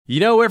You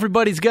know,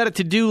 everybody's got a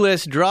to-do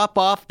list. Drop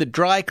off the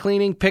dry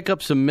cleaning, pick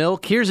up some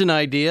milk. Here's an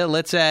idea.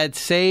 Let's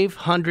save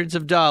hundreds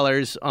of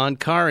dollars on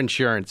car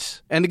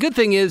insurance. And the good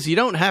thing is you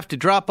don't have to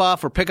drop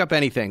off or pick up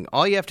anything.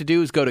 All you have to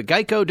do is go to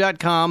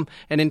geico.com,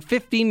 and in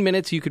 15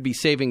 minutes you could be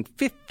saving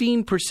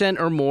 15%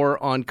 or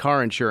more on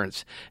car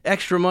insurance.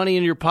 Extra money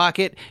in your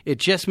pocket. It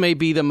just may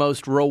be the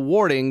most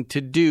rewarding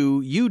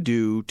to-do you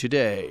do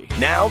today.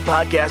 Now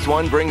Podcast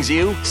One brings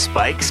you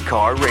Spike's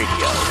Car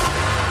Radio.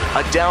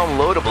 A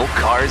downloadable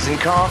cars and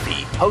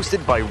coffee,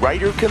 hosted by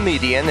writer,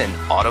 comedian, and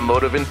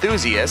automotive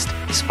enthusiast,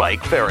 Spike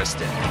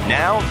Feresten.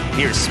 Now,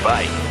 here's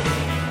Spike.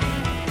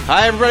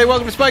 Hi, everybody.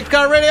 Welcome to Spike's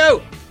Car Radio.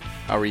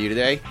 How are you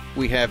today?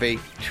 We have a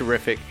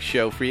terrific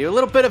show for you. A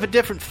little bit of a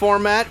different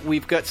format.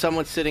 We've got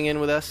someone sitting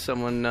in with us,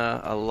 someone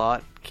a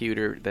lot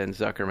cuter than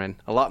Zuckerman,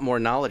 a lot more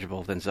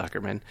knowledgeable than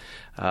Zuckerman.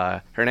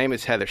 Her name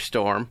is Heather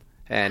Storm,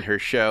 and her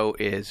show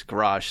is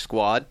Garage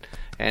Squad,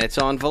 and it's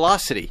on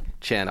Velocity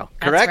Channel,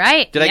 correct? That's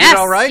right. Did I get it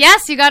all right?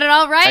 Yes, you got it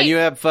all right. And you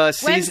have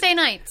Wednesday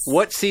nights.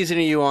 What season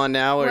are you on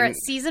now? We're at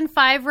season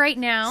 5 right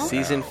now.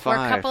 Season 5.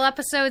 We're a couple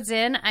episodes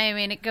in. I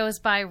mean, it goes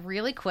by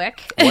really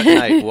quick. What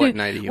night? What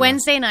night are you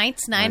Wednesday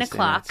nights, 9 Wednesday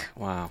o'clock. Nights.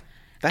 Wow.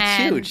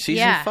 That's huge.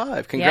 Season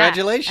 5.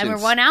 Congratulations. Yeah. And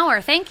we're 1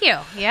 hour. Thank you.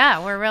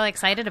 Yeah, we're really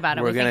excited about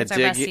it. We think it's our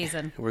best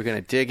season. We're going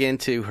to dig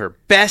into her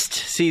best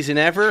season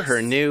ever,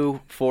 her new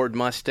Ford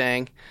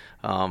Mustang.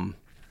 But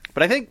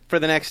I think for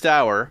the next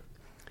hour,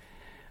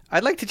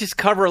 I'd like to just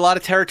cover a lot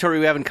of territory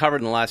we haven't covered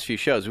in the last few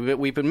shows.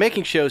 We've been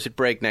making shows at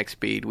breakneck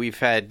speed. We've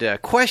had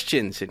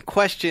questions and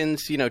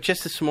questions. You know,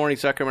 just this morning,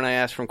 Zuckerman and I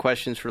asked for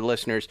questions for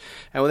listeners,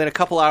 and within a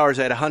couple hours,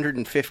 I had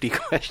 150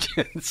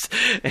 questions.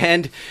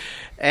 And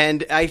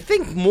I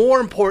think more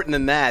important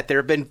than that, there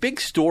have been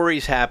big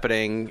stories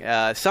happening,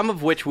 some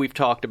of which we've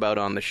talked about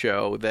on the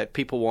show that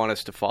people want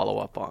us to follow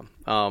up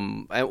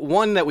on.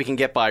 One that we can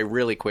get by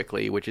really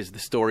quickly, which is the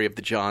story of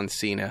the John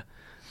Cena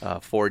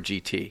Ford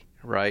GT.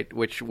 Right,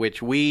 which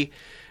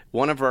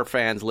one of our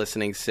fans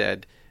listening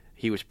said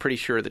he was pretty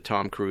sure that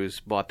Tom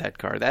Cruise bought that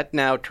car. That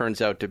now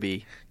turns out to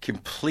be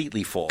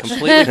completely false.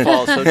 Completely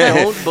false. So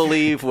don't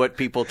believe what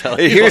people tell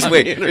you. Here's on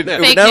what the internet.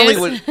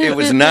 it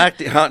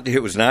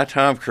was not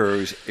Tom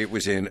Cruise. It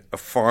was in a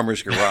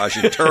farmer's garage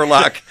in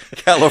Turlock,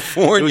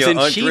 California. It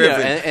was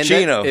in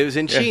Chino. It was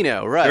in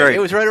Chino, right. It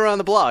was right around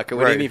the block, and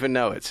we didn't even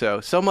know it.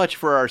 So much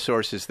for our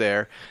sources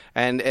there.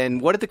 And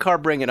what did the car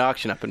bring at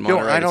auction up in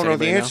Monterey? I don't know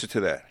the answer to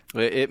that.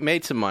 It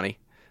made some money.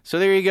 So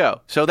there you go.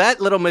 So that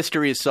little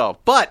mystery is solved.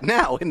 But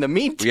now, in the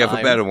meantime, we have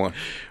a better one.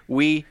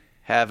 We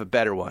have a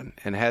better one.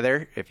 And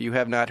Heather, if you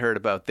have not heard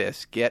about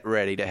this, get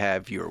ready to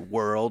have your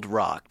world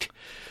rocked.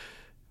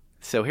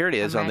 So here it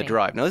is on the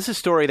drive. Now, this is a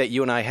story that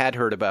you and I had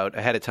heard about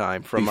ahead of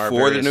time from our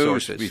various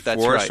sources.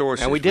 Before That's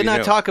right. And we did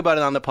not talk about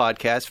it on the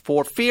podcast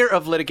for fear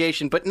of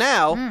litigation. But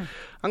now, I'm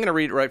going to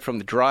read it right from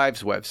the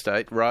Drive's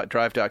website,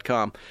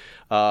 drive.com.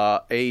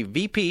 A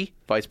VP,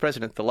 vice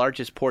president, the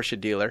largest Porsche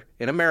dealer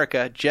in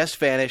America, just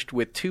vanished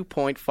with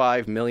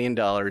 $2.5 million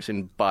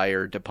in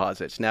buyer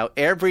deposits. Now,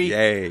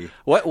 Yay.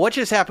 What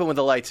just happened with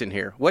the lights in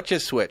here? What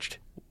just switched?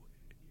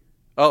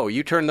 Oh,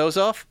 you turned those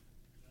off?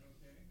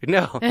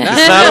 No.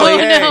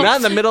 Not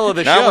in the middle of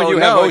the show. Not when you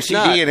have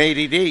OCD and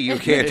ADD. You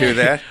can't do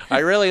that. I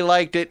really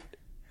liked it.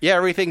 Yeah,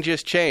 everything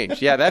just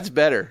changed. Yeah, that's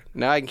better.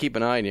 Now I can keep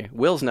an eye on you.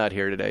 Will's not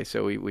here today,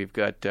 so we've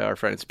got our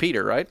friend. It's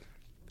Peter, right?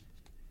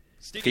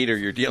 Peter,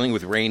 you're dealing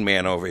with Rain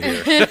Man over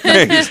here.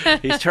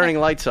 He's turning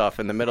lights off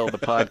in the middle of the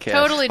podcast.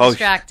 Totally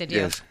distracted you.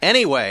 Yes.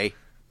 Anyway,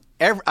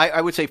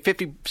 I would say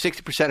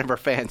 50-60% of our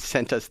fans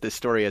sent us this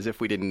story as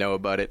if we didn't know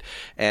about it.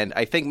 And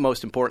I think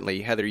most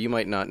importantly, Heather, you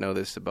might not know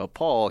this about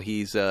Paul.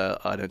 He's an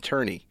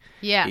attorney.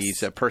 Yes.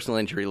 He's a personal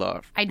injury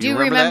law. I do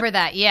remember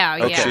that. Yeah.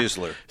 Okay. Yeah.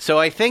 Chisler. So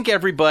I think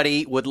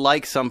everybody would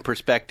like some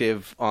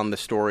perspective on the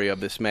story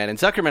of this man. And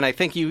Zuckerman, I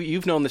think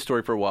you've known the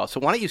story for a while. So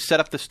why don't you set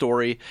up the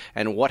story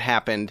and what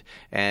happened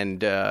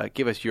and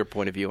give us your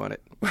point of view on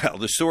it? Well,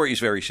 the story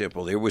is very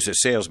simple. There was a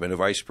salesman, a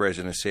vice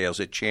president of sales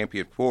at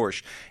Champion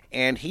Porsche,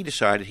 and he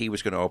decided he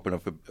was going to open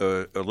up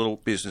a little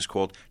business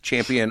called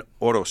Champion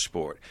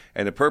Autosport.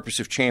 And the purpose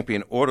of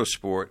Champion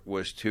Autosport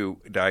was to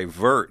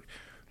divert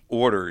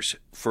orders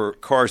for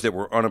cars that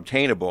were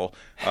unobtainable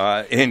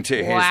into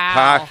his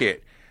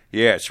pocket.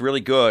 Yeah, it's really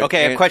good. Okay,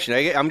 I have a question.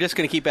 I'm just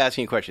going to keep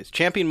asking you questions.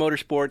 Champion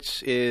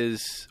Motorsports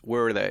is,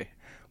 where are they?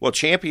 Well,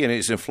 Champion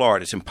is in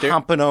Florida. It's in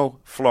Pompano,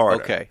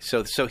 Florida. Okay,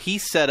 so he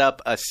set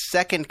up a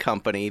second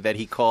company that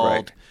he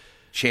called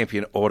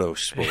Champion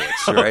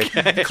Autosports, right?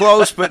 Okay.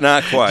 Close, but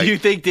not quite. Do you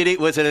think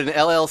was it an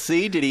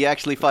LLC? Did he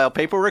actually file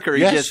paperwork, or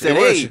he yes, just said,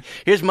 "Hey,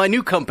 here's my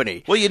new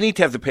company"? Well, you need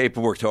to have the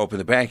paperwork to open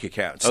the bank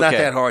account. It's not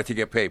that hard to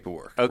get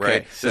paperwork. Okay,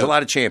 right? There's a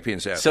lot of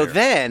champions out there. So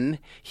then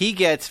he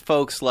gets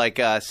folks like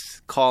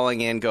us calling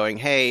in, going,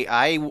 "Hey,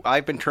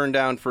 I've been turned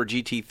down for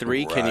GT3.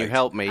 Right. Can you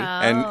help me?"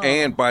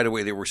 And by the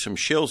way, there were some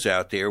shills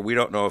out there. We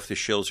don't know if the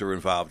shills are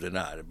involved or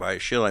not. By a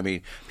shill, I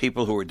mean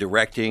people who are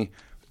directing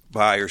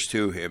buyers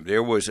to him.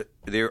 There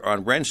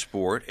on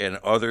Rennsport and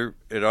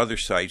other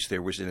sites.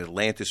 There was an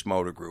Atlantis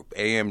Motor Group,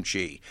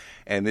 AMG,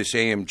 and this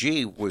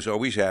AMG was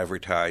always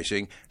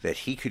advertising that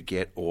he could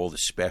get all the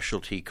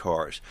specialty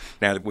cars.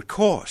 Now it would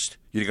cost.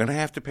 You're going to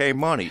have to pay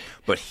money,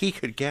 but he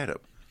could get them,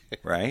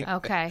 right?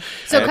 Okay.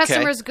 So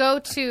customers go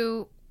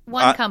to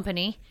one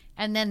company.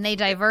 And then they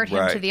divert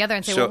him to the other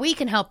and say, well, we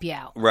can help you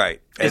out.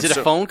 Right. Is it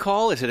a phone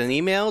call? Is it an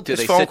email? Do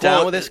they sit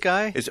down with this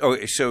guy?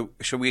 So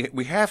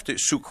we have to,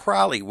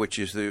 Sukrali, which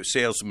is the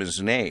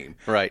salesman's name,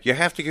 right. You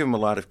have to give him a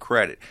lot of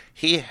credit.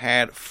 He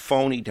had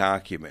phony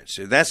documents.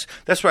 That's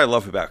what I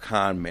love about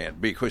Con Man,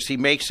 because he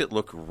makes it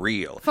look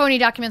real. Phony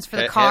documents for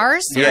the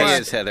cars? There he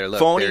is, Heather. Look,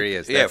 phony, there he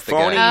is. That's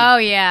phony. Oh,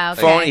 yeah.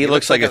 Okay. Phony. He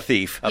looks like a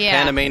thief. A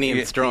Panamanian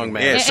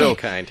strongman of some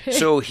kind.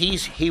 So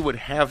he would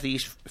have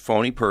these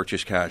phony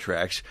purchase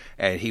contracts,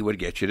 and he would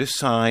get you to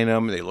sign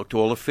them. They looked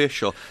all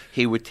official.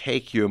 He would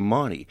take your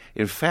money.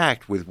 In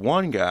fact, with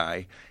one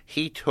guy,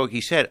 he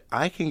said,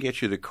 I can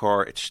get you the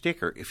car at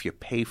sticker if you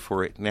pay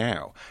for it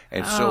now.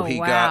 And so he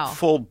got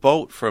full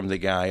boat from the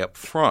guy up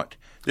front.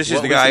 This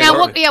is the guy. Now,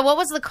 what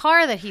was the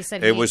car that he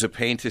said? It was a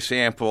paint to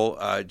sample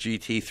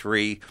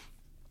GT3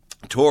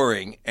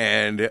 Touring,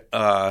 and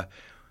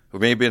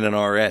maybe an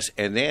RS.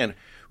 And then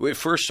it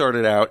first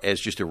started out as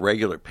just a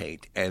regular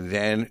paint, and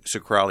then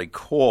Sukrali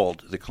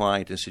called the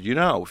client and said,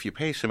 if you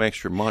pay some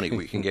extra money,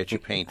 we can get you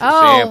paint to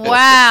sample. Oh,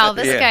 wow.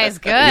 This guy's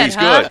good, He's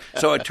good.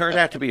 So it turned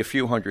out to be a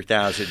few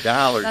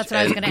 $100,000. That's what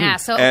I was going to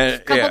ask. So a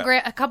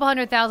couple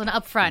 $100,000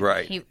 up front.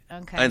 Right.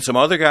 And some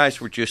other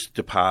guys were just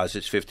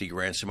deposits,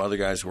 $50,000. Some other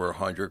guys were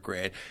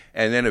 $100,000.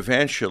 And then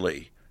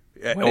eventually,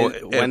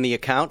 when the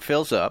account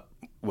fills up.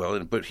 Well,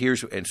 but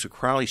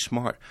Sukrali's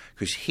smart,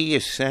 because he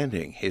is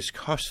sending his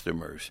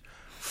customers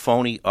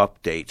phony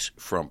updates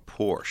from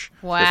Porsche,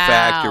 the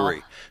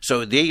factory.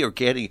 So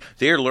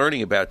they're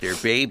learning about their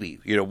baby,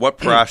 what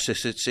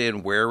process it's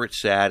in, where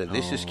it's at, and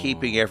this is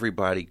keeping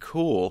everybody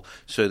cool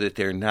so that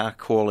they're not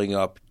calling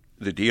up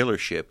the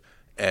dealership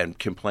and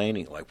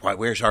complaining, like,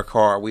 where's our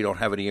car? We don't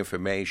have any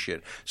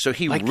information. So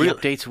he like really... the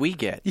updates we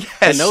get. Yes.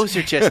 And those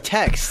are just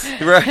texts.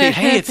 Right.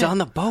 Hey, it's on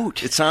the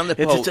boat. It's on the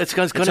boat. It's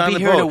going to be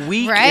here in a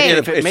week. Right.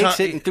 If it makes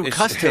it through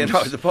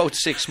customs. The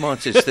boat's 6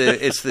 months.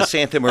 It's the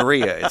Santa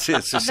Maria. It's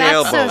a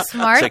sailboat. That's so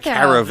smart, it's a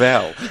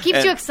caravel. It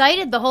keeps you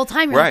excited the whole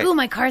time. You're like, ooh,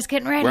 my car's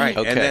getting ready. Right.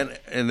 Okay.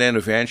 And then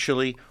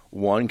eventually,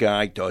 one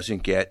guy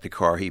doesn't get the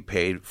car he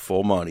paid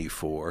full money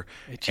for.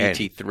 A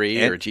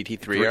GT3 or a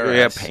GT3 RS.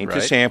 Yeah, paint to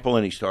sample,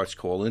 and he starts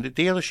calling the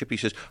dealership. He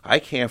says, I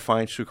can't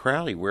find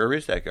Sukrali. Where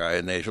is that guy?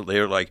 And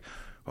they're like,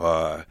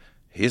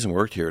 he hasn't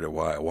worked here in a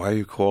while. Why are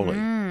you calling?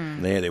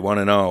 And they want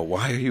to know,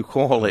 why are you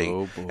calling?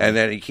 Oh, boy. And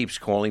then he keeps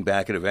calling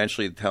back, and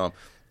eventually they tell him,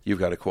 you've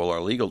got to call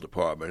our legal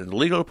department. And the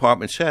legal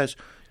department says,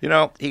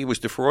 he was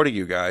defrauding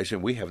you guys,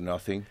 and we have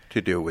nothing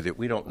to do with it.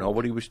 We don't know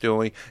what he was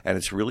doing, and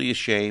it's really a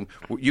shame.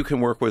 You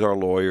can work with our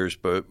lawyers,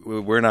 but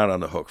we're not on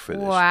the hook for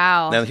this.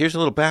 Wow. Now, here's a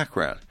little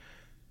background.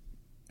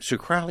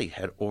 Sukrali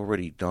had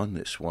already done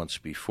this once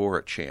before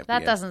at Champion.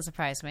 That doesn't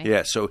surprise me.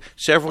 Yeah, so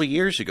several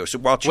years ago. So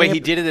while Wait, he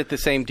did it at the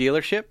same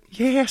dealership?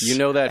 Yes. You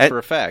know that for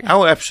a fact.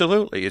 Oh,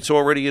 absolutely. It's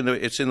already in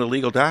the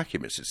legal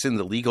documents. It's in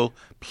the legal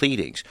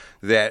pleadings.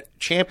 That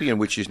Champion,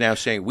 which is now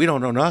saying, we don't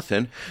know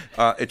nothing,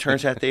 it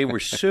turns out they were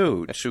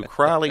sued.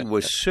 Sukrali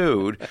was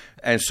sued,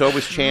 and so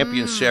was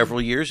Champion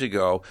several years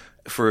ago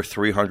for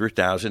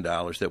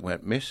 $300,000 that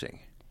went missing.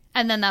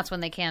 And then that's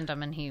when they canned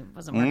him, and he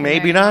wasn't working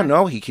Maybe there not.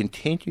 anymore. No, he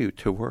continued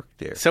to work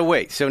there. So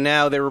wait, so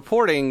now they're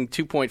reporting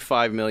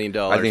 $2.5 million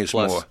it's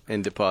plus more.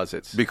 in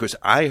deposits. Because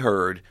I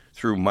heard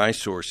through my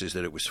sources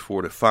that it was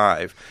 4 to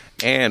 5,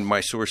 and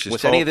my sources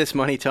Was told, any of this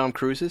money Tom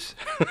Cruise's?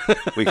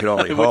 we could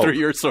only hope. Through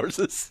your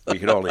sources. We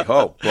could only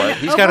hope. But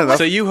he's got enough.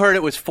 So you heard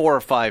it was 4 or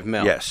 5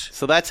 mil. Yes.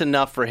 So that's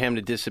enough for him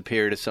to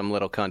disappear to some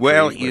little country.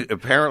 Well,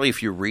 apparently,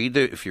 if you read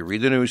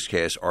the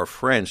newscast, our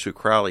friend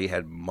Sukrali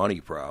had money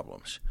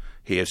problems.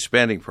 He had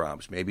spending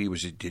problems. Maybe he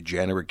was a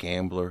degenerate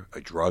gambler, a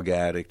drug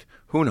addict.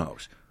 Who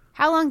knows?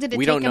 How long did it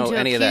We take don't him know to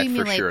any of that for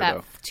accumulate sure, that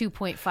though.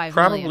 2.5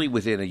 Probably million?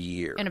 within a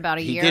year. In about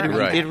a year? He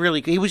Right. did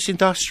really. He was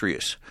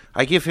industrious.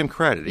 I give him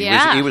credit.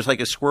 Yeah. He was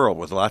like a squirrel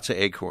with lots of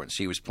acorns.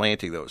 He was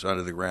planting those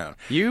under the ground.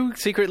 You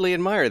secretly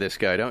admire this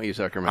guy, don't you,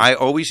 Zuckerman? I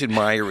always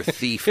admire a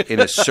thief in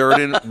a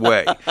certain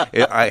way.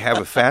 I have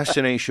a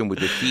fascination with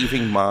the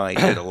thieving mind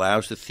that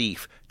allows the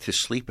thief to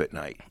sleep at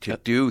night, to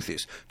do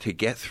this, to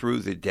get through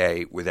the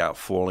day without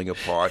falling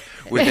apart.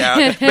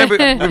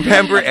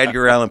 Remember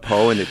Edgar Allan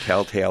Poe and the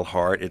Telltale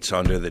Heart? It's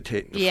under the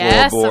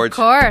Yes, floorboards. of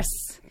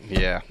course.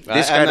 Yeah,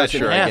 This guy I'm not doesn't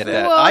sure I have get that.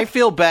 that. Well, I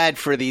feel bad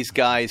for these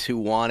guys who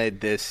wanted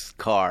this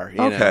car, you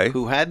know, Okay.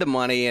 who had the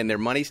money and their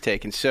money's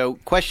taken. So,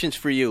 questions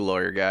for you,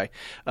 lawyer guy.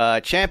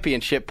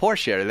 Championship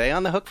Porsche, are they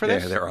on the hook for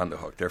this? Yeah, they're on the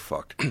hook. They're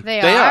fucked.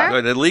 They They are?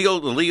 are. The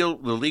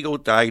legal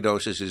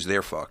diagnosis is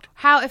they're fucked.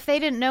 How if they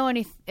didn't know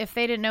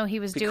he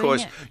was doing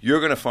Because it? you're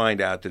going to find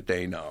out that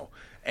they know.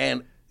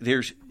 And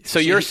there's So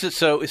you're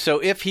so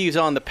if he's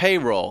on the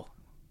payroll,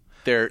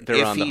 they're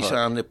if on the he's hook.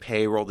 on the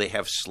payroll. They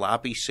have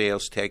sloppy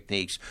sales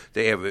techniques.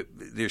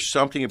 There's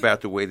something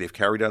about the way they've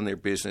carried on their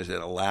business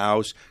that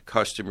allows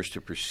customers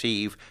to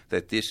perceive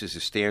that this is a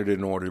standard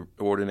and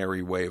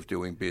ordinary way of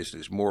doing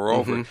business.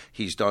 Moreover,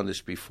 he's done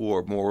this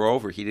before.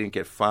 Moreover, he didn't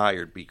get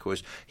fired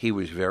because he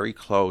was very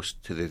close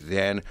to the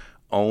then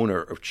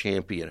owner of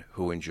Champion,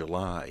 who in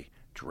July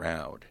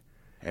drowned.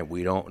 And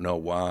we don't know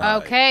why.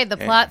 Okay, the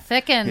plot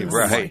thickens.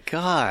 Right. Oh my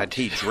God.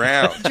 He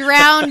drowned.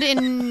 Drowned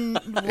in the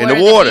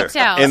water.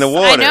 In the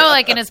water. I know,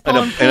 like in his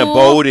own pool. In a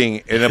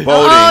boating.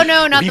 Oh,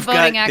 no, not We've the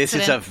boating got, accident. This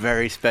is a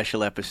very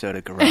special episode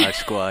of Garage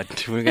Squad.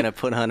 We're going to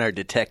put on our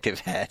detective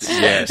hats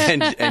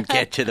and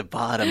get to the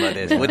bottom of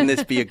this. Wouldn't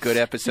this be a good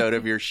episode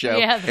of your show?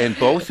 Yeah. And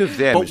both of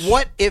them. But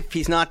what if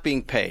he's not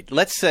being paid?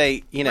 Let's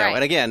say, Right.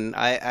 and again,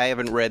 I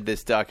haven't read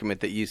this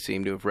document that you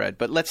seem to have read,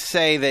 but let's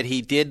say that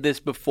he did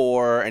this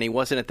before and he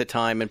wasn't at the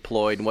time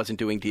employed and wasn't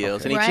doing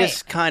deals, and he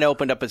just kind of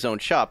opened up his own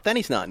shop. Then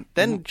he's not.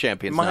 Then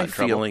Champion's not in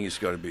trouble. My feeling is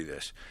going to be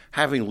this.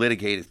 Having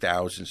litigated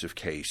thousands of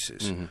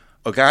cases,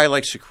 a guy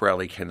like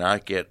Ciccarelli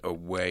cannot get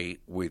away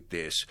with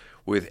this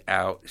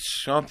without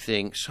some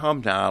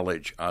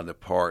knowledge on the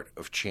part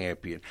of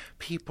Champion.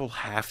 People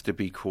have to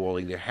be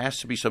calling. There has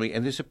to be something,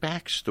 and there's a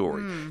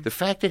backstory. The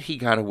fact that he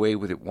got away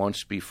with it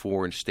once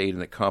before and stayed in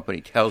the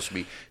company tells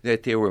me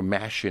that there were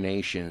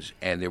machinations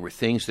and there were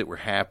things that were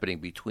happening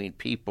between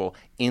people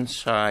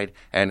inside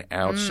and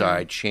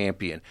outside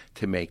Champion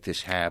to make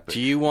this happen. Do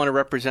you want to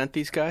represent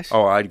these guys?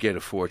 Oh, I'd get a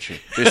fortune.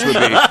 This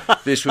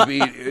would be.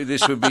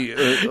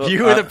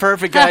 You were the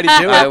perfect guy to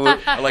do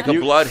it. Like a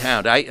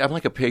bloodhound. I'm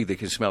like a pig that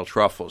can smell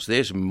truffles.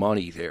 There's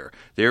money there.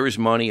 There is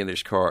money and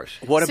there's cars.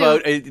 What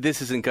about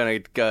this? Isn't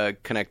going to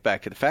connect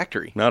back to the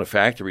factory? Not a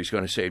factory is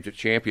going to save the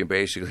Champion.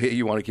 Basically,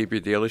 you want to keep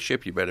your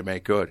dealership, you better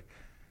make good.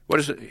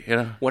 What is it?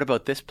 What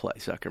about this play,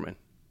 Zuckerman?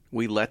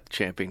 We let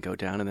Champion go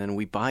down, and then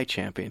we buy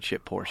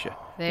Championship Porsche.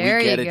 There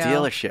we get you a go.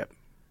 dealership.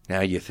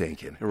 Now you're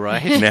thinking,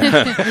 right?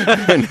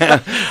 now.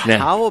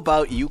 How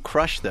about you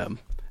crush them,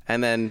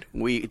 and then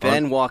we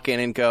walk in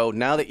and go,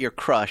 now that you're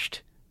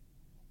crushed,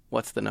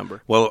 what's the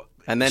number? Well,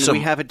 and then we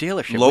have a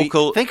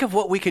dealership. Think of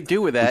what we could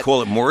do with that. We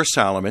call it Morris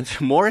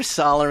Solomon's. Morris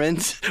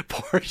Solomon's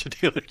Porsche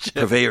dealership.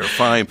 Purveyor of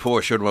fine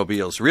Porsche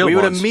automobiles. Real we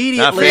would ones.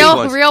 Immediately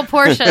real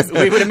Porsches.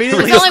 We would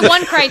immediately. There's only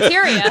one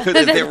criteria.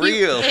 They're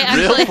real.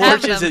 Real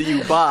Porsches that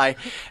you buy,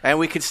 and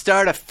we could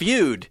start a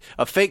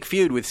fake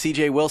feud with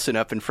C.J. Wilson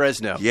up in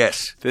Fresno.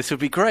 Yes. This would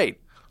be great.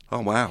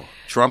 Oh, wow.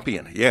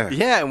 Trumpian, yeah.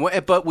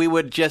 Yeah, but we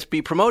would just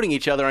be promoting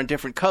each other on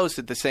different coasts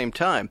at the same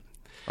time.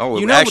 Oh,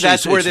 you know actually,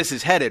 that's where this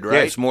is headed, right?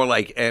 Yeah, it's more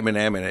like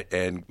Eminem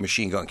and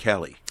Machine Gun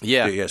Kelly.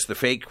 Yeah. Yes, the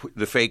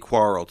fake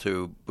quarrel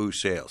to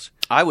boost sales.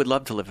 I would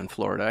love to live in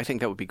Florida. I think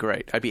that would be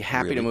great. I'd be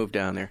happy to move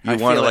down there. You I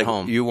feel at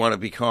home. You want to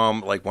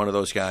become like one of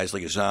those guys,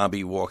 like a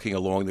zombie walking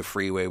along the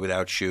freeway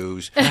without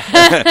shoes,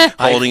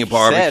 holding a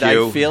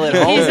barbecue. I feel at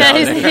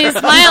home. He's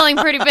smiling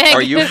pretty big.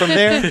 Are you from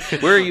there?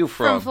 Where are you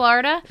from? From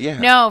Florida? Yeah.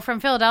 No, from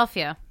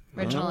Philadelphia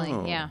originally.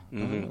 Oh. Yeah.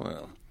 Mm-hmm.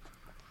 Well,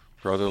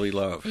 brotherly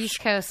love. East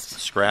Coast.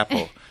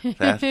 Scrapple.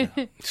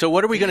 So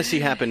what are we going to see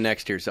happen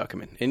next year,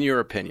 Zuckerman, in your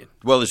opinion?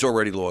 Well, there's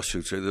already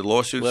lawsuits. The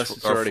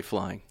lawsuits are already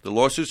flying. The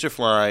lawsuits are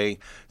flying.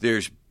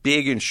 There's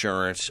big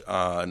insurance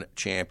on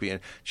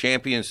Champion.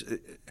 Champions,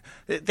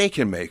 they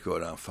can make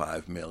good on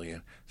 $5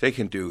 million. They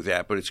can do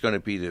that, but it's going to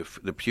be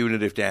the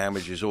punitive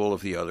damages, all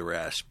of the other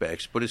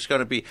aspects. But it's going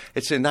to be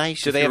a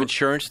nice. Do they have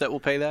insurance that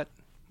will pay that?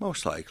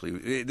 Most likely.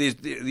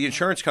 The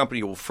insurance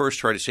company will first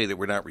try to say that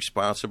we're not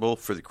responsible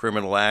for the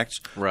criminal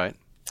acts. Right.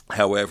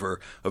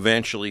 However,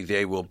 eventually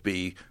they will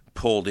be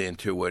pulled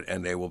into it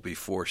and they will be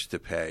forced to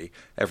pay.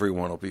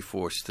 Everyone will be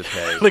forced to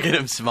pay. Look at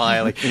him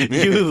smiling.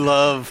 You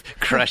love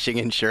crushing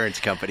insurance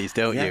companies,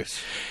 don't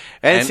yes.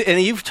 you?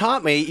 And you've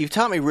taught me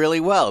really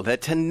well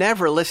that to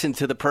never listen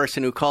to the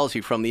person who calls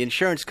you from the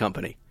insurance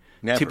company.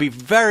 Never. To be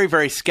very,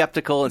 very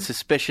skeptical and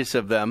suspicious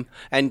of them,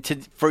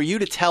 and for you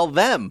to tell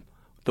them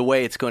the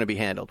way it's going to be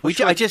handled.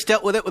 I just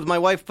dealt with it with my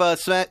wife.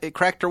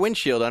 Cracked her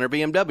windshield on her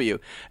BMW,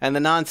 and the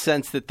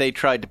nonsense that they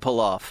tried to pull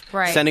off,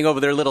 sending over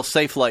their little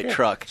Safelite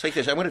truck. It's like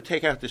this. I'm going to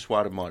take out this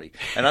wad of money,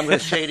 and I'm going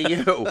to say to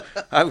you,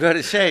 I'm going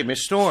to say,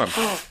 Miss Storm,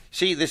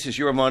 see, this is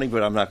your money,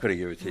 but I'm not going to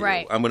give it to you.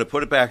 I'm going to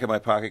put it back in my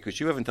pocket because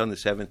you haven't done the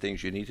 7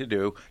 things you need to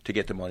do to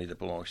get the money that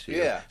belongs to you.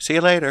 Yeah. See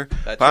you later.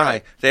 That's Bye.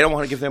 Right. They don't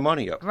want to give their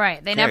money up.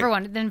 Right. They never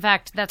want. In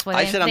fact, that's why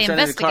I said I'm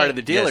sending the car to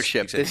the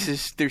dealership. Yes,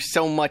 exactly. There's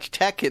so much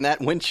tech in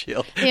that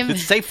windshield.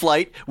 The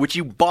Safelite, which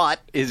you bought,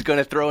 is going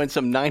to throw in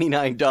some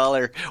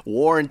 $99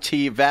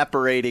 warranty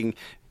evaporating.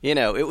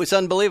 It was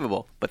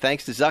unbelievable. But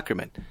thanks to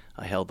Zuckerman,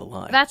 I held the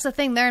line. That's the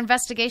thing. Their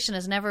investigation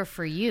is never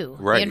for you.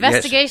 Right. The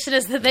investigation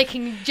is that they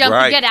can jump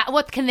and get out.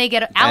 What can they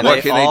get out of?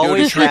 What can they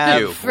do to trick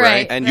you?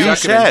 Right. And you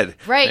said.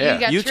 Right.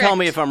 Yeah. You tell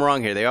me if I'm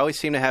wrong here. They always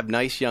seem to have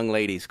nice young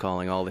ladies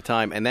calling all the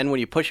time. And then when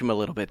you push them a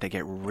little bit, they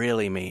get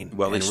really mean.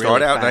 Well, they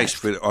start out nice.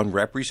 For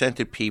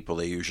unrepresented people,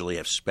 they usually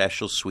have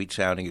special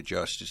sweet-sounding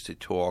adjusters to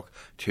talk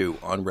to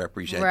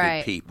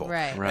unrepresented people.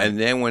 Right. And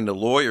then when the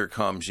lawyer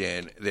comes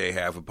in, they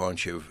have a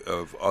bunch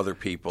of other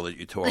people that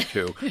you talk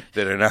to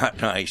that are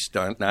not nice,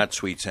 not not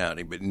sweet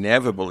sounding, but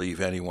never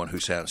believe anyone who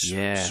sounds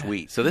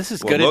sweet. So this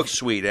is or good. Looks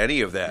sweet,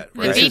 any of that.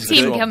 The Right? B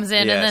team comes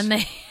in and then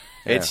they.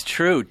 It's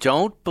true.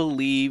 Don't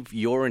believe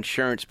your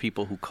insurance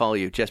people who call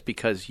you just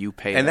because you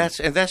pay them.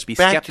 And that's be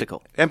back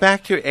skeptical.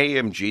 Back to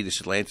AMG,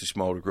 this Atlantis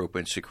Motor Group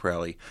in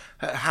Secrelli.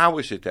 How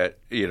is it that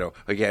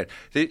again?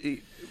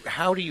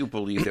 How do you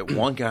believe that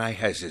one guy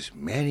has as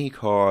many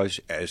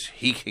cars as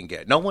he can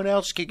get? No one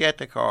else can get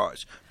the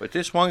cars, but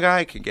this one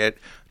guy can get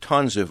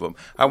tons of them.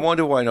 I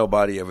wonder why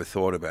nobody ever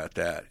thought about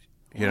that.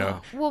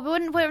 Well,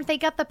 when they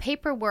got the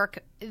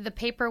paperwork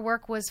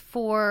was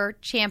for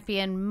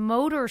Champion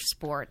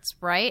Motorsports,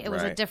 right? It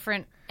was a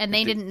different, and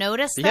they didn't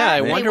notice that? Yeah, I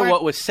wonder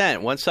what was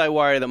sent. Once I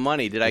wire the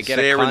money, did I get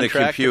a contract? There in the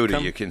computer,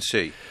 you can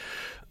see.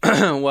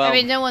 Well, I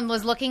mean, no one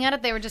was looking at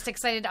it. They were just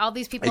excited. All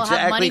these people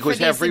have money for these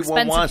expensive cars.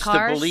 Everyone wants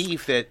to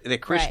believe that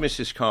Christmas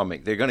is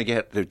coming. They're going to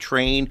get the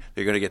train.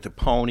 They're going to get the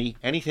pony.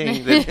 Anything. And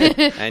you get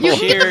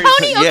the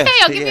pony? Okay,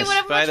 I'll give you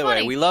whatever. By the way,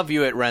 money. we love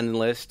you at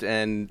Renlist,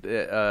 and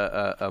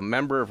a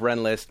member of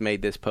Renlist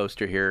made this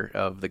poster here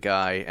of the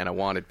guy, and a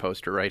wanted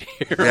poster right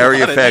here.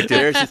 Very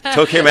effective.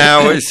 Took him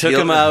hours. Took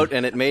him out,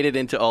 and it made it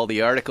into all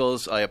the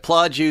articles. I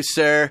applaud you,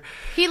 sir.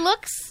 He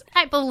looks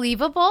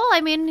believable. I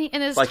mean,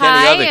 in his like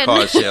tie any other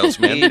car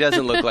salesman. He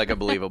doesn't look like a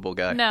believable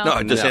guy.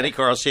 No. Does any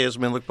car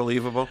salesman look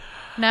believable?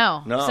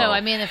 No. So,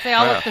 I mean, if they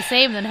all look the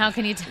same, then how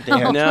can you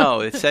tell? No,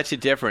 it's such a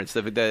difference.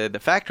 The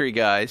factory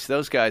guys,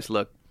 those guys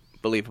look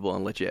believable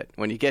and legit.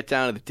 When you get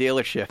down to the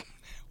dealership,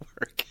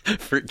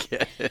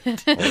 forget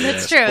it.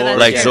 That's true.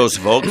 Like those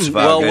Volkswagens.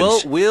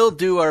 Well, we'll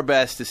do our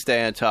best to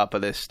stay on top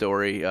of this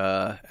story.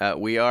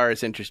 We are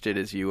as interested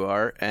as you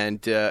are.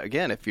 And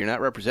again, if you're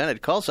not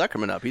represented, call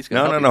Zuckerman up. He's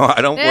going to help you. No.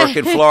 I don't work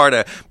in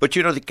Florida. But,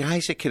 the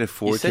guys that can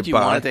afford to buy. You said you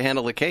wanted to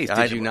handle the case.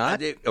 Did you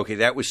not? Okay,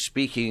 that was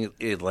speaking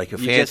like a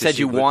fantasy. You just said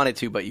you wanted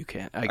to, but you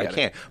can't. I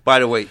can't. By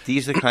the way,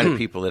 these are the kind of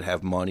people that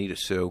have money to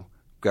sue.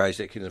 Guys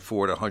that can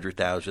afford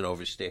 $100,000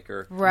 over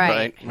sticker.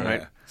 Right.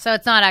 Yeah. So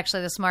it's not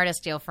actually the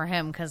smartest deal for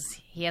him because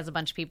he has a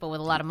bunch of people with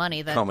a lot of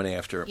money that coming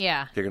after him.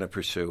 Yeah. They're going to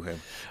pursue him.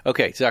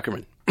 Okay,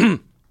 Zuckerman.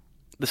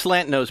 The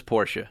slant nose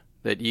Porsche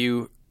that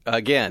you,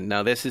 again,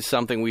 now this is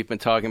something we've been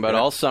talking about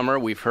all summer.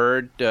 We've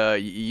heard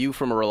you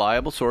from a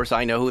reliable source.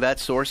 I know who that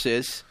source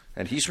is.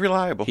 And he's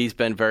reliable. He's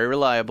been very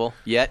reliable.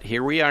 Yet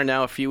here we are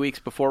now a few weeks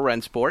before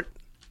Rennsport,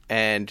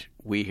 and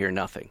we hear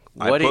nothing.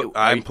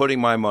 I'm putting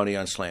my money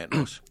on slant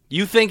nose.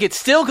 You think it's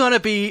still going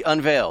to be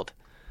unveiled?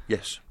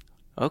 Yes.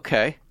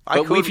 Okay.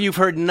 But you've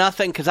heard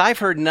nothing, because I've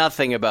heard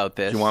nothing about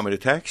this. Do you want me to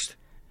text?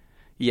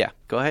 Yeah,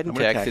 go ahead and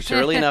text. It's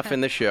early enough in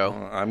the show.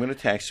 I'm going to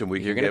text, and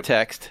You're going to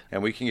text.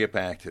 And we can get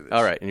back to this.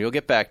 All right, and you'll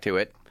get back to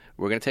it.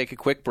 We're going to take a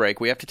quick break.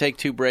 We have to take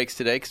 2 breaks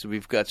today because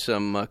we've got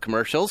some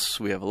commercials.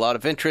 We have a lot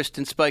of interest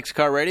in Spike's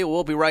Car Radio.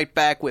 We'll be right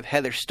back with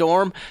Heather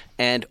Storm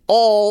and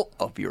all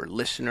of your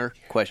listener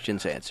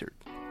questions answered.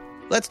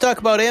 Let's talk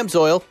about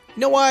AMSOIL. You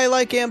know why I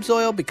like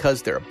AMSOIL?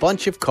 Because they're a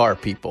bunch of car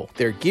people.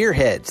 They're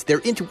gearheads. They're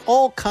into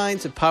all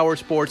kinds of power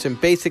sports, and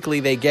basically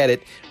they get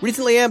it.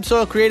 Recently,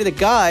 AMSOIL created a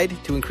guide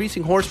to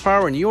increasing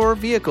horsepower in your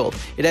vehicle.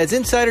 It has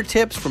insider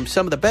tips from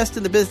some of the best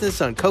in the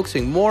business on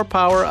coaxing more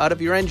power out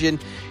of your engine.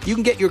 You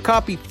can get your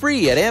copy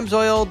free at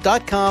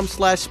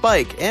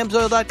amsoil.com/spike.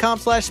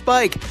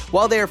 amsoil.com/spike.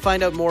 While there,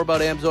 find out more about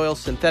AMSOIL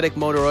synthetic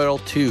motor oil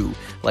too.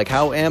 Like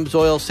how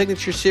AMSOIL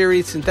Signature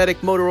Series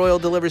synthetic motor oil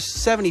delivers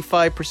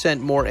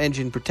 75% more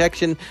engine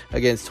protection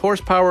against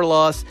horsepower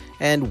loss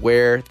and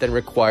wear than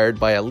required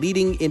by a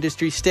leading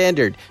industry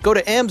standard. Go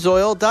to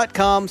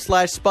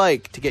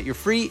amsoil.com/spike to get your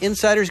free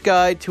insider's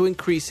guide to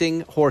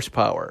increasing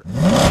horsepower.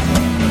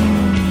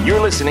 You're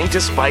listening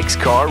to Spike's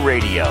Car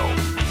Radio.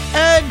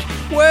 And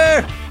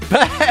we're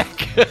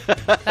back.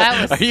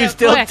 That was Are you so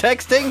still quick.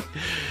 texting?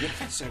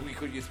 Yes,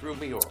 you threw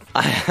me off.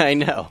 I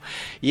know.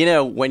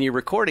 When you're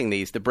recording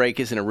these, the break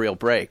isn't a real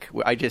break.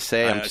 I just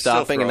say I'm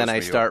stopping, and then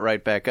I start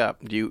right back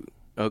up.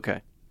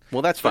 Okay.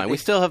 Well, that's fine. We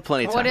still have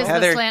plenty of time. What is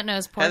the slant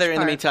nose Porsche Heather, in the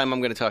part? meantime,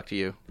 I'm going to talk to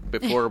you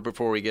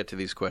before we get to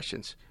these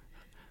questions.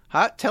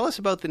 Tell us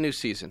about the new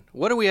season.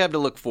 What do we have to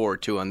look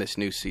forward to on this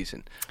new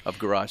season of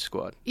Garage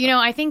Squad?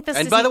 I think this.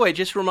 And by the way,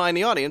 just remind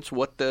the audience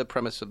what the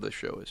premise of the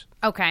show is.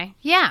 Okay.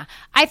 Yeah.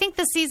 I think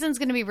the season's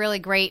going to be really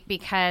great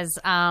because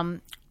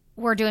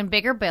we're doing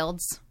bigger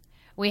builds.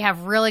 We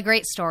have really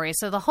great stories.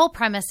 So the whole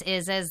premise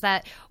is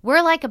that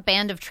we're like a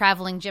band of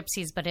traveling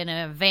gypsies, but in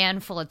a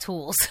van full of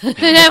tools.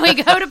 And we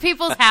go to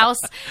people's house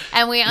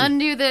and we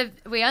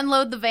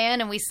unload the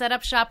van and we set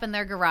up shop in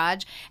their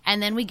garage.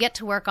 And then we get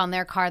to work on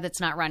their car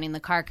that's not running. The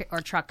car or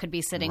truck could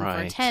be sitting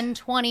for 10,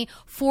 20,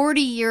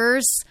 40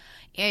 years.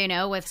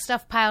 With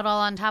stuff piled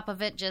all on top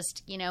of it,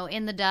 just,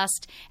 in the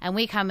dust. And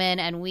we come in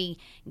and we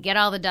get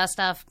all the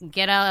dust off,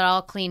 get it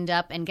all cleaned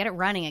up, and get it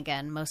running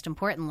again, most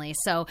importantly.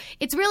 So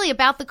it's really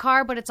about the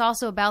car, but it's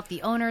also about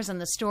the owners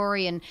and the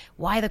story and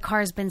why the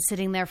car's been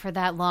sitting there for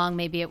that long.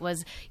 Maybe it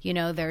was,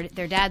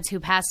 their dads who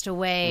passed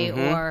away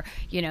or,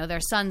 their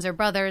sons or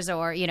brothers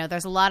or,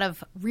 there's a lot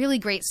of really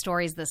great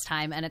stories this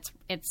time, and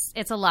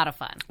it's a lot of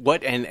fun.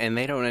 What? And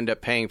they don't end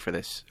up paying for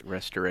this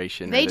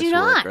restoration? They or this do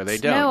work, not. or they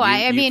don't? No,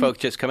 I mean, folks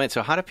just come in. So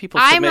So how do people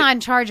I'm submit? not in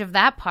charge of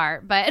that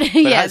part, but But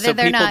yeah, so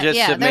they're people not. just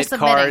Yeah, they're submit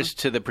submitting. cars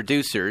to the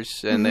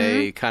producers, and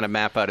they kind of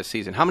map out a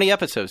season. How many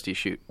episodes do you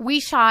shoot? We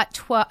shot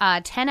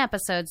 10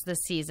 episodes this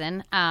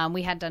season.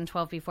 We had done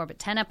 12 before, but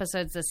 10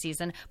 episodes this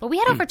season. But we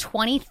had over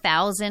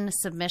 20,000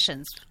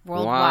 submissions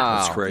worldwide. Wow.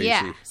 That's crazy.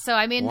 Yeah. So,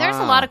 I mean, there's a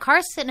Wow. lot of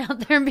cars sitting out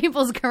there in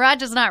people's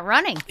garages not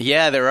running.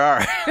 Yeah, there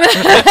are.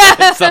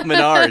 Some in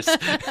ours.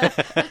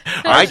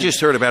 I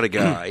just heard about a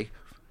guy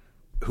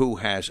who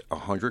has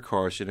 100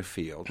 cars in a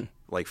field,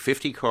 like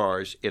 50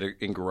 cars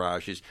in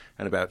garages,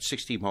 and about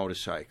 60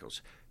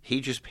 motorcycles.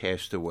 He just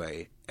passed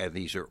away, and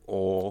these are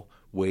all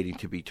waiting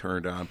to be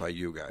turned on by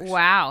you guys.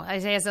 Wow. I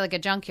say it's like a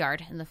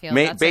junkyard in the field.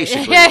 That's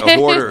Basically, it. a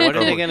hoarder. What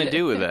are they going to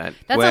do with that?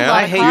 That's Well, a lot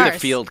I of hate cars. the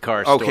field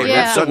car Okay, story. Yeah.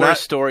 That's the so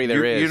worst story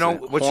there is. You know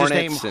what's his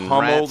name? Hornets and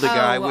Hummel, rats. the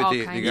guy Oh, with all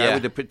the kinds. guy Yeah.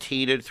 with the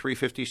Petita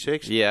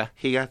 356. Yeah.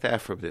 He got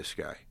that from this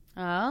guy.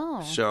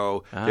 Oh.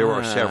 So there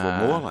are several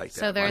more like that.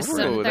 So there's my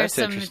friend. some, Ooh, there's that's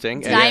some interesting.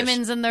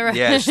 diamonds in the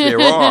Yes, there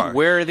are.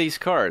 Where are these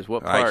cars?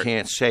 What part? I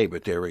can't say,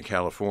 but they're in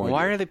California.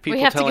 Why are the people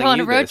We have to telling go on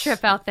you a road this?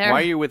 trip out there.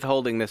 Why are you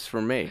withholding this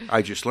from me?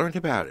 I just learned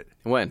about it.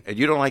 When? And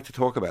you don't like to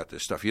talk about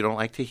this stuff. You don't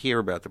like to hear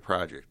about the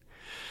project.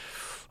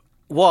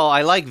 Well,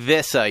 I like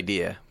this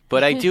idea,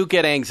 but I do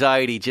get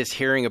anxiety just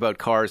hearing about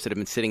cars that have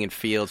been sitting in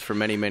fields for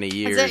many, many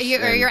years. So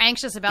you're, and- you're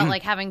anxious about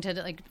like having to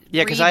like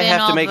Yeah, because breathe I in have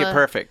to all make it the-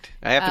 perfect.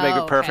 I have to make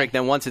Oh, it perfect. okay.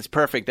 Then once it's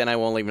perfect, then I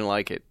won't even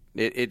like it.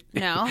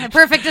 No,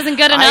 perfect isn't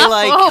good enough. I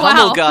like oh,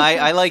 Hummel wow. Guy.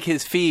 I like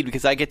his feed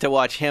because I get to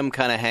watch him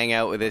kind of hang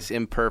out with this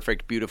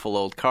imperfect, beautiful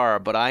old car.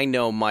 But I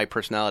know my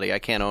personality. I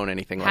can't own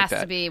anything like Has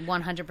that. to be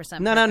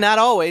 100%. No, not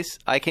always.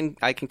 I can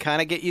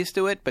kind of get used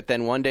to it, but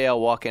then one day I'll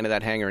walk into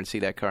that hangar and see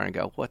that car and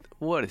go,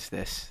 "What is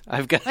this?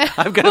 I've got to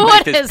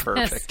What make this is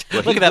perfect."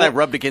 this? Look at that! I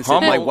rubbed against it.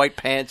 My Hummel- white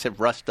pants have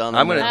rust on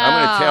them. Oh.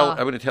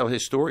 I'm gonna tell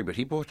his story, but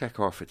he bought that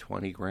car for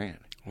 $20,000.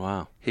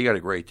 Wow, He got a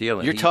great deal.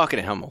 And you're he- talking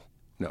to Hummel.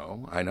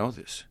 No, I know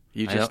this.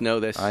 You I just know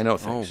this. I know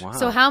things. Oh wow!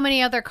 So how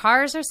many other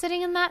cars are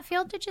sitting in that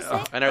field? Did you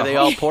say? and are they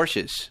all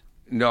Porsches?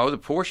 No, the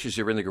Porsches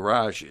are in the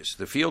garages.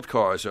 The field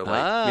cars are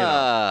like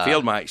Ah.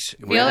 field mice.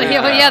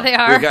 yeah, they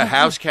are. We've got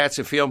house cats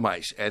and field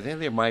mice, and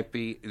then there might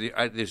be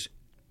there's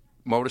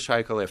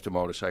motorcycle after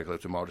motorcycle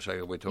after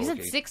motorcycle. We're You talking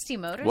said 60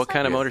 motors. What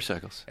kind of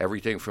motorcycles?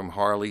 everything from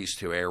Harleys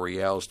to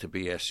Ariels to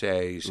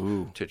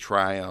BSAs to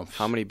Triumphs.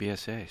 How many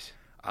BSAs?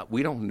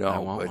 We don't I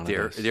know, want but one of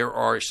there those. there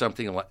are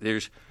something like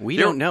there's We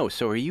there- don't know.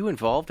 So are you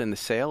involved in the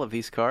sale of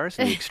these cars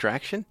and the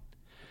extraction?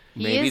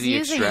 He Maybe is the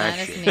using that,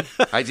 extraction. isn't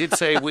he? I did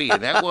say we,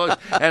 and that was,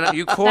 and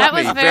you caught That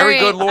me. was Very very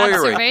good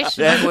lawyering.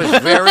 observational. That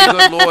was very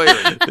good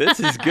lawyering. This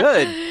is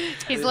good.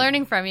 He's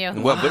learning from you.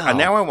 Well, but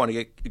now I want to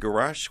get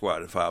Garage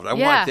Squad involved. I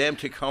Yeah. want them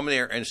to come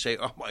there and say,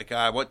 "Oh my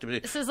God, what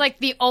did This is like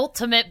the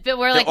ultimate bit.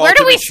 We're The like, where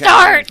do we ultimate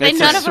challenge. start? And It's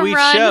none a of them sweet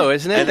run. show,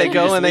 isn't it? And They then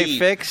go you and they just leave.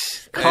 fix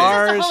It's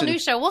cars. a whole and- new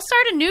show. We'll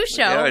start a new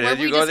show Yeah, where then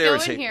we you go just there go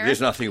and in say, here.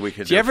 "There's nothing we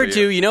can do." Do you ever for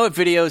do? You know what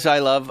videos I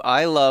love?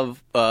 I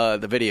love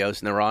the videos,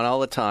 and they're on all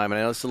the time. And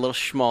I know it's a little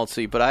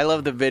schmaltzy, but I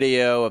love the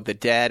video of the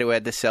dad who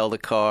had to sell the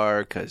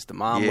car because the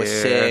mom was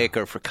Yeah. sick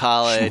or for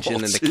college, and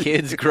then the Schmaltzy.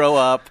 kids grow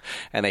up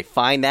and they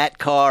find that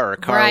car or a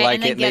car Right, like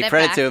and it, they and get they it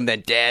credit back. to him.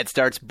 Then dad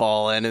starts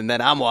bawling, and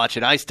then I'm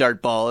watching. I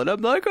start bawling.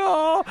 I'm like,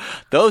 oh,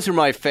 those are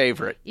my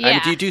favorite. I mean,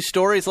 Yeah. do you do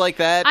stories like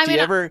that? I do mean,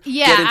 you ever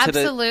yeah, get into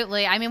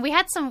absolutely. I mean, we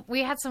had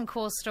some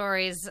cool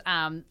stories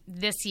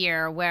this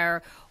year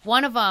where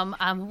one of them,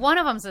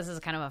 this is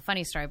kind of a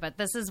funny story, but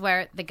this is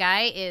where the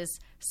guy is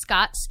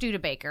Scott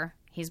Studebaker.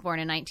 He's born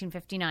in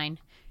 1959.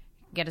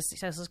 Get a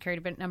social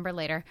security number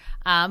later,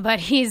 but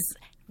he's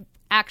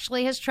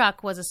actually his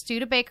truck was a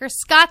Studebaker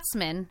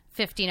Scotsman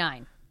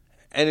 59.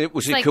 And it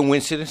was a like-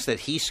 coincidence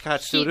that he's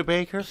Scott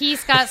Studebaker. He's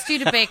Scott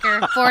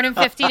Studebaker, born in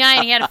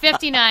 59. He had a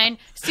 59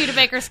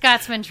 Studebaker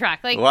Scotsman truck.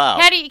 Like, Wow.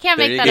 how do you can't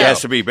There make you that He go. up.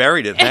 has to be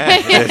buried in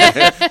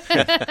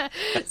that.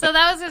 So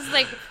that was just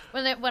like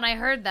when I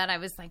heard that, I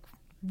was like,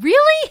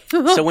 really?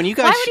 So when you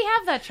guys- why would he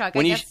have that truck?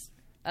 when I you- guess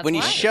that's when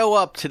you why. show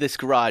up to this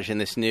garage in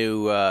this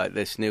new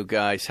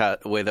guy's house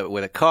with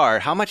a car,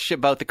 how much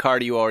about the car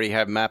do you already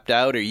have mapped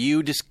out? Or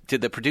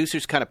did the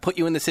producers kind of put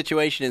you in the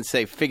situation and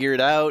say, figure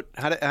it out?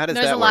 How does There's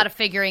that a work? lot of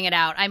figuring it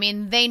out. I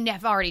mean, they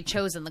have already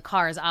chosen the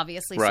cars,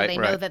 obviously, so Right, they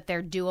know right. that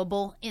they're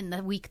doable in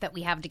the week that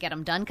we have to get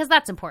them done, because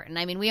that's important.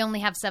 I mean, we only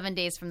have 7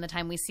 days from the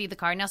time we see the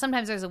car. Now,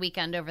 sometimes there's a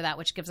weekend over that,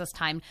 which gives us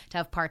time to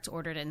have parts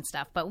ordered and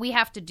stuff. But we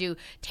have to do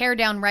tear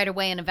down right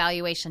away and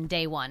evaluation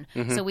day one.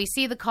 Mm-hmm. So we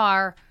see the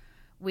car.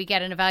 We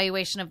get an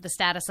evaluation of the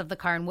status of the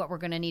car and what we're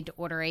going to need to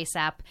order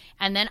ASAP.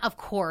 And then, of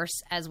course,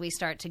 as we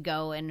start to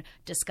go and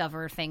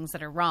discover things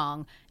that are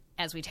wrong,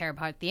 as we tear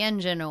apart the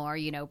engine or,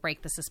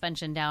 break the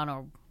suspension down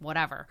or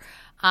whatever.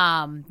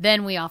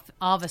 Then we all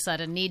of a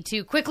sudden need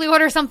to quickly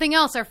order something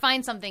else or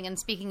find something. And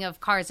speaking of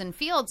cars and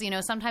fields,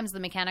 sometimes the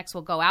mechanics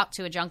will go out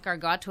to a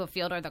junkyard, go out to a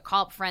field, or they'll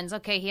call up friends.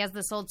 Okay, he has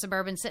this old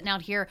Suburban sitting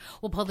out here.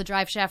 We'll pull the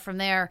drive shaft from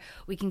there.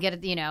 We can get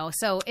it,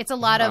 So it's a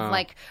lot of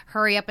like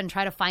hurry up and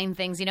try to find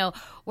things.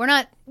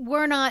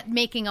 We're not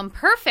making them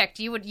perfect.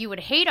 You would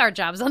hate our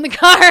jobs on the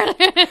car.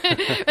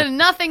 And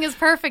nothing is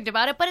perfect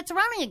about it, but it's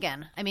running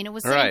again. I mean, it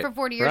was sitting for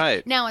 40 years.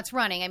 Right. Now it's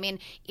running. I mean,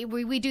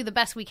 we do the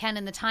best we can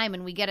in the time,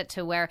 and we get it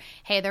to where,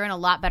 hey, they're in a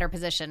lot better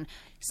position.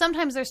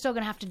 Sometimes they're still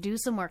going to have to do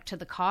some work to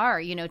the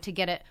car, to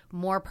get it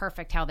more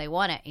perfect how they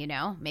want it,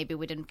 Maybe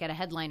we didn't get a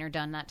headliner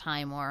done that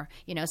time, or,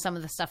 some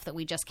of the stuff that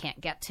we just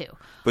can't get to.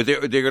 But they're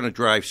going to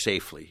drive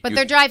safely. But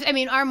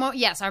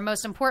our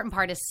most important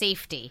part is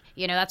safety.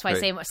 That's why I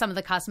say some of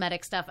the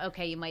cosmetic stuff,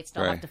 okay, you might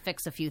still have to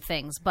fix a few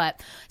things,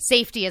 but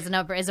safety is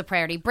a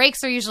priority. Brakes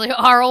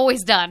are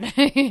always done,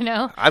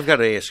 I've got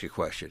to ask you a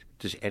question.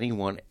 Does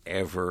anyone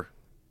ever...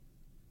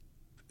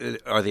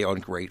 Are they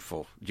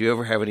ungrateful? Do you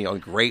ever have any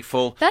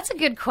ungrateful? That's a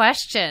good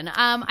question.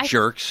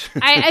 Jerks.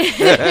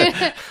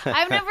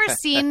 I've never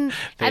seen,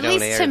 at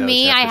least to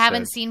me, I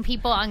haven't seen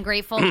people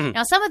ungrateful.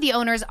 Now, some of the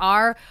owners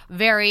are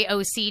very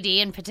OCD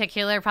in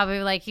particular,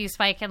 probably like you,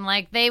 Spike, and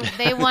like they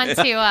want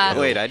to.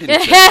 Wait, I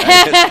didn't say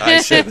that.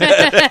 I said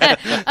that.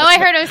 Oh, I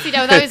heard OCD.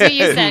 Oh, that was what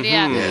you said,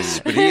 yeah. Yes,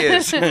 but he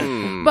is.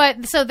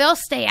 But so they'll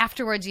stay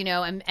afterwards,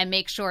 and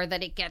make sure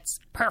that it gets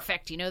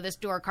perfect. This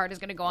door card is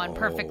going to go on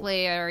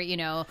perfectly, or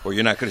Or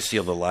you're not going to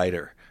steal the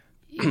lighter,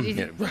 right?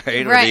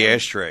 Or Right. the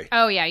ashtray.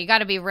 Oh, yeah. You got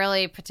to be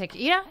really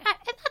particular.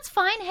 And that's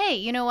fine. Hey,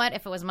 you know what?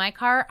 If it was my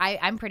car,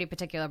 I'm pretty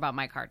particular about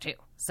my car, too.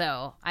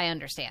 So I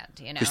understand,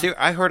 Because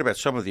I heard about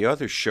some of the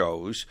other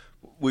shows.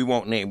 We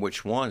won't name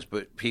which ones,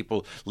 but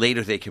people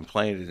later they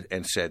complained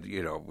and said,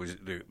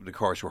 the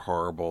cars were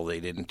horrible. They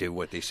didn't do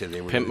what they said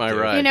they were going to do. Pimp my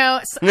ride.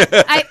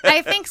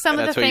 I think some of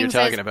the That's what you're things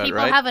talking is about, people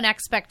right? have an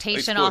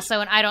expectation Of course.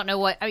 also, and I don't know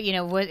what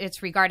what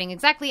it's regarding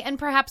exactly, and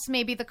perhaps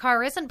maybe the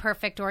car isn't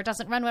perfect or it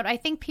doesn't run well. I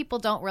think people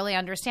don't really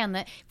understand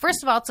that.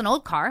 First of all, it's an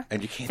old car,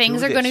 And you can't things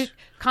do are going this. to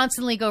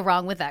constantly go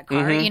wrong with that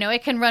car.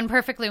 It can run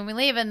perfectly when we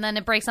leave, and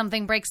then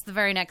something breaks the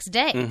very next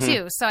day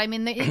too. So I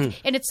mean,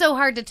 and it's so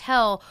hard to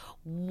tell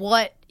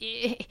what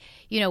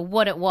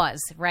what it was,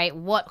 right?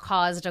 What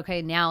caused,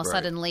 now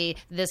suddenly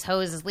this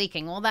hose is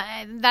leaking. Well,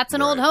 that's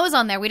an old hose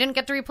on there. We didn't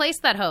get to replace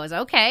that hose.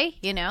 Okay,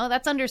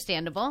 that's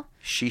understandable.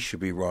 She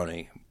should be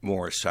running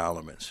Morris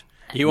Solomon's.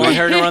 You want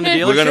her to run the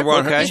dealership? We're going to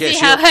run her. Okay. See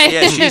how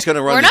She's going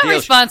to run We're the not dealership.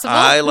 responsible.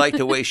 I like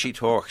the way she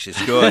talks. It's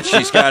good.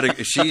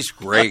 She's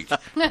great.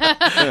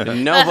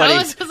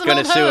 Nobody's That was an going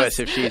to old sue hose. us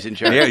if she's in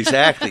charge. Yeah,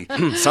 exactly.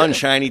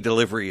 Sunshiny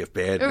delivery of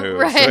bad news.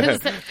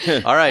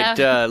 Right. All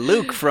right,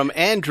 Luke from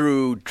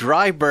Andrew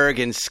Dryburgh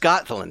in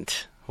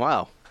Scotland.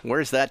 Wow,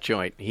 where's that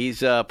joint?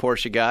 He's a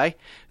Porsche guy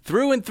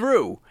through and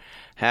through.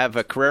 Have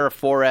a Carrera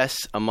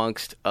 4S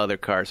amongst other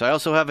cars. I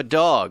also have a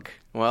dog.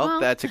 Well,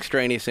 that's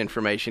extraneous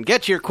information.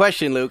 Get to your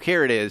question, Luke.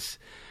 Here it is.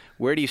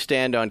 Where do you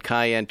stand on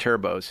Cayenne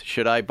turbos?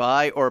 Should I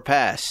buy or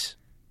pass?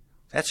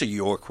 That's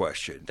your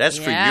question. That's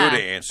for Yeah. you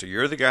to answer.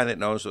 You're the guy that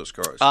knows those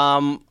cars.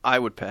 I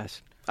would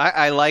pass.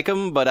 I like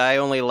them, but I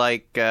only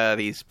like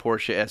these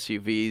Porsche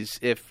SUVs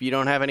if you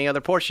don't have any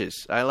other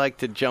Porsches. I like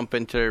to jump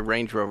into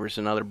Range Rovers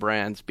and other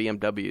brands,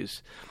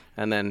 BMWs,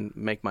 and then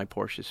make my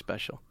Porsche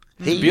special.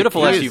 It's a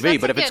beautiful Yes. SUV,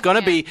 That's but a if it's good- going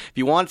to yeah. be, if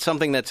you want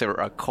something that's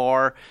a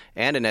car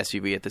and an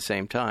SUV at the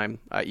same time,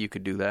 you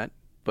could do that.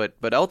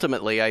 But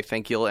ultimately, I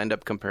think you'll end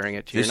up comparing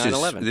it to your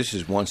 911. This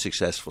is one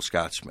successful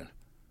Scotsman.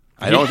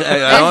 I don't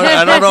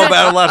know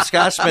about a lot of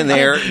Scotsmen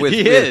there.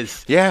 He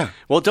is. Yeah.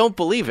 Well, don't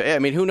believe it. I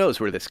mean, who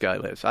knows where this guy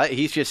lives?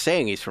 He's just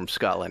saying he's from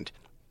Scotland.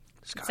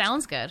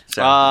 Sounds good.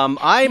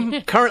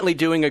 I'm currently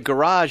doing a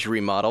garage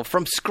remodel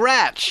from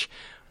scratch.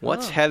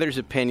 What's Heather's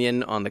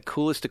opinion on the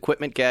coolest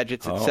equipment,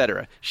 gadgets,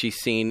 etc. she's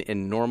seen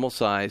in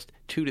normal-sized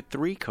 2 to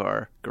 3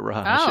 car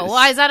garages? Oh,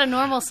 well, is that a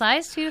normal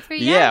size, 2 to 3?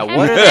 Yeah,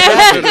 what are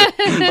the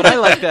but I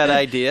like that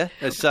idea.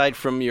 Aside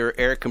from your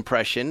air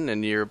compression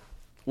and your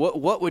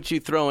what would you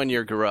throw in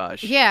your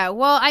garage? Yeah,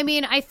 well, I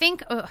mean, I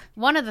think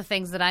one of the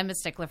things that I'm a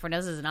stickler for,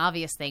 this is an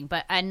obvious thing,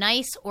 but a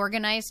nice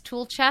organized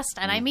tool chest,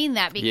 and I mean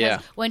that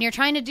because when you're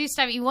trying to do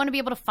stuff, you want to be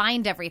able to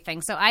find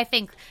everything. So I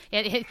think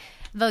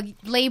the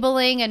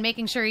labeling and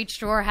making sure each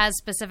drawer has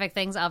specific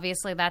things,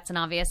 obviously that's an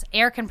obvious.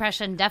 Air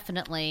compression,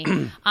 definitely.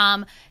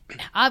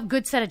 A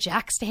good set of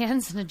jack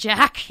stands and a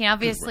jack,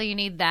 obviously you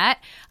need that.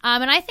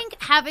 And I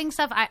think having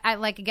stuff, I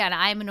like, again,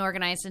 I'm an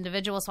organized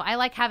individual, so I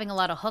like having a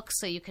lot of hooks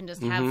so you can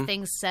just have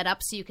things set up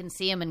so you can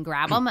see them and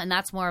grab them, and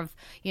that's more of,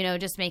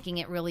 just making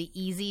it really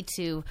easy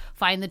to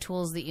find the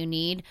tools that you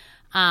need.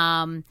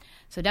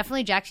 So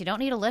definitely jacks. You don't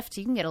need a lift.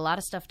 You can get a lot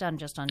of stuff done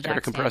just on jack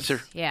Air compressor?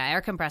 stands. Yeah,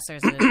 air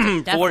compressors. Is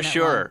a definite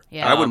sure. one.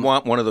 Yeah. I would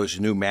want one of those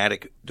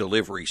pneumatic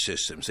delivery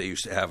systems they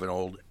used to have in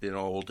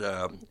old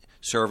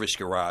service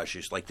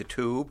garages, like the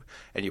tube,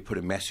 and you put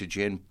a message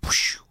in,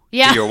 push,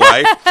 Yeah. to your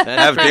wife,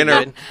 pretty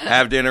good.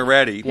 have dinner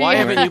ready. Why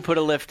haven't you put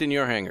a lift in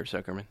your hangar,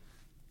 Zuckerman?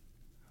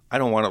 I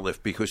don't want to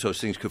lift because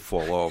those things could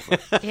fall over.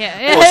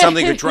 Yeah. Or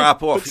something could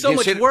drop off. But so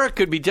much work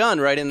could be done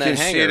right in that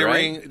hangar,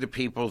 Considering right? the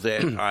people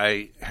that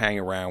I hang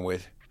around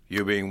with,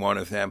 you being one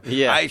of them,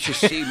 Yeah. I just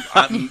see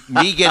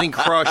me getting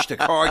crushed, the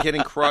car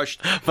getting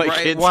crushed. My right?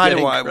 kids Why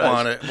getting do I crushed.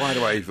 want it? Why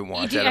do I even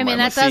want that? I in mean,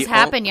 my that life? does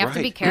happen. You have to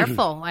be right.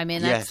 careful. I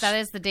mean, Yes. that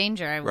is the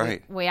danger.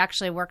 Right. We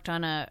actually worked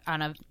on a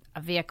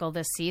vehicle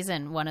this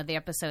season, one of the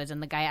episodes,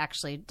 and the guy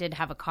actually did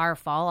have a car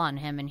fall on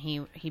him, and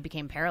he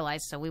became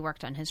paralyzed. So we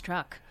worked on his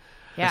truck.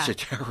 Yeah. That's a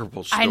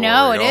terrible story. I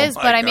know it Oh, is,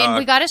 my but I mean, God.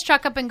 we got his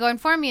truck up and going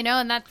for him,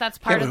 and that's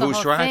part Yeah, of but the who's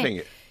whole driving thing.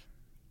 it?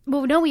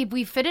 Well, no,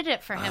 we fitted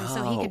it for him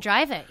so he could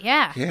drive it.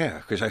 Yeah. Yeah,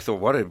 because I thought,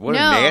 what a No.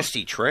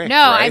 nasty trick. No,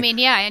 right? I mean,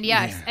 and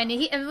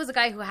it was a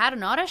guy who had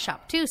an auto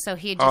shop too, so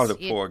he just. Oh, the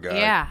poor guy.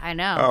 Yeah, I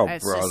know. Oh,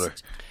 It's brother.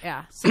 just-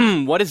 yeah.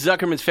 What is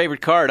Zuckerman's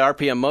favorite car at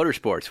RPM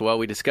Motorsports? Well,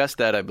 we discussed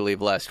that, I believe,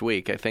 last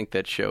week. I think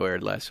that show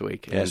aired last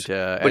week. Yes.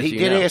 And, but as he you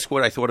did know, ask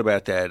what I thought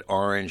about that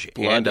orange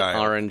Blood Andile.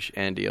 Orange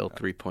Andial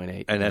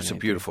 3.8. And that's a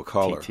beautiful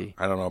color. TT.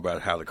 I don't know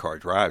about how the car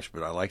drives,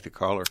 but I like the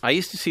color. I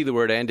used to see the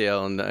word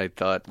Andial, and I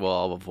thought, well,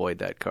 I'll avoid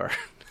that car.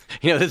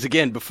 This is,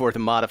 again, before the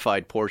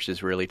modified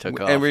Porsches really took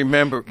off. And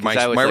remember, 'Cause my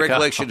I was like,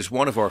 recollection is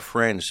one of our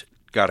friends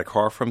got a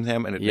car from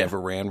them, and it Yeah. never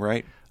ran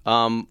right.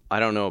 I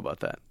don't know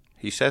about that.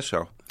 He says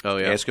so. Oh,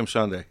 yeah? Ask him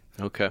Sunday.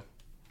 Okay.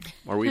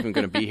 Are we even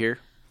going to be here?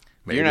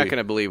 You're not going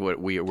to believe what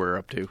we're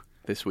up to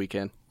this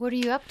weekend. What are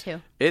you up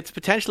to? It's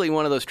potentially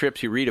one of those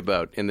trips you read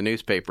about in the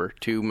newspaper.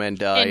 2 men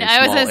die in And I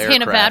was small going to say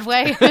in a bad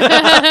aircraft.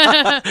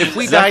 way. If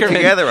we died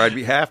together, I'd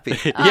be happy.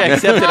 Yeah,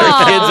 except that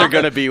our kids are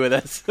going to be with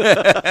us.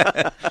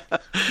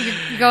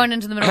 You're going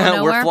into the middle of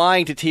nowhere. We're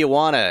flying to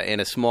Tijuana in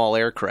a small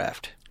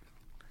aircraft.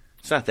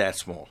 It's not that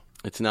small.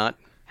 It's not.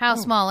 How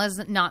small is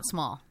it? Not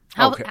small.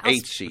 How, Okay, how-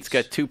 8 seats. It's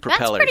got 2 That's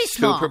propellers. pretty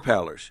small. 2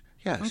 propellers.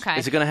 Yes. Okay.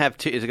 Is it going to have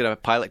 2? Is it going to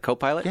have pilot,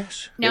 co-pilot?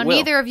 Yes. Now, It will.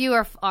 neither of you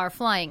are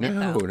flying it,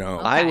 No, though. no.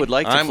 Okay. I would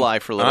like to fly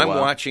for a little I'm while.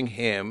 watching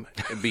him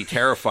be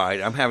terrified.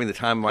 I'm having the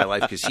time of my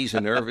life because he's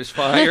a nervous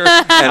flyer,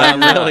 and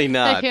I'm I'm really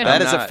not. You're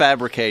That is a not.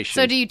 fabrication.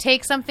 So, do you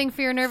take something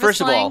for your nervous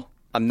First of flying? all,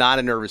 I'm not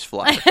a nervous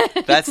flyer.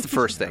 That's the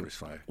first thing. Nervous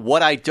flyer.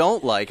 What I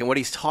don't like, and what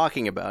he's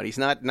talking about, he's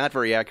not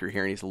very accurate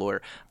here, and he's a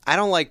lawyer. I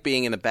don't like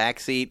being in the back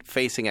seat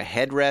facing a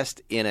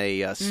headrest in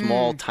a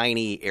small,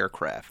 tiny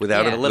aircraft.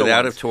 without Yeah. a Little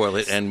without a ones.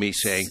 toilet, and me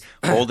saying,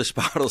 "Hold this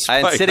bottle."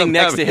 And Spike. sitting I'm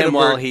next to having him an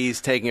while emergency." he's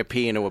taking a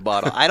pee into a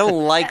bottle. I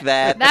don't like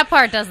that. That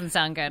part doesn't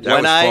sound good.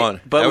 That was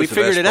fun. But That we was the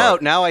figured best it part.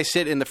 out. Now I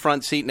sit in the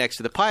front seat next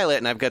to the pilot,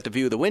 and I've got the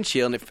view of the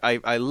windshield. And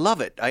I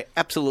love it. I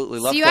absolutely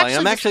love you flying.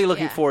 I'm actually actually just-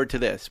 looking yeah. forward to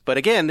this. But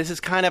again, this is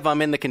kind of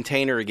I'm in the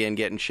container again,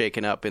 getting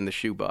shaken up in the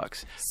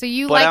shoebox. So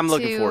you But like I'm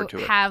looking forward to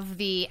it. have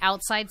the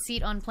outside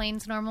seat on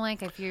planes normally?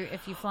 Like if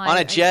you fly On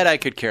a jet, I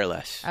could care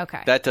less. Okay.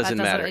 That doesn't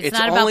That doesn't- matter. it's It's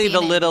not about only the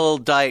being in. little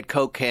Diet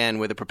Coke can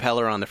with a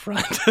propeller on the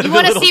front. you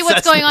want to see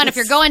what's going on. If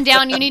you're going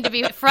down, you need to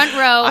be front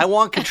row. I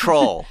want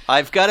control.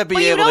 I've got to be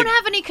but you able don't to.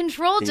 have any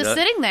control just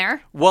sitting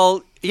there.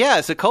 Well, yeah,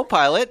 as a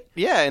co-pilot,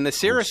 yeah, in the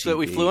Cirrus that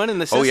we OCD. flew in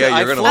the Oh, yeah,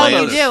 I've you're gonna flown land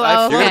those. us. Oh, you do? I've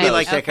Oh, flown You're gonna be Okay.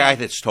 like that Okay. guy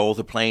that stole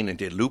the plane and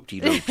did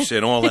loop-de-loops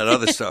and all that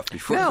other stuff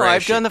before No, crashing.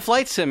 I've done the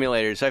flight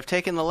simulators. I've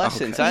taken the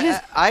lessons. Okay.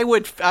 I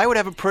would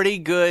have a pretty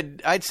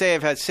good. I'd say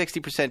I've had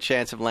 60%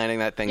 chance of landing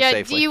that thing Yeah.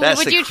 safely. Would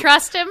the you cr-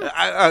 trust him?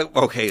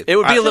 Okay. It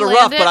would be a little land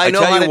rough, it? but I I know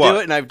tell how you to what. do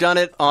it, and I've done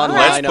it Let's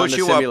online on put the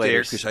you up there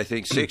simulators. because I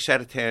think 6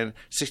 out of 10,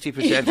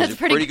 60% That's is a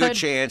pretty pretty good good.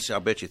 chance. I'll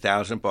bet you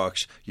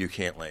 $1,000 you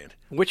can't land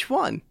Which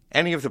one?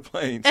 any of the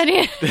planes. Wait,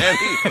 Any- you're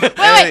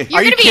Are you going to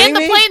be in kidding the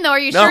me? plane, though. Are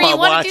you No, sure you I'm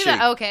want to do that?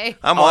 watching. Okay.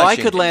 I'm Oh, I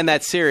watching. could land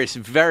that Cirrus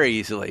very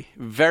easily.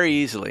 Very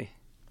easily.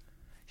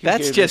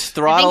 That's gave just us-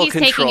 throttle he's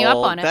taking control. you up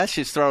on it. That's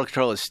just throttle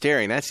control of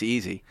steering. That's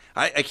easy.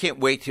 I can't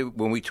wait to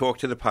when we talk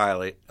to the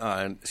pilot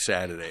on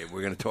Saturday.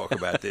 We're going to talk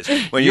about this.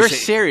 When You're say,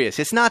 serious.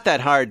 It's not that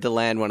hard to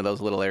land one of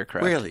those little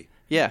aircraft. Really?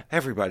 Yeah.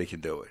 Everybody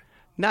can do it.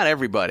 Not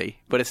everybody,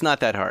 but it's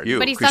not that hard. You.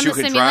 But he's 'cause done the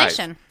you can drive.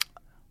 simulation.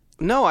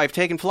 No, I've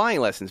taken flying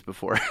lessons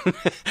before.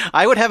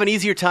 I would have an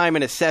easier time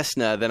in a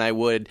Cessna than I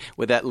would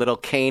with that little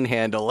cane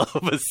handle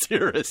of a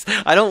Cirrus.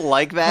 I don't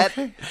like that.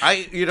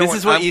 You know This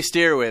is what I'm- you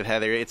steer with,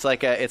 Heather. It's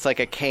like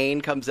a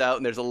cane comes out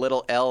and there's a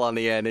little L on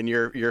the end, and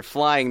you're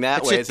flying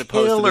that It's way a as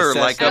opposed to tiller, the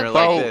like Cessna a or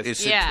boat. like this.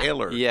 It's Yeah. a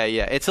tiller. Yeah,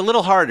 yeah. It's a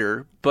little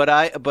harder, but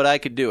I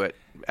could do it.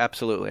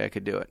 Absolutely, I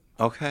could do it.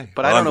 Okay.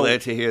 But Well, I don't I'm know-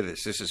 glad to hear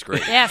this. This is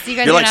great. Yeah, so you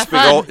guys You're are like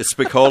going to have fun.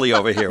 Spicoli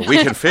over here. We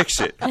can fix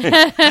it.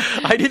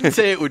 I didn't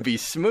say it would be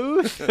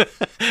smooth.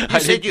 You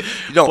said you,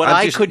 no, but I'm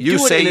I just, could you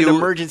do it say in an you,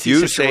 emergency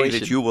you situation. say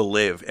that you will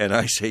live, and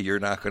I say you're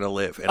not going to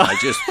live, and I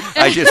just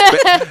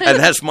and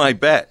that's my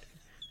bet.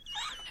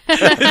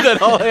 That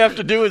all I have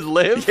to do is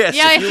live? Yes,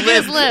 Yeah, if you you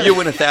just live, live. you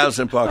win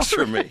 $1,000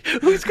 from me.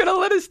 Who's going to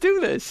let us do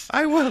this?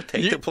 I will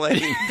take the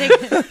plane.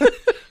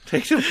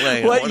 Take the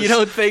plane. I What, wanna you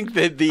don't think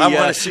that the I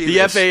wanna see the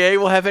this. FAA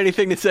will have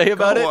anything to say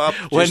about go it? up,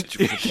 When-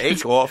 just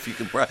take off. You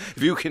can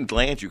if you can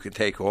land, you can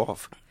take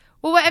off.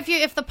 Well,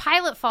 if the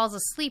pilot falls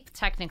asleep,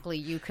 technically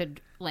you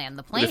could land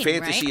the plane. The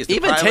fantasy right? is the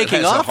Even pilot taking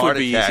has off a heart would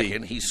be attack easy.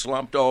 and he's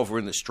slumped over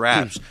in the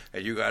straps,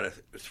 and you got to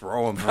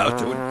throw him out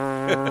to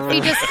it. He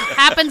just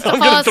happens to I'm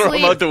fall going to throw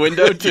asleep. him out the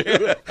window,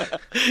 too.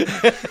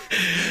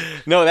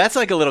 No, that's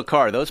like a little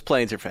car. Those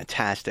planes are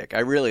fantastic. I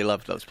really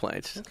love those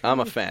planes. I'm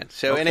a fan.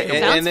 So Okay.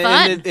 Sounds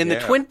fun. in the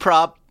Yeah. twin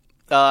prop,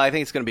 I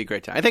think it's going to be a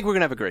great time. I think we're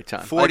going to have a great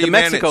time. 40 the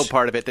Mexico minutes.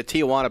 part of it, the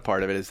Tijuana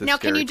part of it is the Now,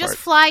 scary can you just part.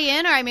 fly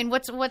in, or I mean,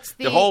 what's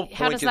the, whole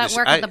how point does of that this-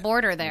 work at the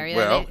border there?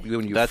 Well,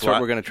 when you That's fly,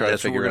 what we're gonna try to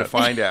that's figure what we're out.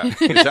 going to find out.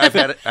 Because I've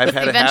had the a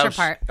adventure house.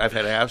 part. I've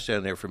had a house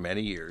down there for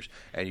many years,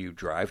 and you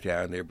drive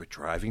down there, but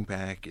driving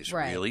back is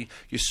Right. really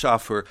you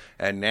suffer.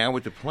 And now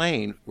with the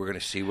plane, we're going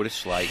to see what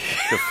it's like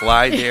to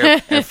fly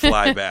there and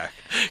fly back.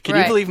 Can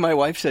Right. you believe my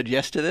wife said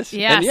yes to this?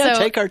 Yeah, And yeah, so-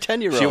 take our She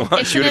 10-year-old.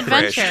 wants It's you an to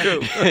crash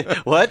adventure.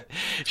 too. What?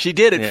 She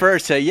did at Yeah.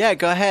 first say, yeah,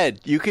 go ahead.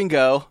 You can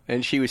go.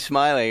 And she was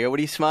smiling. I go, what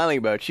are you smiling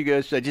about? She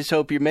goes, I just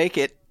hope you make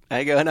it.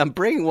 I go, and I'm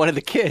bringing one of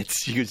the kids.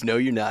 She goes, no,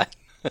 you're not.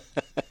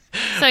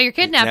 So you're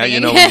kidnapping. Now you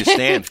know where you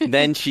stand.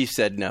 Then she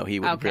said no, he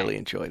would Okay. really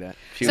enjoy that.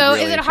 She So would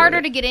really is it enjoy harder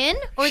that. to get in,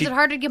 or is it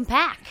harder to get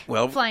back?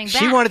 Well, flying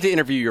back. She wanted to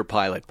interview your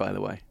pilot, by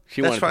the way.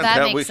 She That's wanted fine.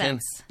 That we makes can-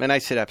 sense. And I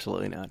said,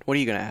 absolutely not. What are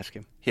you going to ask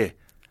him? Yeah.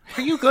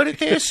 Are you good at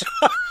this?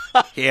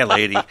 Yeah,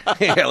 lady.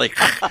 Yeah, like,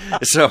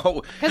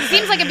 so. Because it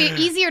seems like it'd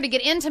be easier to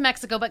get into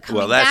Mexico, but coming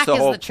Well, that's back the is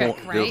whole the trick,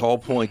 point. right? The whole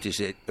point is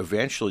that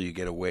eventually you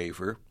get a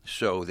waiver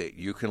so that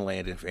you can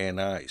land in Van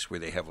Nuys, where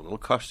they have a little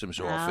customs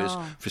office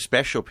Oh. for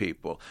special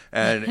people,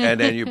 and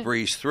then you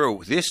breeze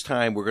through. This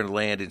time we're going to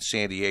land in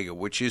San Diego,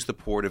 which is the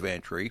port of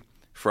entry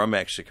from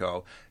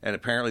Mexico, and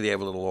apparently they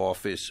have a little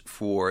office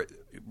for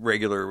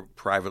regular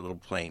private little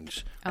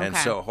planes. And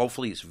Okay. so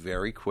hopefully it's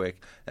very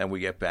quick, and we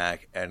get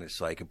back, and it's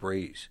like a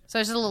breeze. So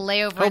there's a little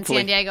layover Hopefully.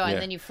 in San Diego, Yeah.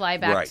 and then you fly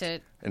back right. to.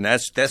 And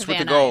that's to what the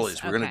Van goal Nuys.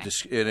 is. We're going Okay.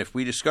 to, and if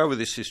we discover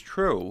this is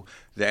true,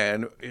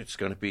 then it's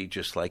going to be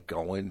just like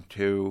going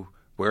to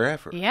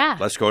wherever. Yeah.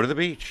 Let's go to the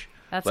beach.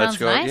 That Let's sounds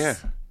go. nice.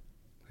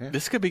 Yeah,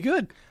 This could be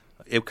good.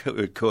 it could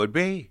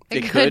be.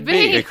 It could could be.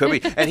 be. It could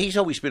be. And he's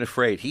always been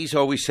afraid. He's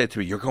always said to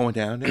me, "You're going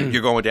down there.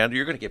 You're going down there.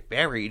 You're going to get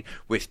buried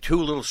with two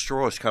little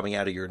straws coming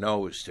out of your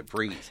nose to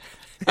breathe."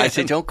 I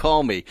said, don't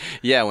call me.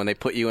 Yeah, when they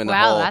put you in the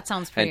Wow, hole that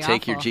sounds pretty and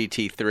take your awful.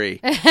 GT3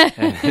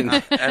 And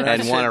I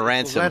and said, want a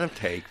ransom. Let them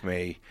take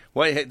me.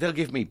 Well, they'll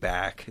give me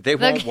back. They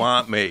won't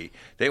want me.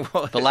 They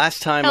won't. The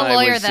last time He'll I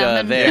lawyer was them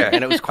and- there, Yeah.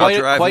 and it was I'll quite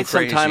drive them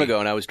some time crazy. ago,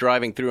 and I was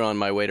driving through on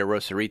my way to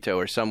Rosarito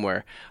or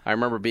somewhere. I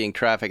remember being in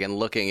traffic and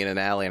looking in an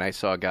alley, and I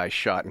saw a guy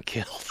shot and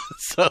killed.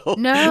 So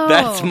No,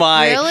 that's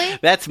really?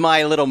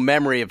 my little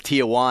memory of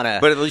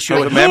Tijuana. But at least you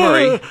have a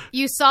memory.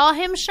 You saw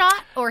him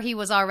shot, or he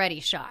was already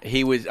shot?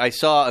 I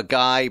saw a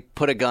guy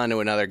put a gun to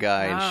another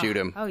guy and Oh. shoot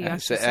him. Oh, you And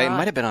actually it saw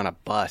might it. have been on a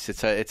bus.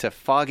 It's a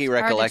foggy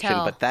recollection,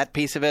 tell. but that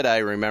piece of it I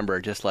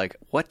remember. Just like,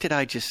 what did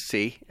I just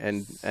see?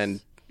 And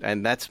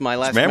that's my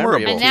last memorable.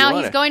 memory of And now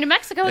Tijuana. he's going to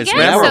Mexico It's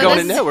again. Now memorable. we're So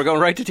going this, to we're going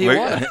right to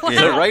Tijuana. Yeah.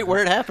 So right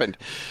where it happened.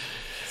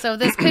 so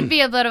this could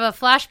be a bit of a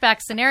flashback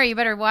scenario. You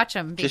better watch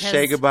him. Because Just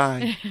say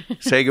goodbye.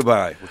 Say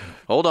goodbye.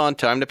 Hold on,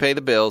 time to pay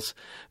the bills.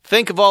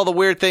 Think of all the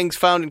weird things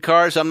found in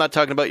cars. I'm not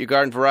talking about your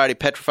garden variety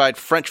petrified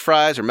French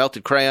fries or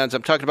melted crayons.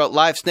 I'm talking about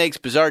live snakes,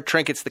 bizarre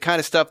trinkets, the kind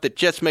of stuff that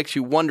just makes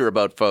you wonder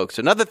about, folks.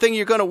 Another thing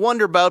you're going to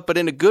wonder about, but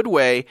in a good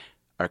way,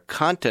 are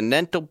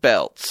Continental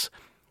belts.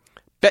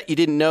 Bet you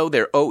didn't know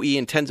they're OE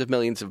in tens of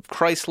millions of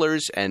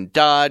Chryslers and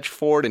Dodge,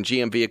 Ford, and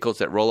GM vehicles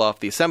that roll off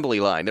the assembly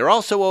line. They're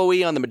also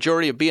OE on the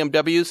majority of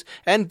BMWs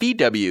and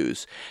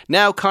VWs.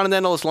 Now,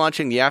 Continental is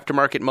launching the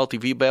aftermarket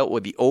multi-V belt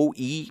with the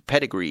OE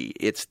pedigree.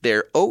 It's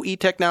their OE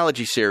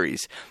technology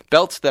series.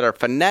 Belts that are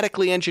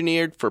phonetically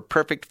engineered for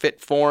perfect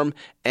fit, form,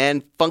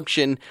 and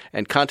function.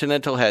 And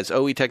Continental has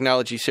OE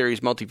technology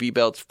series multi-V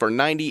belts for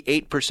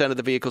 98% of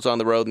the vehicles on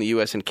the road in the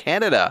U.S. and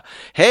Canada.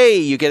 Hey,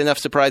 you get enough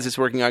surprises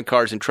working on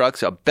cars and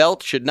trucks. A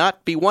belt should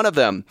not be one of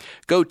them.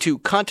 Go to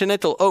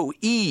Continental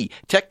OE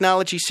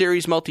Technology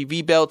Series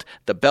Multi-V Belt,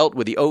 the belt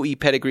with the OE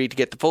pedigree. To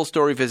get the full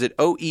story, visit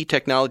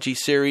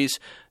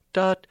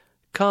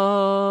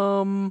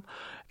oetechnologyseries.com.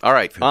 All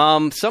right.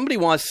 Somebody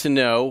wants to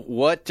know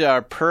what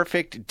our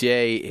perfect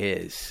day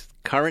is.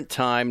 Current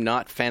time,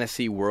 not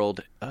fantasy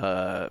world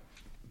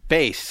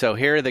base. So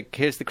here's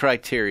the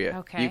criteria.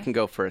 Okay. You can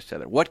go first,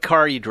 Heather. What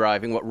car are you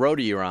driving? What road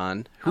are you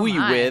on? Who Oh, are you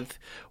my. with?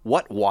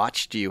 What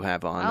watch do you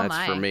have on? Oh,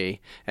 That's for my.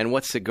 me. And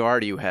what cigar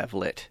do you have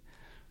lit?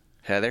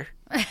 Heather?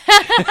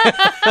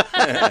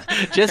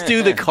 Just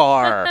do the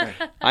car.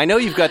 I know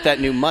you've got that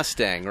new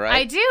Mustang, right?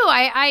 I do.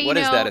 I What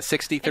you is know, that, a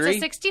 63? It's a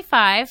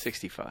 65.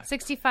 65.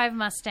 65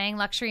 Mustang,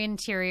 luxury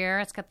interior.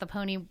 It's got the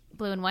pony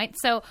blue and white.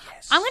 So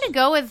I'm going to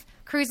go with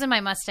cruising my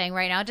Mustang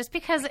right now, just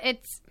because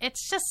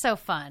it's just so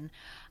fun.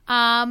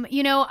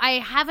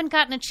 I haven't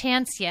gotten a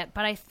chance yet,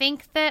 but I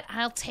think that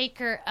I'll take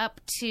her up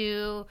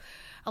to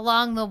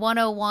along the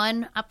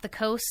 101 up the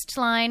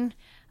coastline.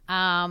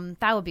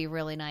 That would be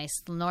really nice.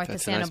 North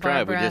That's of a Santa nice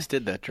drive. We Barbara. just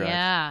did that drive.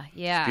 Yeah,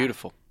 yeah. It's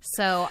beautiful.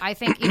 So I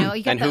think you got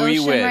And the who are ocean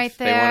you with? right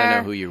there. They want to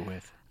know who you're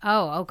with.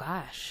 Oh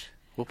gosh.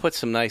 We'll put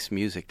some nice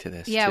music to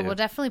this. Yeah, too, we'll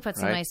definitely put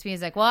some right? nice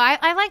music. Well,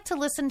 I like to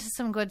listen to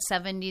some good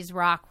 70s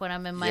rock when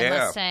I'm in my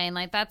Mustang.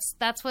 Like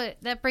that's what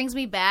that brings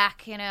me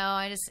back, you know.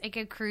 I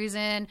get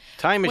cruising.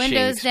 Time machine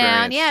windows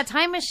down. experience. Yeah,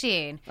 time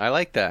machine. I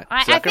like that.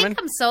 I Zuckerman?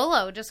 think I'm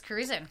solo, just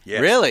cruising.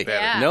 Yes, Really? better.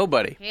 Yeah.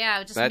 Nobody.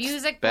 Yeah, just That's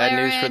music bad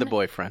blaring. news for the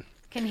boyfriend.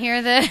 Can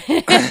hear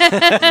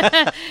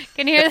the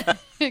can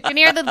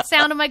hear the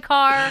sound of my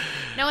car.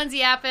 No one's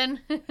yapping.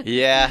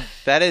 Yeah,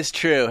 that is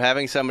true.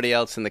 Having somebody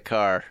else in the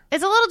car.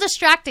 It's a little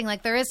distracting.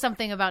 Like there is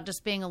something about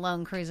just being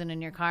alone cruising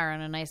in your car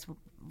on a nice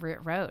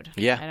road.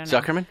 Yeah. I don't know.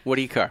 Zuckerman, what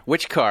do you car?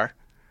 Which car?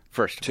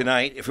 First.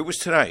 Tonight, if it was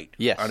tonight,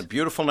 Yes. on a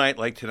beautiful night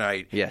like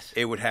tonight, Yes.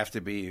 it would have to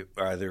be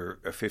either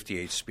a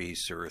 58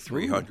 Speedster or a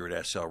 300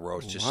 SL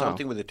Roadster, Wow.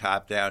 something with the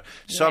top down,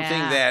 something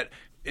Yeah. that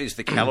is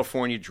the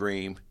California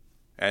dream.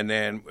 And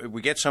then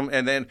we get some,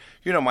 and then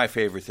my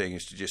favorite thing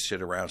is to just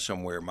sit around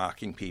somewhere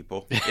mocking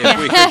people.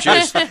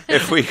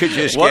 If we could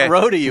just What get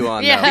road are you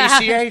on Yeah. now?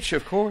 PCH,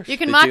 of course. You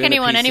can They're mock doing the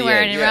anyone PCA,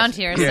 anywhere yes. around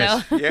here.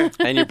 Yes, So yeah.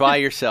 And you're by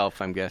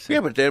yourself, I'm guessing. Yeah,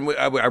 but then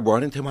I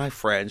run into my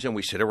friends and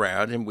we sit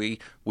around and we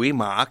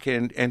mock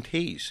and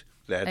tease.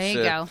 That's, There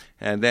you go.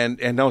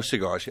 And no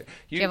cigars. do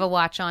you have a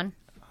watch on?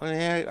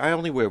 I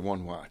only wear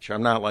one watch.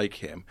 I'm not like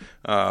him.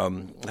 I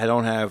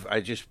don't have.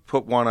 I just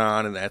put one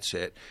on and that's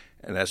it.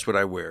 And that's what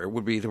I wear. It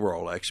would be the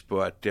Rolex,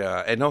 but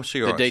and no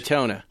cigars. The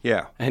Daytona.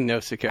 Yeah. And no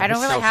cigars. I don't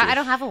really. Celsius. I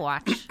don't have a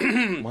watch.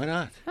 Why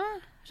not?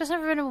 Just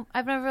never been.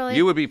 I've never really.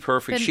 You would be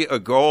perfect. been- A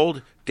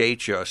gold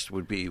Datejust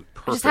would be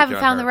perfect. I just haven't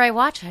on found her. the right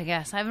watch. I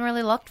guess I haven't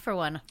really looked for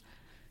one.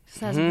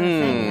 Just hasn't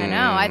been a thing. I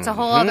know it's a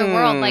whole other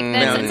world. Like this,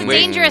 Now, it's a wait,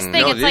 dangerous thing.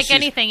 no, It's this like is-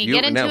 anything. You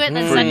get into it, and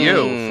then for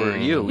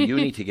suddenly, you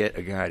need to get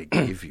a guy to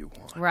give you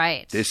one.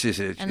 right? This is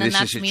a And then this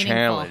that's is a meaningful.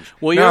 challenge.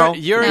 Well, no,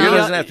 you're- it No.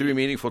 doesn't have to be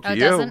meaningful to Oh, it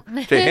you. doesn't?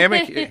 To him,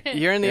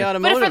 You're in the But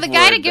automotive for the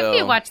guy to world, give you a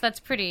though. watch, that's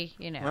pretty.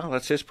 well,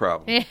 that's his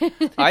problem.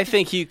 I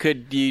think you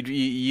could.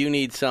 You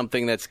need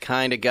something that's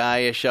kind of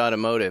guyish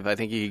automotive. I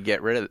think you could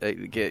get rid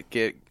of get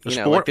A like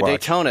sport the watch.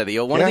 Daytona,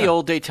 one of the Yeah.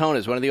 old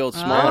Daytonas, one of the old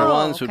smaller Oh,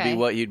 ones would be okay.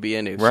 what you'd be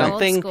into. Right.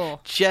 Something Old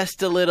school.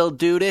 just a little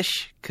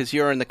dudeish because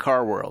you're in the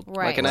car world,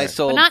 Right. like a nice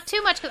But old not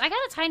too much because I got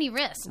a tiny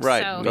wrist.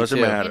 Right, So, me Doesn't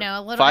too. matter. You know,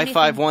 a little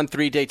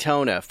 5513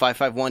 Daytona,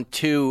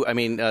 5512. I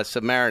mean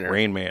Submariner,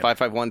 Rain Man.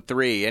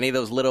 5513. Any of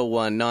those little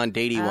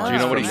non-datey ones. Do you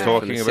know what from he's the-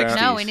 talking from the about?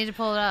 60s. No, we need to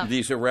pull it up.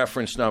 These are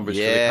reference numbers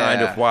for the Yeah.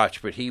 kind of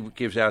watch, but he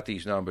gives out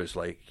these numbers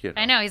like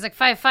I know he's like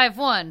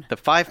 551. The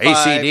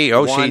ACD,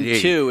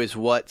 5512 is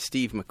what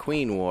Steve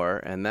McQueen wore,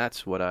 and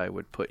that's what I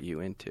would put you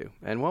into.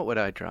 And what would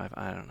I drive?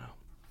 I don't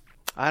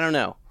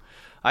know.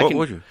 What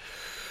would you?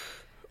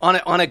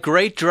 On a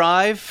great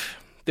drive.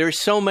 There's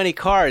so many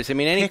cars. I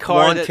mean, any Pick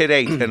car one that,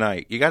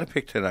 tonight. You got to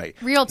pick tonight.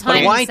 Real time.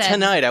 But why he said.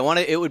 tonight? I want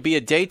it would be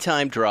a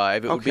daytime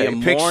drive. It would be a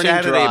pick morning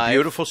Saturday, drive. a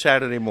beautiful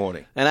Saturday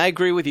morning. And I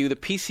agree with you. The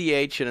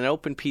PCH in an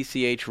open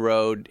PCH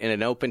road in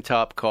an open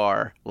top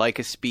car, like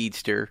a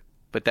Speedster,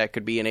 but that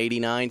could be an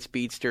 89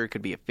 Speedster, it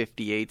could be a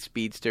 58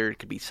 Speedster, it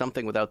could be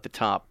something without the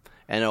top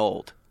and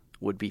old.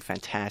 Would be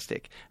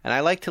fantastic. And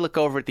I like to look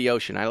over at the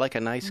ocean. I like a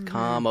nice,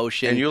 calm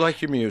ocean. And you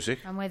like your music.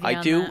 I'm with you I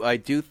on do. that. I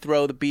do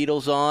throw the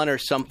Beatles on or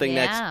something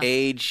Yeah. that's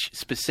age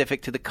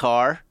specific to the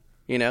car.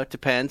 You know, it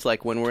depends.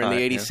 Like when we're in the Right,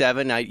 yeah.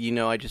 87,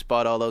 I just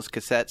bought all those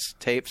cassettes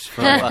tapes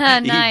from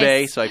Nice.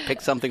 eBay, so I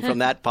picked something from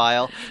that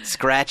pile.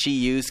 Scratchy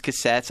used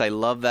cassettes. I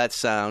love that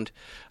sound.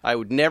 I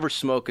would never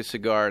smoke a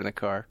cigar in the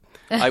car.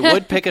 I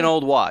would pick an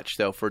old watch,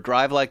 though. For a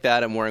drive like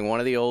that, I'm wearing one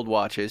of the old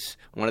watches,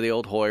 one of the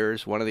old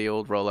Hoyers, one of the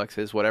old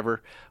Rolexes,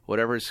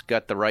 whatever's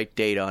got the right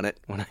date on it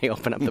when I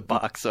open up the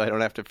box, so I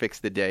don't have to fix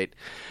the date.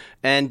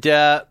 And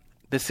the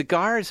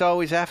cigar is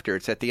always after.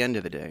 It's at the end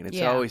of the day, and it's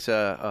Yeah. always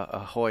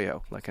a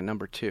Hoyo, like a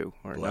number 2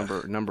 or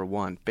number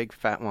 1, big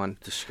fat one.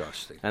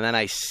 Disgusting. And then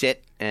I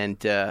sit and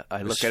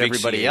I look at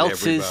everybody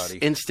Asphyxiate else's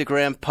everybody.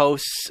 Instagram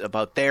posts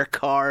about their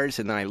cars,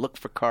 and then I look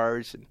for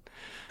cars. And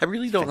I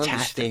really don't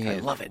fantastic.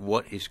 understand I love it.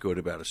 what is good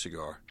about a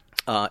cigar.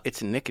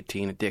 it's a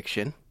nicotine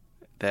addiction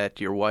that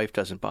your wife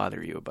doesn't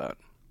bother you about.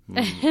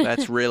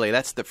 That's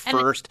the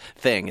first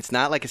thing. It's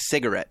not like a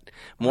cigarette.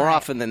 More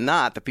often than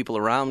not, the people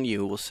around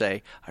you will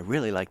say, I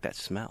really like that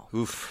smell.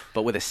 Oof.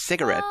 But with a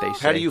cigarette, they say,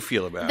 How do you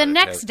feel about The it?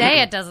 next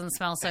day, it doesn't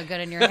smell so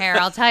good in your hair.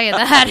 I'll tell you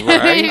that.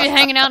 Right. You're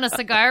hanging out in a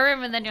cigar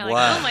room, and then you're like,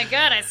 Wow. "Oh my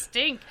god, I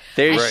stink."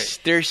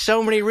 There's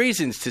so many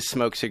reasons to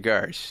smoke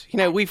cigars. You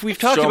know, we've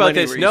talked So about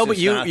many this. No, but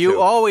reasons not you to.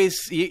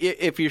 always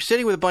if you're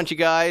sitting with a bunch of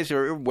guys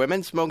or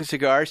women smoking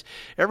cigars,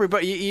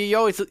 everybody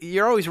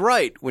you're always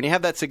right when you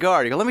have that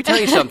cigar. You go, let me tell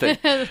you something.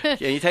 And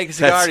you take the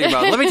cigar to your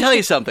mouth. Let me tell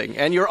you something,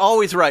 and you're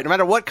always right. No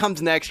matter what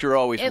comes next, you're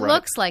always It right.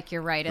 looks like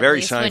you're right. At Very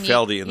least when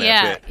Seinfeldian, that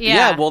yeah, bit.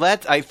 Yeah, well,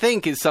 that I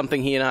think is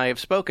something he and I have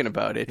spoken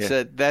about. It's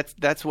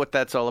that's what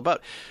that's all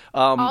about.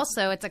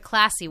 Also, it's a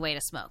classy way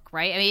to smoke,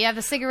 right? I mean, you have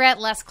the cigarette,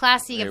 less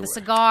classy. You have the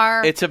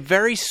cigar. It's a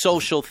very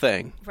social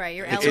thing. right.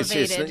 You're It's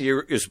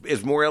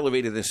elevated. more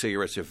elevated than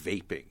cigarettes of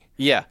vaping.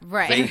 Yeah.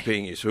 right.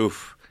 Vaping is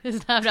oof.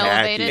 It's not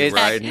Tacky, elevated.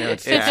 right? No,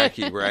 it's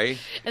tacky, right?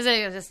 Is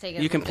it just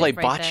taking You a can play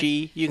break right there?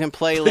 bocce. You can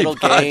play little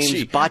bocce.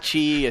 games.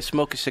 Bocce. You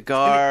smoke a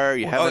cigar.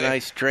 You have a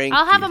nice drink.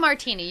 I'll have a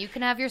martini. You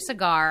can have your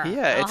cigar.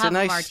 Yeah, I'll it's have a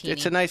nice. martini.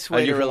 It's a nice Oh,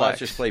 way you to can watch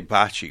relax. us play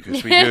bocce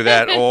because we do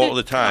that all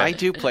the time. I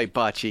do play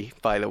bocce,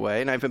 by the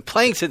way, and I've been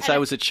playing since I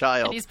was a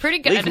child. and he's pretty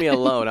good. Leave me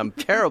alone. I'm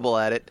terrible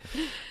at it,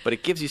 but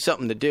it gives you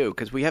something to do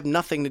because we have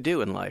nothing to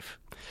do in life.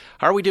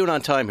 How are we doing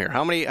on time here?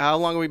 How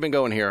long have we been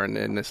going here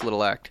in this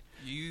little act?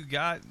 You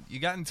got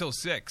until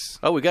 6.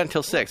 Oh, we got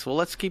until 6. Well,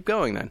 let's keep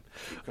going then.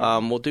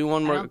 We'll do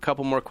a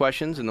couple more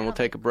questions, and then we'll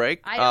take a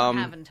break. I don't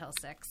have until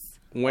 6.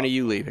 When are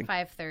you leaving?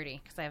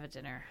 5:30 because I have a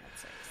dinner at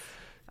 6.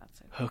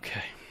 That's it.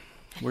 Okay.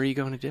 Where are you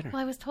going to dinner?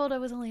 Well, I was told I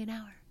was only an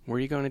hour. Where are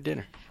you going to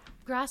dinner?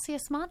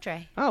 Gracias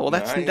Madre. Oh, well,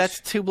 Nice. that's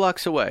 2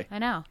 blocks away. I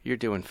know. You're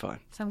doing fine.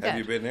 So I'm good. Have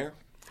you been there?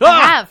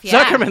 have,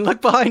 yeah. Zuckerman,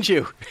 look behind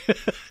you.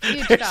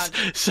 Huge There's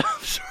dog. some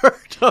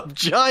sort of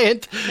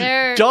giant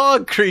There-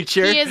 dog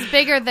creature. He is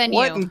bigger than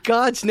What you. in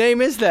God's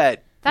name is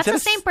that? That's Is a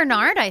that St.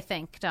 Bernard, I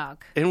think,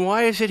 dog. And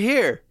why is it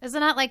here? Isn't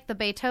that like the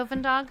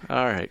Beethoven dog?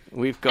 All right,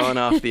 we've gone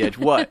off the edge.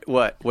 What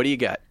do you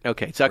got?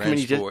 Okay, Zuckerman,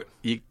 Rensport.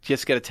 you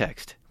just got a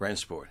text.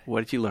 Rensport.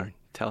 What did you learn?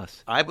 Tell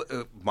us.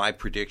 My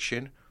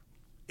prediction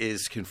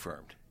is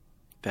confirmed.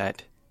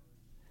 That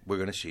We're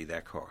going to see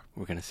that car.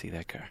 we're going to see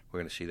that car. We're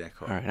going to see that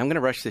car. All right, I'm going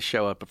to rush this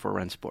show up before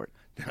Rensport.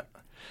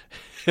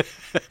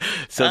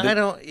 So I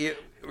don't.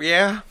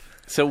 Yeah.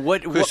 So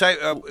what? Because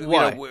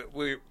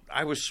why?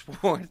 I was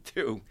sworn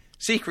to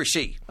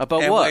secrecy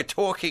About and what? We're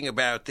talking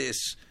about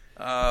this.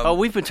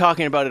 We've been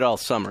talking about it all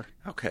summer,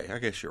 Okay, I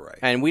guess you're right.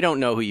 and we don't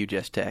know who you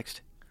just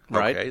text,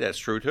 right? Okay, that's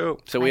true too.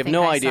 So we I have think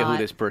no I idea saw who it.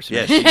 this person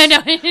Yeah, is. I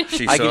know.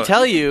 she I saw can it.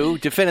 tell you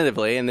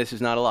definitively, and this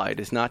is not a lie, it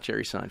is not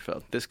Jerry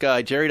Seinfeld. This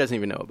guy, Jerry, doesn't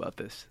even know about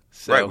this.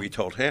 So, Right, we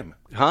told him.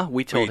 Huh?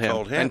 We told We him.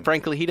 told him. And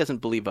frankly, he doesn't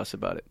believe us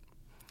about it.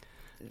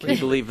 Can you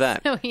believe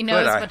that? So he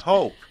knows But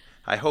what.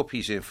 I hope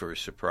he's in for a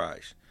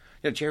surprise.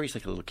 You know, Jerry's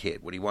like a little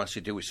kid. What he wants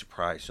to do is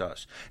surprise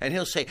us. And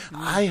he'll say,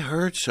 I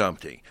heard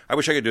something. I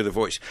wish I could do the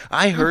voice.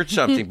 I heard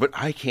something, but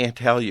I can't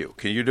tell you.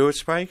 Can you do it,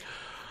 Spike?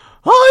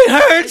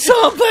 I heard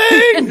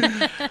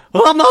something!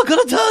 Well, I'm not going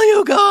to tell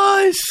you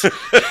guys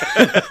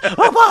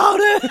about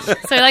it.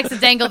 So he likes to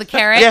dangle the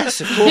carrot.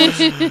 Yes, of course.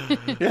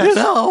 You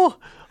know,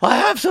 I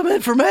have some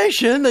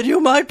information that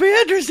you might be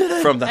interested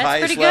in. From the That's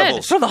highest pretty good.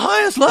 levels. From the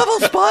highest level,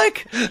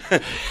 Spike.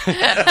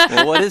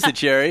 Well, what is it,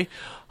 Jerry?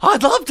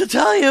 I'd love to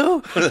tell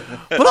you,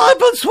 but I've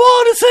been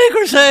sworn to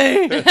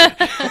secrecy.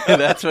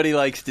 That's what he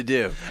likes to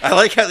do. I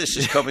like how this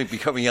is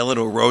becoming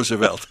Eleanor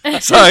Roosevelt.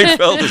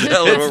 Seinfeld is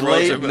Eleanor It's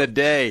late in the Roosevelt.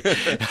 day.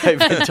 I've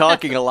been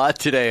talking a lot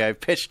today.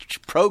 I've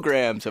pitched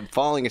programs. I'm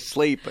falling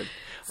asleep.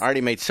 I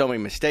already made so many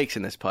mistakes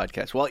in this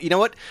podcast. Well, you know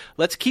what?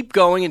 Let's keep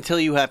going until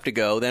you have to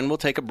go. Then we'll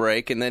take a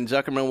break, and then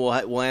Zuckerman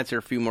will answer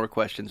a few more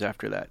questions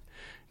after that.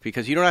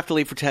 Because you don't have to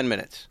leave for 10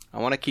 minutes. I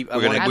want to keep.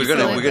 We're gonna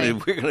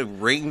Absolutely.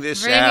 ring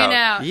this Bring out. it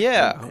out.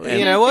 Yeah,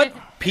 you know what?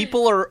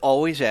 People are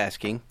always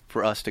asking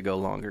for us to go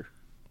longer,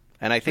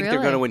 and I think they're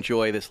Really? going to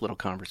enjoy this little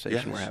conversation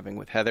Yes. we're having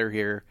with Heather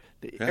here.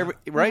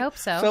 Right? hope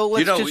so. So let's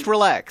You know, just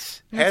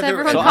relax. Let's Heather,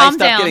 everyone So I calm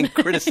stop down. getting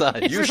criticized.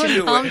 you Everyone should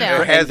do calm it.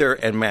 down. Heather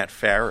and Matt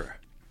Farah.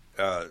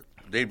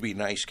 They'd be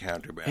nice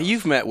counterbalance.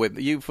 You've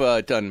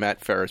done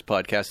Matt Farah's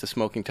podcast, The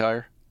Smoking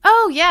Tire.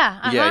 Oh yeah.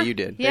 Uh-huh. Yeah, you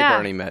did. Yeah. They've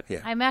already met.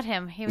 Yeah. I met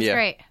him. He was Yeah.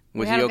 great.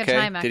 Was we had he a good okay?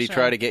 time, Did he actually.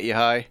 try to get you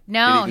high?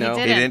 No, Did he, he He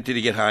didn't. didn't. Did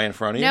he get high in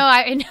front of you? No,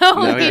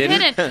 No, he he didn't.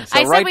 didn't. So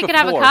I right said we could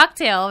have a before-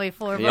 cocktail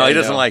before. Yeah, No, he I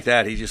doesn't know. like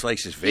that. He just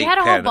likes his vape We had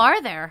a whole pen.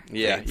 bar there.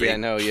 Yeah,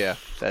 Vape. yeah.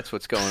 That's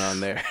what's going on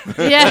there.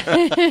 Yeah.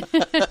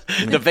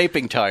 The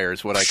vaping tire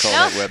is what I call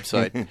that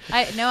website.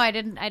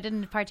 I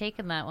didn't partake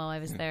in that while I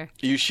was there.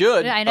 You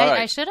should. I know. All right.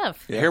 I should have.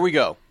 Here we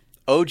go.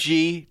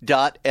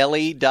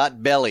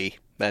 og.ellie.belly.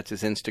 That's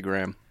his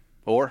Instagram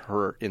or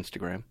her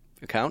Instagram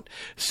account.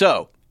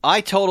 So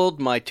I totaled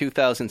my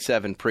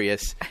 2007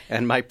 Prius,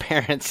 and my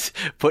parents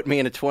put me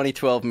in a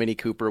 2012 Mini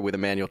Cooper with a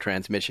manual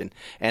transmission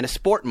and a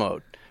sport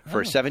mode.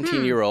 For a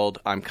 17-year-old,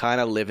 I'm kind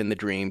of living the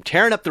dream.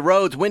 Tearing up the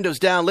roads, windows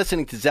down,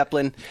 listening to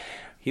Zeppelin.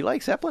 He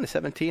likes Zeppelin at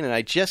 17, and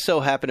I just so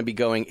happened to be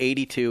going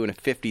 82 in a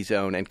 50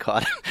 zone and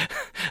caught a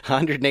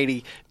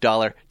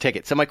 $180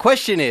 ticket. So my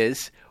question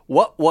is,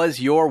 what was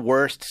your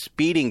worst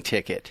speeding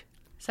ticket?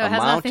 So it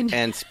has Amount nothing to-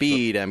 and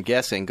speed, I'm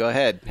guessing. Go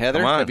ahead. Heather,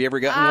 Come on. have you ever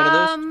gotten one of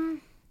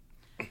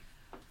those?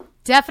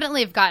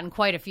 Definitely have gotten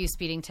quite a few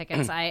speeding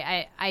tickets.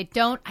 I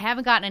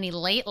haven't gotten any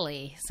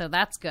lately, so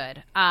that's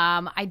good.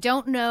 I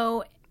don't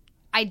know.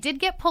 I did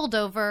get pulled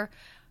over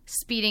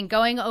speeding,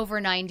 going over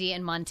 90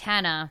 in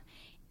Montana,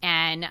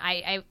 and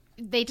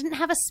they didn't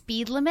have a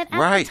speed limit at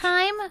Right. the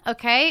time.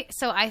 Okay,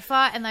 so I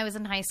thought, and I was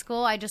in high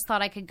school, I just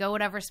thought I could go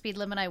whatever speed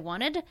limit I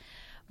wanted.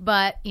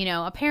 But,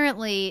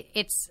 apparently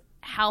it's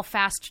how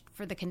fast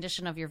for the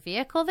condition of your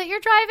vehicle that you're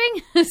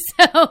driving.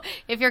 So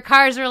if your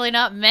car is really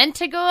not meant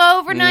to go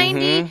over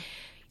 90,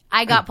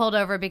 I got pulled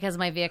over because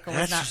my vehicle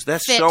was not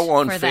That's fit so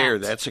for unfair.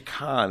 that. That's a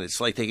con. It's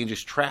like they can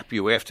just trap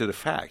you after the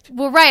fact.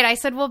 Well, right. I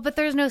said, well, but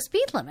there's no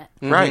speed limit.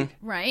 Right.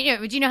 Right?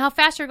 Do you know how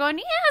fast you're going?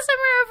 Yeah,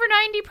 somewhere over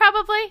 90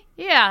 probably.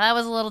 Yeah, that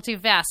was a little too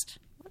fast.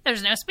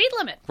 there's no speed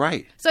limit.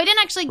 Right. So I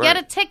didn't actually get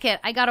a ticket.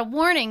 I got a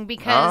warning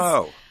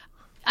because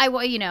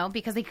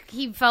because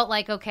he felt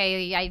like,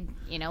 okay, I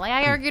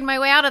argued my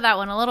way out of that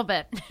one a little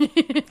bit.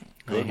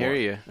 I hear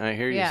you,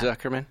 Yeah.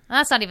 Zuckerman.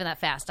 That's not even that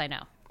fast, I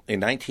know. In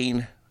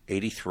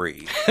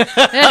 1983.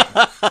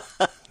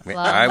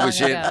 I was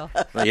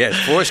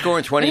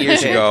fourscore 20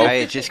 years ago. I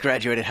had just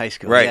graduated high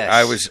school. Right,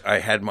 Yes. I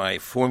had my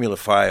Formula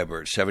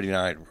Firebird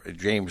 '79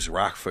 James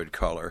Rockford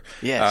color.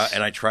 Yes.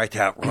 And I tried to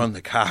outrun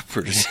the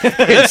coppers You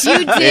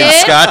in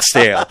did?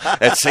 Scottsdale.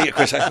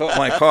 Because I thought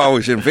my car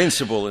was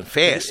invincible and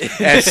fast.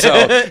 And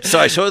so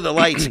I saw the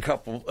lights a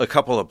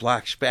couple of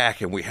blocks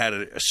back, and we had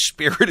a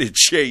spirited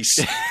chase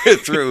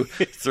through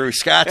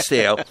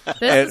Scottsdale.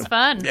 This is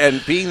fun.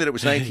 And being that it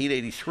was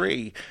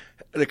 1983,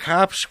 the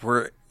cops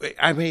were.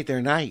 I made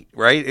their night,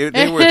 right?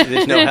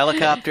 There's no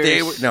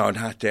helicopters. No,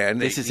 not that.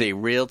 This is a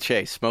real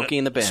chase. Smokey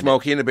and the Bandit.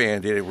 Smokey and the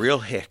Bandit, real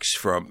hicks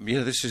from,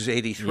 this is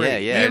 83.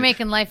 Yeah. You're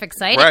making life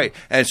exciting. Right.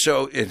 And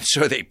so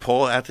they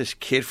pull out this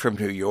kid from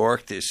New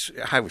York.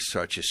 I was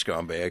such a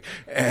scumbag.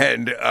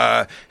 And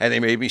they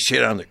made me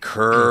sit on the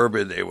curb,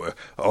 and they were,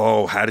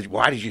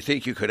 why did you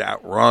think you could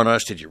outrun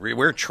us?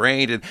 We're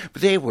trained.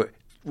 But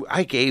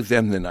I gave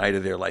them the night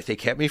of their life. They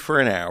kept me for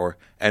an hour,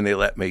 and they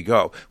let me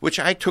go, which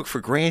I took for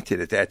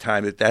granted at that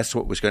time that's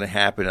what was going to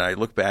happen. And I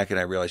look back and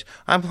I realized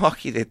I'm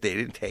lucky that they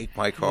didn't take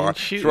my car,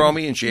 throw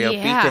me in jail,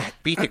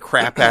 beat the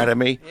crap out of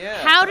me.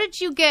 Yeah. How did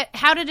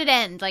it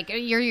end? Like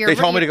They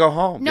told me to go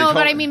home. No,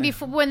 but I mean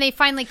before when they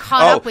finally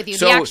caught up with you,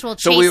 the actual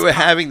chase. So we were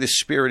part. having this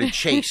spirited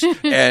chase,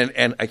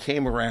 and I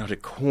came around a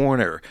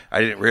corner.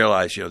 I didn't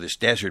realize, this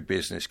desert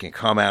business can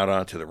come out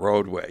onto the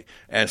roadway,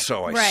 and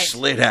so I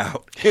slid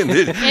out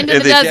into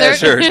the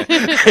desert,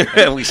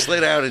 and we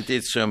slid out and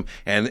did some,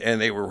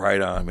 and they were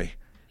right on me.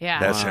 Yeah,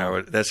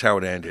 that's how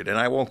it ended, and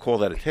I won't call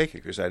that a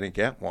ticket because I didn't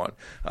get one.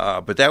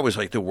 But that was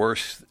like the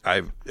worst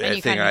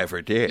thing I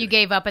ever did. You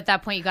gave up at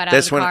that point. You got out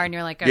of the car, and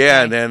you're like, okay.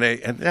 Yeah, and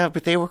then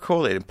but they were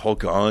cool. They didn't pull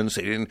guns.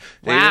 They didn't.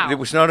 There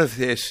was none of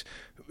this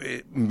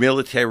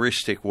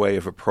militaristic way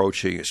of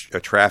approaching a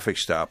traffic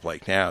stop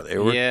like now.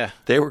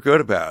 They were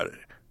good about it.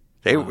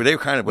 They were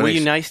kind of. Were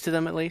you nice to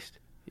them at least?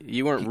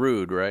 You weren't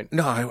rude, right?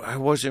 No, I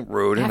wasn't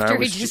rude. After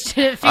he just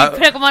took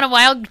them on a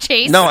wild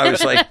chase? No, I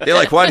was like, they're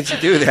like, why did you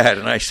do that?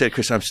 And I said,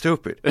 because I'm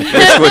stupid,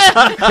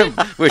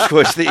 which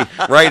was the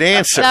right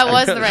answer. That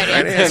was the right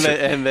answer.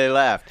 And they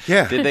laughed.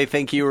 Yeah. Did they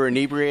think you were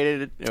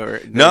inebriated?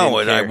 No,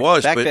 and I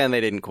was. Back but then,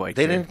 they didn't quite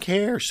They didn't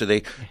care, so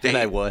they and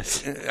I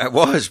was. I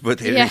was, but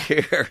they didn't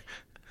care.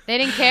 They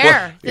didn't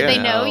care. Did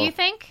they know, you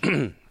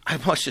think? I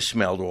must have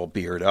smelled all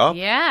beard up.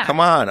 Yeah. Come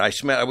on, I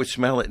would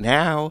smell it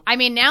now. I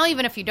mean, now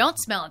even if you don't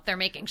smell it, they're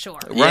making sure.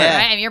 Right.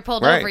 Right? And you're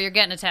pulled over, you're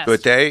getting a test.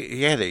 But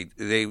they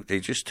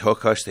just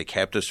took us. They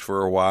kept us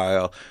for a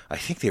while. I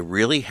think they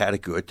really had a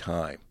good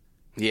time.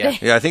 Yeah.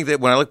 Yeah, I think that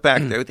when I look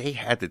back,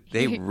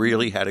 they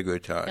really had a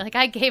good time. You're like,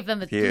 I gave them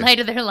the night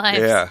of their lives.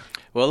 Yeah.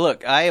 Well,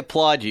 look, I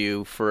applaud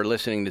you for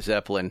listening to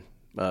Zeppelin,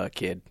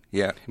 kid.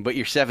 Yeah. But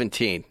you're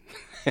 17.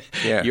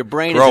 Yeah. Your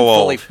brain Grow isn't old.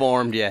 fully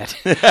formed yet.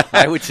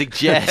 I would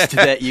suggest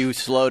that you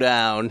slow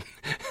down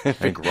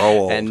And grow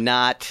old. and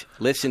not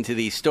listen to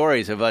these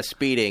stories of us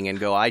speeding and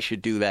go, I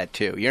should do that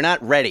too. You're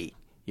not ready.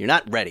 You're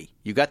not ready.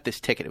 You got this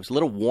ticket. It was a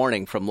little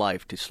warning from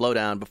life to slow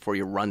down before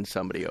you run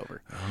somebody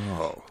over.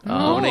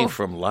 Warning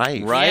from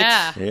life. Right?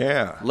 Yeah.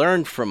 Yeah.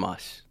 Learn from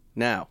us.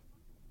 Now,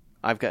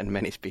 I've gotten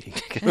many speeding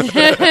tickets.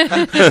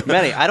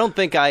 Many. I don't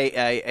think I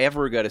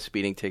ever got a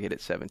speeding ticket at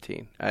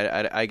 17.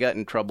 I got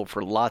in trouble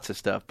for lots of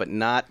stuff, but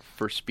not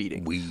for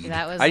speeding. Weed.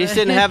 That was I just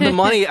didn't have the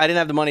money. I didn't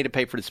have the money to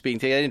pay for the speeding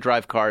ticket. I didn't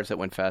drive cars that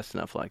went fast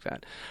enough like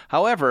that.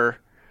 However,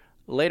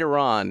 later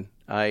on,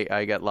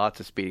 I got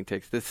lots of speeding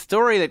tickets. The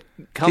story that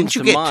comes Didn't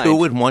you to get mind.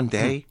 2 in one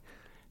day?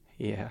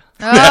 Yeah.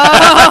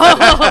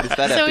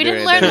 So we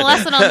didn't learn the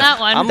lesson on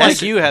that one. I'm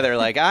like you, Heather.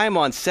 Like, I'm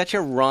on such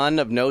a run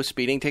of no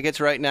speeding tickets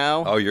right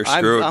now. Oh, you're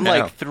screwed I'm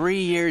now. like 3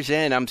 years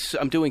in. I'm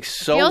doing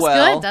so Feels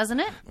well. good,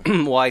 doesn't it?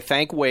 Well, I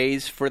thank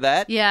Waze for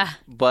that. Yeah.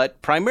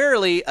 But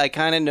primarily, I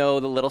kind of know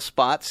the little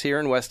spots here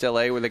in West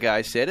LA where the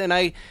guys sit, and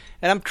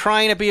I'm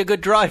trying to be a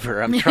good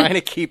driver. I'm trying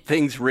to keep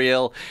things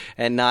real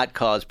and not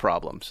cause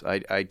problems.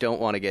 I don't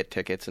want to get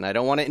tickets, and I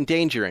don't want to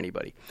endanger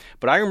anybody.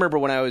 But I remember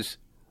when I was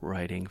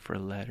writing for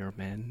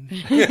Letterman.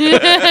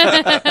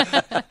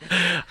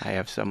 I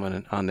have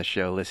someone on the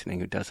show listening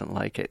who doesn't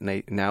like it,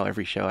 and now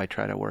every show I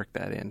try to work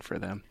that in for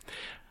them.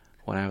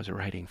 When I was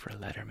writing for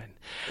Letterman,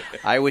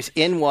 I was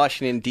in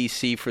Washington,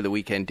 D.C. for the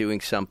weekend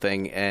doing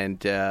something,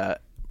 and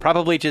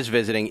probably just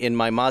visiting in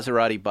my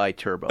Maserati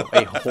Biturbo,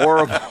 a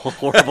horrible,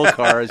 horrible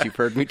car, as you've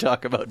heard me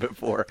talk about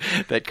before,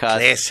 that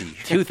cost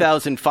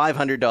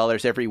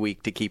 $2,500 every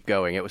week to keep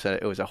going. It was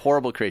a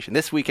horrible creation.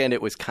 This weekend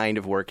it was kind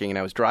of working, and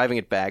I was driving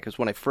it back because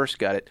when I first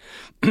got it,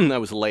 I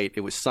was late.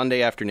 It was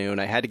Sunday afternoon.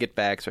 I had to get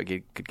back so I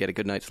could get a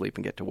good night's sleep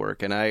and get to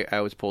work. And I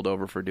was pulled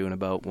over for doing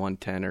about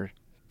 110 or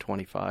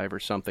 25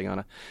 or something on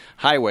a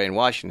highway in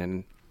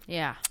Washington.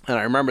 Yeah. And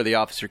I remember the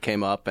officer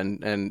came up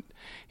and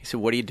he said,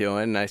 "What are you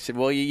doing?" And I said,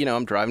 "Well, you know,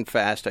 I'm driving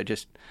fast. I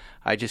just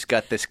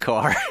got this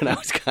car and I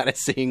was kind of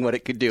seeing what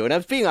it could do." And I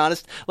was being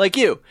honest, like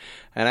you.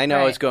 And I know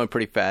I was going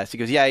pretty fast. He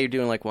goes, "Yeah, you're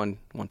doing like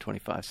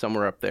 125,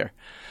 somewhere up there."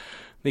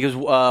 He goes,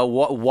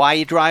 "Why are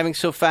you driving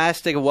so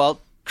fast?" I go, "Well,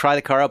 try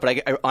the car out,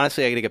 but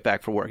honestly, I got to get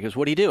back for work." He goes,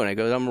 "What do you do?" And I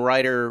go, "I'm a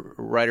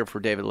writer for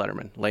David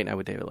Letterman, Late Night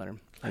with David Letterman."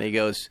 And he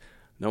goes,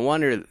 No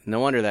wonder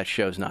that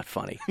show's not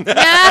funny."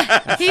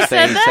 Yeah, he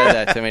said He that. said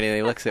that to me, and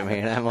he looks at me,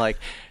 and I'm like,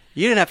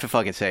 "You didn't have to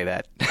fucking say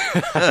that."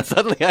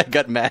 Suddenly I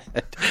got mad.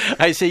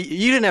 I say,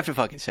 "You didn't have to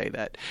fucking say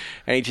that."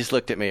 And he just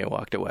looked at me and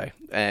walked away.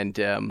 And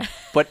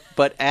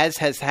but as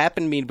has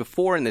happened to me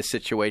before in this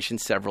situation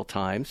several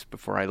times,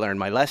 before I learned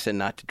my lesson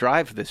not to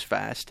drive this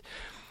fast,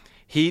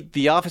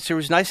 the officer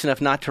was nice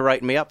enough not to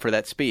write me up for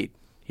that speed.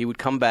 He would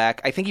come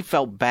back. I think he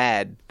felt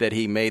bad that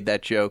he made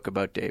that joke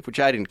about Dave, which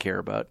I didn't care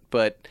about.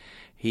 But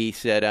he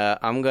said,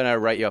 "I'm going to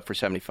write you up for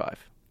 75.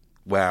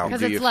 Wow. Because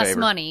do it's you a less favor.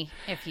 money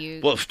if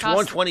you. Well, cost-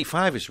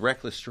 125 is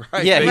reckless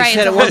driving. Yeah, he Right, said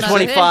it's at a whole nother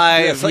 125,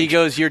 thing. Yeah, he it's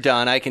goes, "You're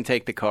done. I can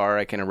take the car.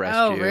 I can arrest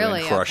Oh, you." really?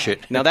 And Crush Okay.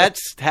 it. now,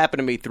 that's happened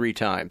to me 3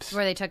 times.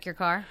 Where they took your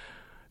car?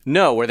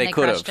 No, where They they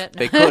could crushed have. it.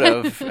 They could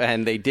have,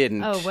 and they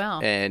didn't. Oh,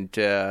 wow.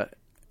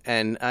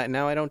 And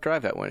now I don't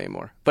drive that one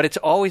anymore. But it's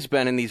always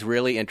been in these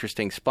really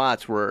interesting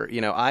spots where,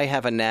 you know, I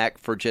have a knack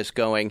for just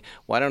going,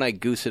 why don't I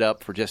goose it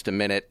up for just a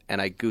minute,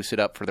 and I goose it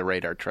up for the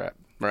radar trap.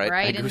 Right?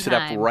 Right I in goose it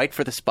up time. right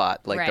for the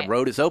spot. Like the Right.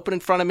 road is open in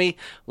front of me.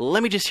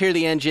 Let me just hear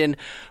the engine.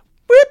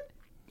 Whip!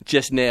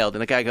 Just nailed.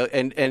 And the guy goes,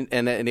 and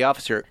the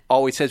officer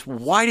always says,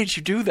 "Why did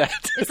you do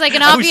that?" It's like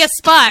an I was- obvious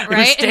spot, I was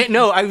right?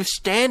 no, I was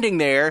standing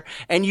there,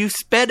 and you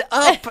sped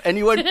up, and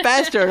you went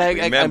faster. And I'm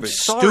Remember,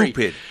 sorry.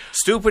 stupid.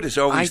 Stupid is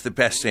always I- the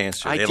best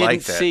answer. I They didn't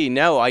like that. see.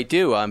 No, I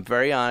do. I'm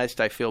very honest.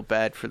 I feel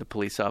bad for the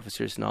police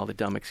officers and all the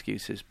dumb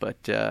excuses.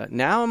 But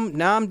now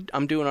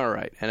I'm doing all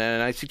right. And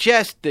I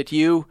suggest that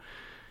you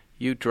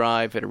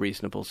drive at a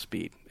reasonable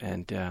speed.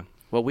 And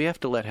well, we have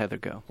to let Heather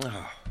go.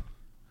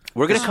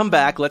 We're going to come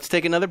back. Let's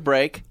take another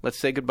break. Let's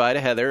say goodbye to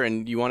Heather.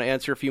 And you want to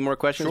answer a few more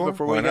questions Sure,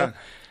 before why we go? not?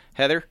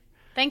 Heather,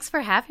 Thanks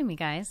for having me,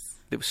 guys.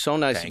 it was so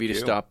nice Thank of you to you.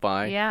 stop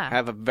by. Yeah.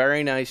 Have a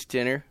very nice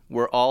dinner.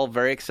 We're all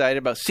very excited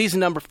about season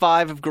number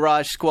 5 of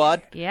Garage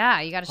Squad Yeah,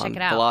 you got to check on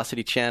it out.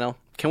 Velocity Channel.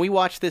 Can we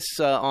watch this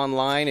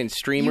online and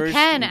streamers? You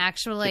can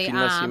actually.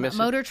 Unless you miss it?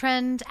 Motor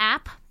Trend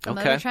app, the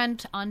Okay. Motor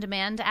Trend On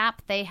Demand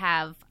app, they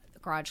have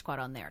Garage Squad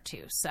on there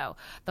too. So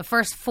the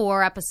first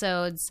 4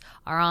 episodes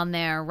are on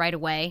there right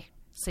away.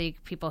 So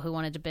people who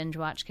wanted to binge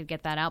watch could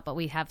get that out. But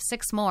we have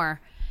 6 more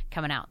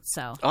coming out.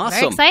 So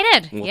Awesome. very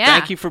excited. Well, yeah.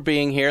 thank you for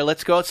being here.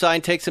 Let's go outside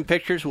and take some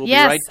pictures. We'll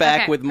Yes, be right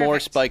back okay, with more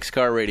perfect. Spike's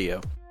Car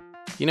Radio.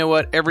 You know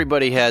what?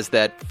 Everybody has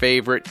that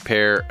favorite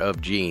pair of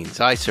jeans.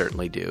 I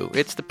certainly do.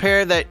 It's the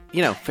pair that,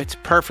 you know, fits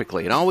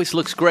perfectly and always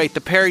looks great.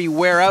 The pair you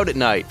wear out at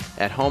night,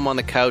 at home, on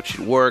the couch,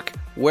 at work,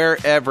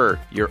 wherever.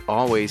 You're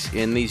always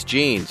in these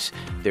jeans.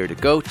 They're to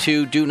go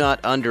to. Do not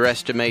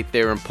underestimate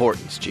their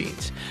importance,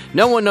 jeans.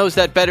 No one knows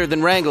that better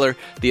than Wrangler,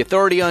 the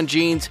authority on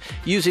jeans,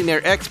 using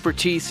their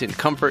expertise in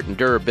comfort and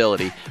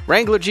durability.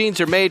 Wrangler jeans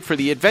are made for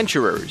the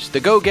adventurers, the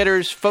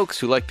go-getters, folks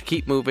who like to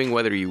keep moving,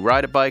 whether you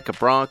ride a bike, a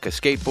bronc, a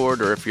skateboard,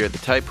 or if you're the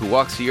type who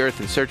walks the earth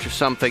in search of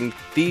something.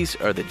 These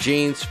are the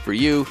jeans for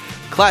you.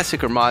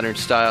 Classic or modern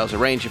styles, a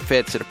range of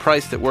fits at a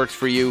price that works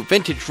for you.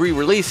 Vintage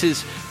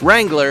re-releases.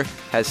 Wrangler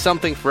has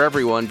something for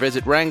everyone.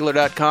 Visit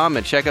Wrangler.com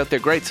and check out their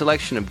great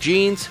selection of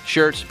jeans,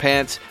 shirts,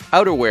 pants,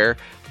 outerwear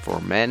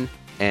for men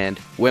and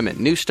women.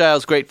 New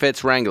styles, great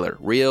fits, Wrangler.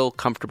 Real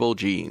comfortable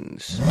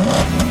jeans.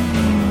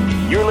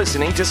 You're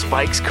listening to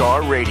Spike's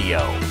Car Radio.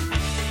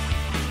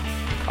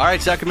 All right,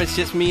 Zuckerman, it's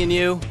just me and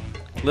you.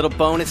 Little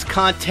bonus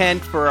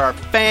content for our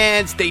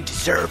fans. They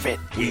deserve it.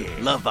 We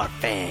love our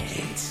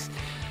fans.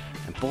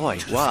 And boy,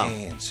 wow.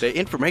 fans. The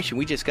information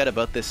we just got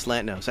about this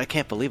slant nose, I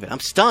can't believe it. I'm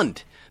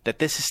stunned that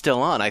this is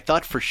still on. I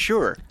thought for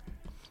sure.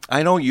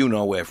 I know you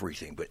know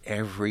everything, but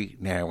every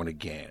now and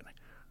again,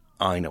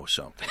 I know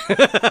something.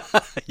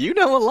 You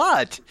know a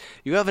lot.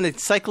 You have an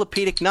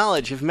encyclopedic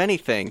knowledge of many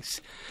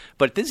things.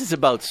 But this is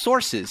about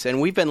sources,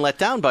 and we've been let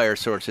down by our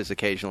sources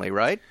occasionally,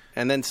 right?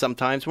 And then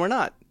sometimes we're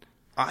not.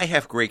 I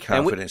have great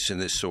confidence in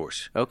this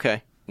source.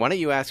 Okay. Why don't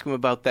you ask him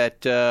about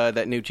that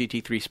new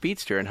GT3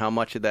 Speedster and how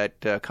much of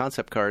that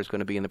concept car is going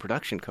to be in the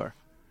production car?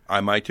 I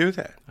might do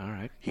that. All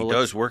right. He Well,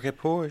 does work at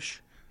Porsche.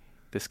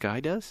 This guy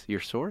does? Your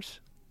source?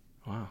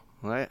 Wow.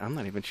 Well, I'm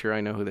not even sure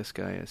I know who this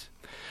guy is.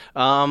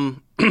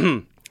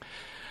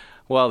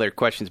 Well, there are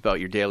questions about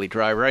your daily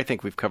driver. I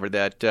think we've covered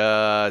that.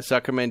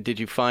 Zuckerman, did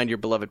you find your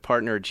beloved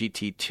partner a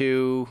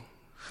GT2?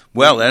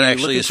 Well, that you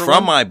actually looking is for from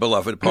one? my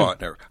beloved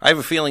partner. I have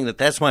a feeling that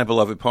that's my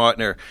beloved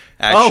partner.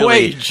 Actually, Oh,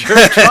 wait. You're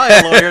a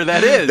trial lawyer.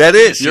 That is. that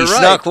is. You're he right.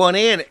 snuck one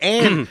in,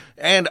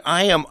 and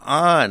I am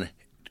on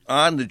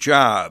the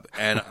job,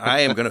 and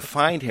I am going to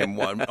find him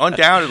one.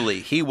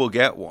 Undoubtedly, he will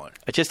get one.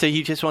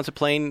 He just wants a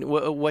plain,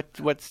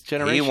 what's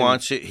generation? He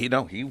wants it.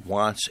 He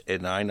wants a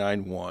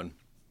 991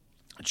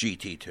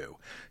 GT2.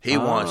 He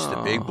wants the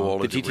big ball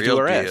the of the GT2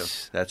 real RS.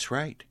 deal. That's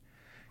right.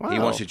 He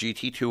Wow. wants a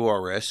GT2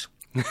 RS.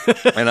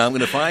 and I'm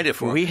going to find it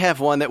for him. We have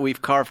one that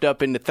we've carved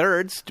up into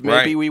thirds.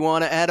 Maybe we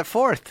want to add a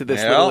fourth to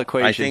this little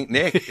equation. I think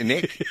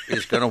Nick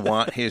is going to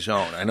want his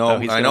own. I know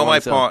my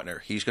his own.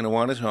 partner. He's going to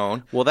want his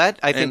own. Well, that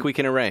I think we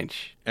can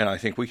arrange. And I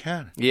think we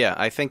can. Yeah,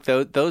 I think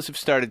those have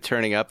started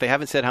turning up. They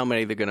haven't said how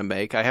many they're going to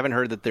make. I haven't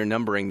heard that they're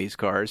numbering these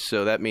cars,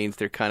 so that means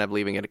they're kind of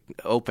leaving it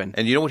open.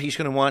 And you know what he's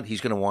going to want? He's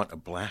going to want a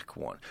black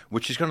one,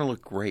 which is going to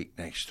look great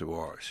next to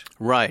ours.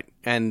 Right.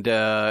 And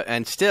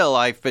still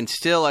I've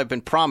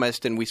been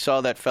promised, and we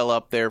saw that fella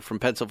up there from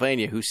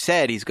Pennsylvania who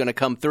said he's going to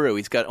come through.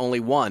 He's got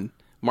only one,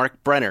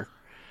 Mark Brenner.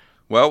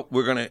 Well,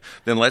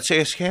 let's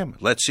ask him.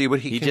 Let's see what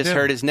he can do. He just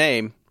heard his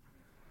name.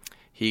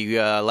 He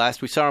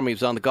last we saw him, he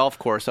was on the golf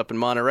course up in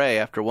Monterey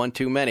after one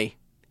too many,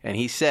 and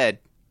he said,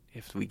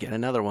 "If we get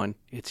another one,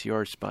 it's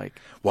yours, Spike."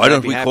 Why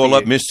don't we call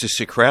up Mr.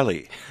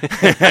 Cicrelli?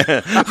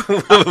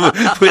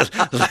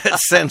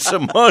 Let's send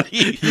some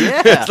money.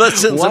 Yeah,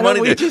 let's send some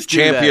money to just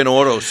Champion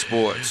Auto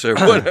Sports or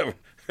whatever.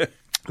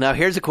 Now,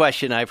 here's a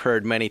question I've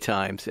heard many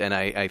times, and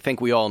I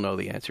think we all know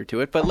the answer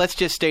to it, but let's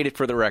just state it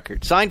for the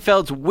record.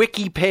 Seinfeld's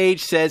wiki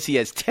page says he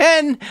has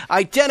 10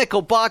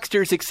 identical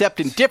Boxsters except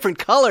in different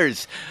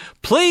colors.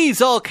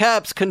 Please, all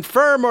caps,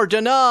 confirm or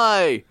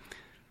deny.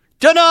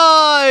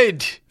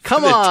 Denied!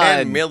 Come on! For the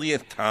 10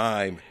 millionth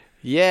time.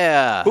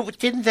 Yeah. But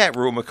didn't that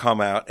rumor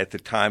come out at the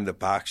time the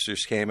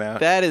Boxsters came out?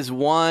 That is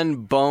one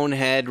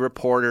bonehead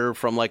reporter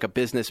from like a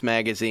business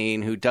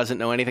magazine who doesn't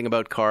know anything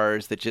about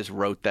cars that just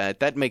wrote that.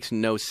 That makes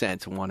no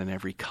sense. One in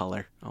every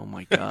color. Oh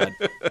my God.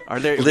 Were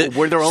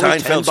there only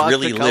Seinfeld's 10 Boxster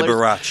really colors?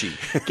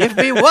 Liberace. Give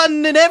me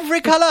one in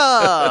every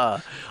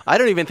color. I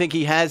don't even think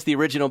he has the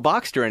original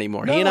Boxster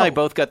anymore. No. He and I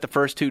both got the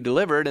first two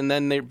delivered, and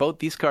then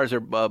these cars are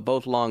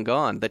both long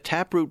gone. The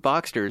Taproot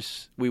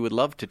Boxsters we would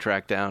love to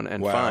track down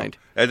and find.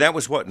 And that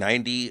was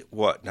 98?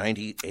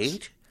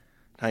 96?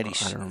 I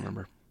don't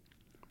remember.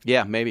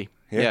 Yeah, maybe.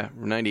 Yeah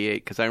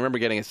 98, because I remember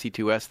getting a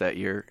C2S that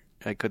year.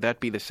 Could that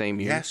be the same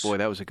year? Yes. Boy,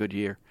 that was a good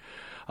year.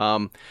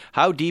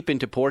 How deep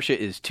into Porsche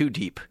is too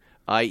deep,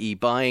 i.e.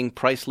 buying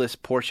priceless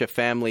Porsche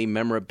family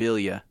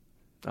memorabilia?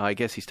 I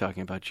guess he's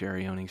talking about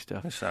Jerry owning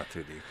stuff. That's not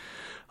too deep.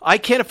 I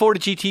can't afford a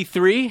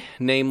GT3,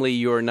 namely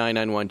your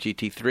 991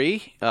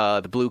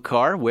 GT3, the blue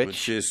car,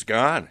 which is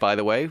gone. By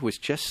the way, was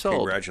just sold.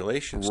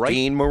 Congratulations. Right.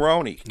 Dean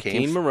Maroney.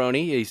 Dean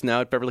Maroney. He's now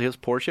at Beverly Hills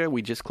Porsche.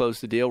 We just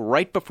closed the deal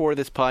right before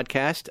this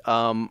podcast.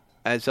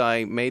 As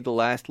I made the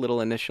last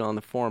little initial on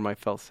the form, I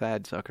felt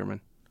sad, Zuckerman.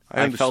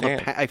 I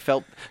understand. I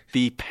felt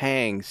the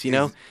pangs,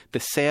 the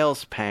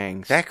sales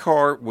pangs. That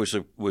car was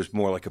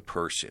more like a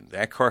person.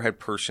 That car had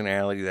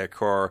personality. That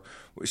car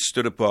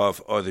stood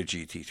above other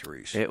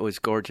GT3s. It was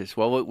gorgeous.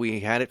 Well, we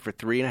had it for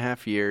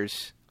 3.5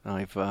 years.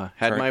 I've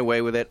had my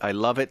way with it. I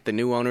love it. The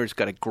new owner's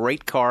got a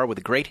great car with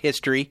a great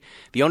history.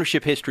 The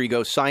ownership history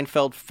goes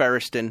Seinfeld,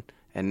 Ferriston,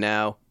 and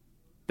now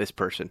this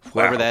person,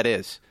 whoever that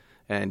is.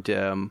 And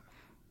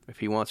if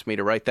he wants me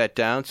to write that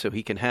down so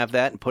he can have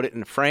that and put it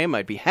in a frame,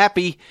 I'd be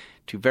happy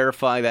to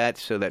verify that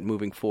so that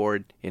moving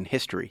forward in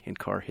history, in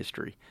car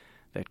history,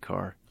 that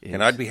car is.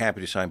 And I'd be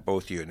happy to sign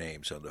both of your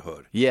names on the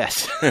hood.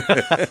 Yes.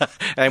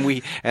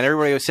 and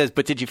everybody always says,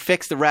 but did you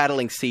fix the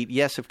rattling seat?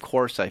 Yes, of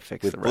course I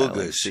fixed the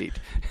rattling seat.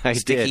 I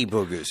Sticky did.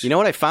 boogers. You know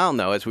what I found,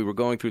 though, as we were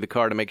going through the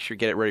car to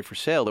get it ready for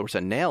sale? There was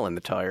a nail in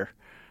the tire.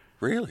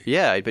 Really?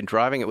 Yeah, I'd been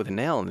driving it with a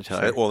nail in the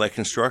tire. All that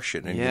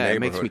construction in your neighborhood. Yeah, it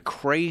makes me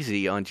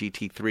crazy on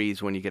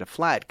GT3s when you get a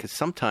flat, because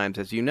sometimes,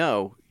 as you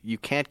know, you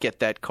can't get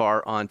that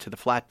car onto the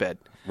flatbed.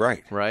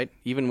 Right. Right?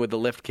 Even with the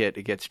lift kit,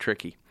 it gets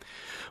tricky.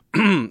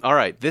 All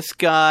right, this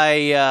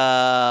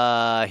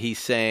guy, he's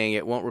saying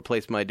it won't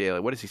replace my daily.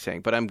 What is he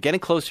saying? But I'm getting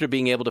closer to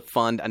being able to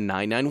fund a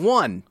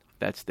 991.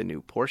 That's the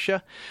new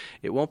Porsche.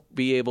 It won't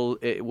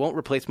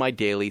replace my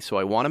daily, so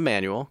I want a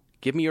manual.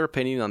 Give me your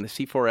opinion on the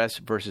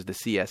C4S versus the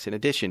CS. In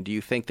addition, do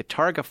you think the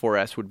Targa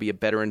 4S would be a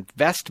better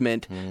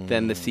investment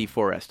than the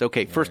C4S?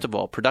 Okay, first of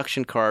all,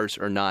 production cars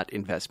are not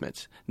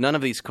investments. None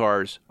of these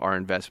cars are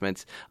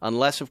investments,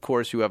 unless, of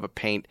course, you have a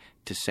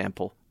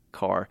paint-to-sample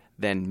car,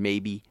 then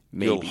maybe.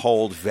 You'll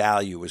hold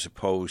value as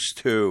opposed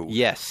to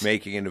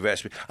making an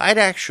investment. I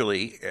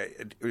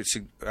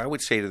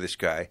would say to this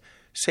guy,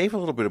 save a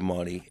little bit of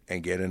money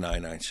and get a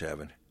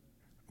 997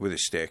 with a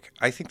stick.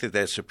 I think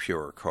that's a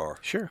purer car.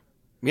 Sure.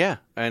 Yeah,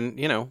 and,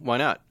 why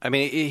not? I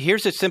mean,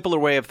 here's a simpler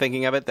way of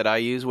thinking of it that I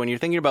use. When you're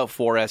thinking about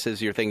 4Ss,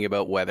 you're thinking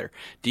about weather.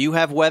 Do you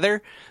have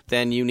weather?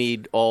 Then you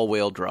need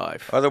all-wheel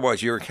drive.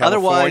 Otherwise, you're in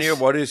California.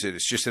 What is it?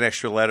 It's just an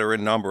extra letter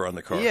and number on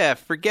the car. Yeah,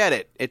 forget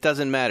it. It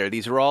doesn't matter.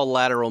 These are all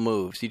lateral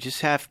moves. You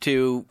just have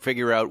to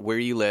figure out where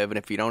you live, and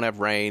if you don't have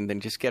rain, then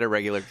just get a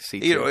regular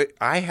C2.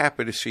 I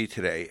happen to see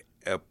today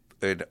a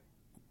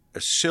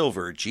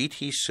silver,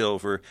 GT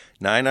Silver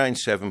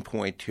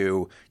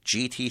 997.2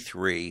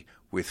 GT3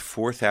 with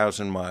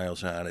 4,000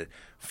 miles on it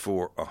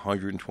for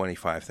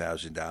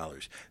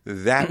 $125,000.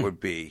 That would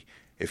be,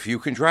 if you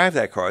can drive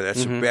that car,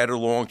 that's a better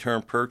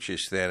long-term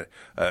purchase than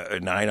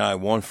a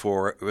 991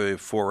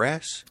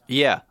 4S.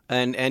 Yeah,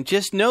 and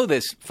just know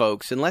this,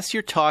 folks, unless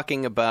you're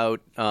talking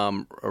about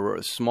a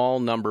small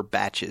number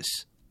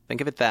batches, Think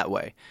of it that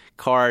way.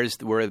 Cars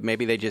where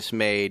maybe they just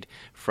made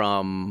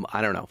from,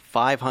 I don't know,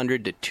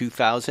 500 to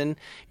 2,000.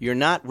 You're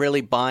not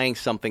really buying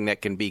something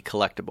that can be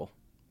collectible.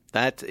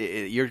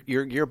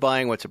 You're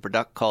buying what's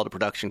called a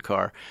production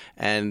car,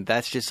 and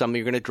that's just something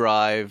you're going to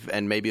drive,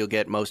 and maybe you'll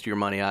get most of your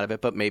money out of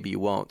it, but maybe you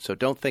won't. So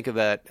don't think of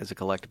that as a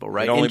collectible,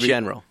 right? In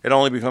general, it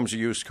only becomes a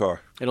used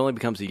car. It only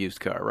becomes a used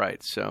car,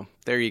 right? So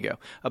there you go.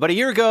 About a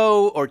year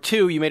ago or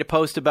two, you made a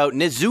post about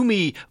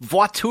Nezumi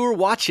Voiture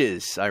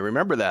watches. I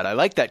remember that. I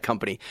like that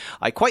company.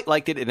 I quite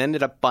liked it and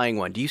ended up buying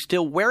one. Do you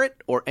still wear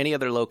it or any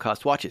other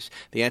low-cost watches?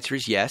 The answer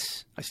is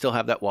yes. I still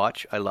have that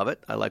watch. I love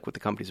it. I like what the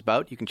company's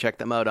about. You can check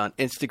them out on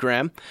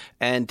Instagram.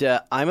 And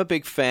I'm a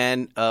big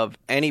fan of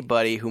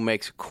anybody who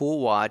makes a cool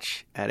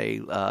watch at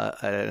an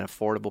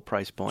affordable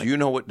price point. Do you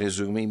know what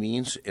Nezumi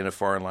means in a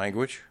foreign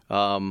language?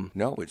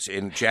 No, it's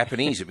in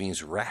Japanese. It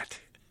means rat.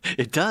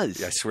 It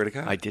does. I swear to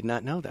God. I did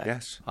not know that.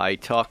 Yes. I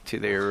talked to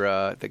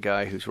the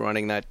guy who's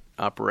running that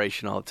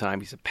operation all the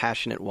time. He's a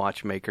passionate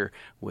watchmaker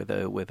with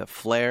a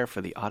flair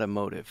for the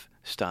automotive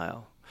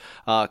style.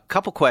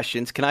 Couple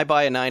questions. Can I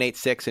buy a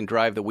 986 and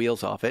drive the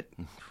wheels off it?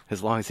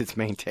 As long as it's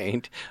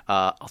maintained,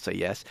 I'll say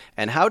yes.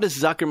 And how does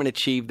Zuckerman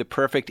achieve the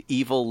perfect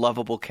evil,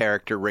 lovable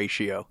character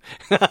ratio?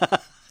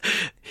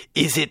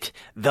 Is it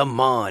the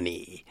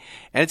money?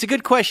 And it's a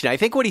good question. I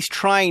think what he's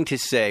trying to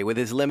say with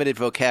his limited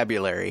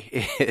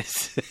vocabulary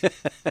is,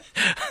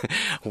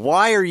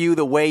 why are you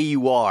the way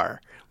you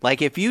are?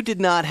 Like, if you did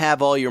not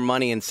have all your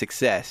money and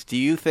success, do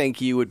you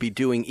think you would be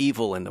doing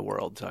evil in the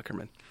world,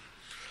 Zuckerman?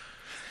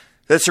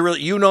 That's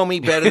you know me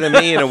better than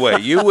me in a way.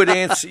 You'd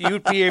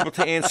be able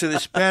to answer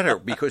this better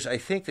because I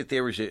think that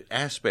there is an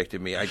aspect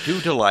of me. I do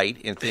delight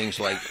in things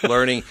like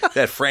learning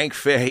that Frank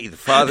Fay, the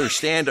father of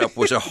stand-up,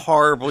 was a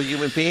horrible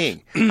human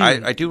being.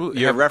 I do.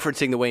 You're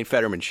referencing the Wayne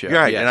Fetterman show,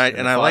 right? Yes,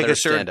 and I like a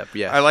certain stand-up,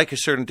 yes. I like a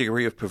certain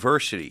degree of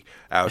perversity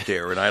out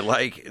there, and I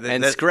like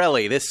and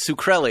Skrelly,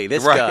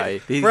 this right,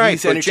 guy,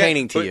 he's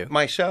entertaining to you.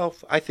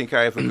 Myself, I think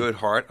I have a good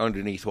heart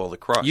underneath all the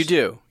crust. You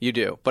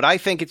do. But I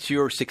think it's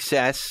your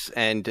success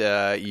and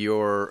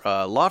your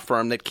law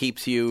firm that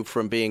keeps you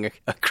from being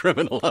a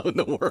criminal out in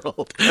the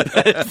world.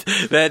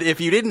 that if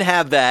you didn't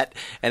have that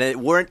and it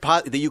weren't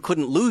that you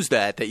couldn't lose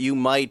that you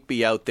might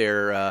be out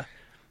there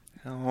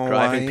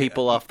driving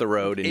people off the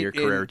road in your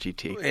Carrera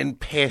GT. In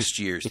past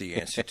years, the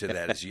answer to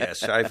that is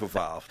yes. I've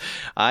evolved.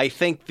 I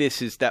think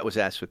that was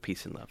asked with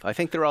peace and love. I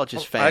think they're all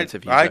just fans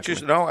of you. I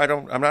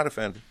don't. I'm not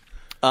offended.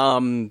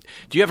 Do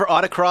you ever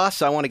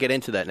autocross? I want to get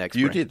into that next.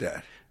 You break. did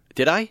that,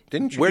 did I?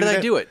 Didn't you? Where did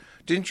I do it?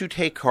 Didn't you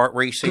take kart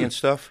racing and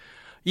stuff?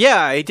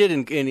 Yeah, I did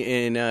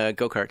in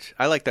go-karts.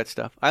 I like that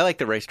stuff. I like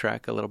the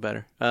racetrack a little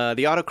better.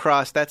 The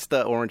autocross, that's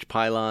the orange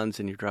pylons,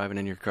 and you're driving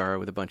in your car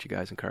with a bunch of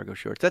guys in cargo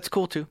shorts. That's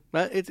cool, too.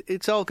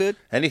 It's all good.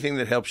 Anything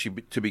that helps you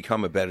to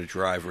become a better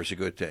driver is a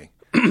good thing.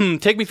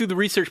 Take me through the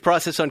research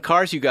process on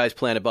cars you guys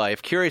plan to buy.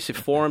 If curious if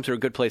forums are a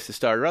good place to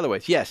start or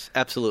otherwise. Yes,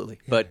 absolutely.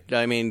 Yeah. But,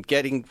 I mean,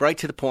 getting right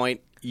to the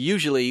point,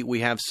 usually we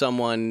have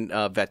someone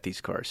vet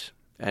these cars,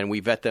 and we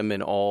vet them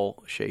in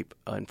all shape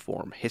and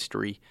form.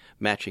 History,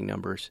 matching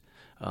numbers.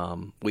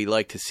 We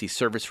like to see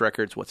service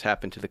records, what's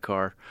happened to the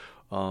car.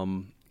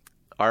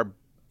 Our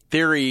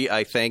theory,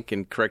 I think,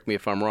 and correct me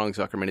if I'm wrong,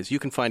 Zuckerman, is you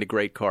can find a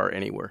great car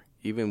anywhere,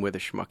 even with a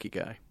schmucky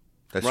guy.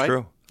 That's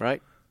true.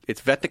 Right?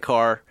 It's vet the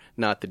car,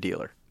 not the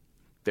dealer.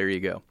 There you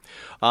go.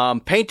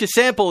 Paint to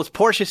sample. Is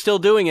Porsche still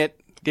doing it?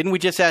 Didn't we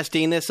just ask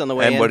Dean this on the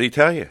way in? And what did he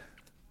tell you?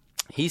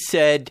 He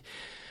said,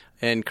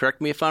 and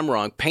correct me if I'm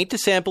wrong, paint to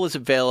sample is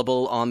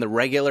available on the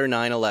regular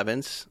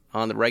 911s,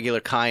 on the regular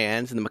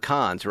Cayennes and the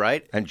Macans,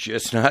 right? And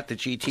just not the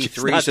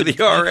GT3s or the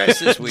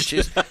RSs, which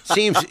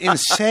seems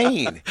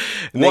insane.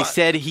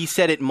 And he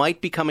said it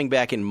might be coming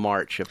back in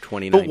March of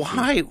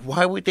 2019. But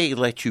why would they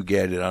let you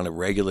get it on a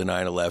regular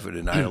 911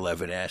 and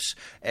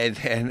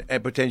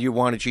 911S, but then you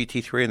want a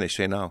GT3 and they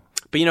say no?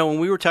 But, when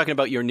we were talking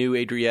about your new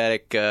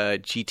Adriatic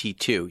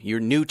GT2,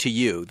 you're new to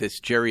you, this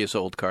Jerry's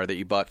old car that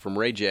you bought from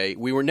Ray J,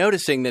 we were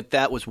noticing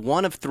that was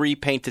one of 3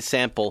 paint to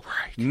sample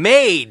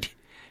made.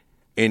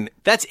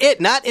 That's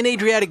it, not in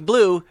Adriatic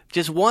Blue,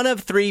 just one of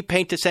 3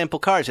 paint to sample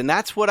cars. And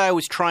that's what I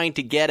was trying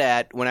to get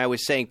at when I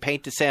was saying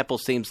paint to sample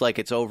seems like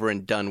it's over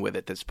and done with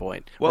at this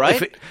point. Well,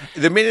 right?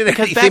 The minute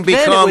because anything back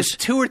then becomes... it was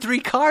 2 or 3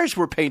 cars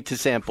were paint to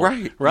sample.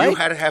 Right. Right? You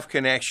had to have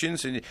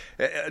connections. And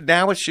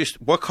now it's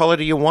just, what color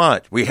do you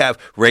want? We have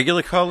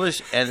regular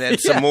colors and then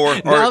some more...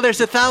 Now there's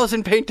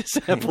 1,000 paint to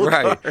sample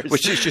cars.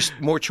 Which is just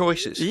more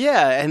choices.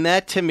 Yeah, and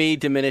that to me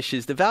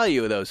diminishes the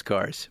value of those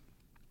cars.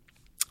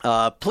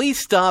 Please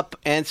stop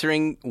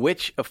answering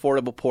which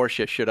affordable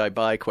Porsche should I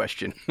buy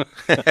question.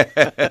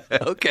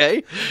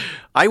 Okay.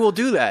 I will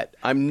do that.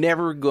 I'm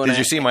never going to... Did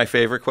you see my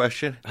favorite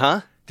question?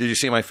 Huh? Did you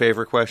see my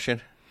favorite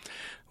question?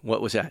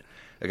 What was that?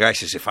 a guy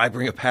says, if I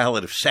bring a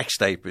pallet of sex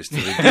diapers to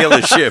the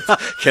dealership,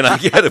 can I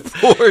get a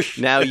Porsche?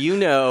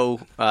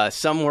 Now,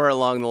 somewhere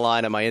along the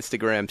line of my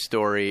Instagram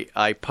story,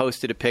 I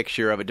posted a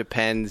picture of a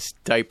Depends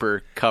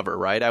diaper cover,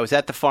 right? I was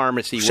at the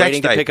pharmacy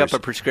waiting to pick up a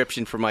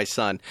prescription for my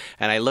son,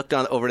 and I looked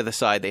over to the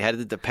side. They had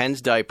the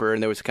Depends diaper,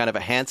 and there was kind of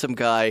a handsome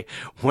guy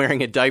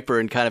wearing a diaper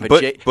and kind of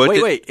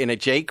in a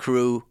J.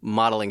 Crew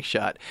modeling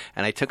shot.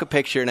 And I took a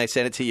picture, and I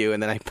sent it to you,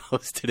 and then I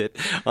posted it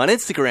on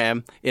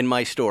Instagram in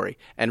my story.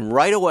 And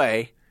right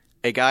away,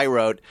 a guy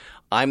wrote,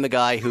 I'm the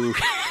guy who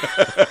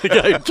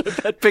took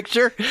that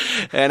picture,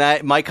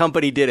 and my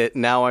company did it.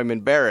 And now I'm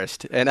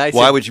embarrassed. And I said,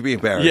 why would you be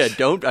embarrassed? Yeah,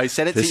 don't. I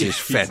sent it to you. This is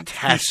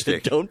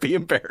fantastic. Don't be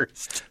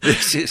embarrassed.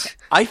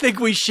 I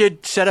think we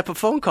should set up a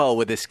phone call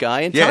with this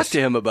guy and talk to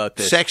him about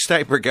this. Sex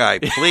diaper guy,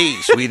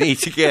 please. We need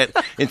to get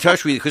in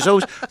touch with you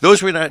because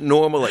those were not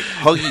normal like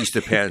Huggies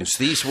Depends.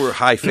 These were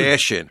high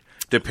fashion.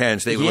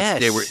 Depends.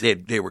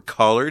 They were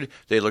colored.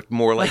 They looked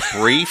more like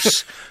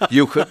briefs.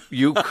 You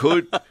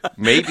could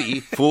maybe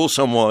fool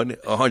someone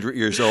 100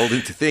 years old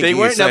into thinking they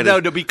weren't. No,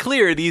 to be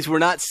clear, these were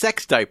not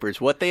sex diapers.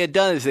 What they had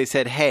done is they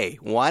said, "Hey,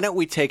 why don't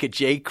we take a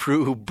J.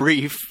 Crew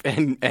brief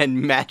and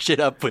match it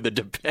up with a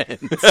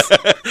Depends,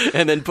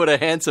 and then put a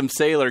handsome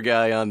sailor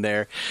guy on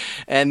there?"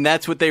 And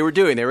that's what they were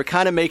doing. They were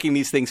kind of making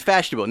these things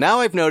fashionable.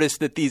 Now I've noticed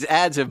that these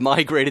ads have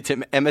migrated to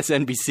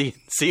MSNBC,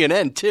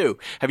 and CNN too.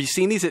 Have you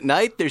seen these at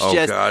night? There's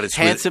God,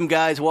 it's handsome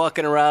guys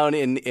walking around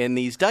in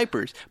these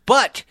diapers.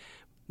 But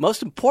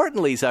most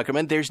importantly,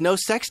 Zuckerman, there's no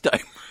sex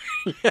diaper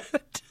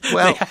yet.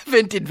 Well, they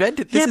haven't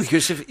invented this. Yeah,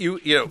 because if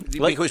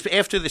because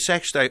after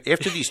the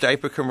after these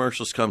diaper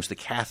commercials comes the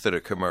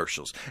catheter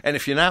commercials, and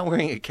if you're not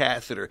wearing a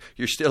catheter,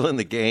 you're still in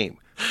the game.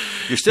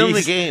 You're still in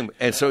the game,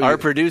 and so our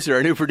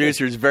new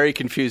producer, is very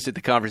confused at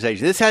the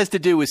conversation. This has to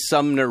do with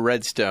Sumner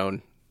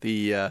Redstone.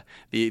 The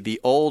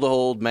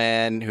old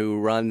man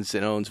who runs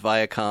and owns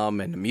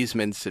Viacom and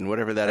Amusements and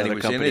whatever that other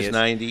company is. He was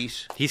in his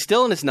 90s. He's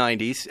still in his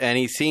 90s, and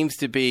he seems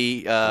to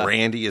be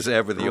randy as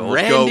ever. The old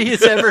randy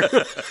as ever.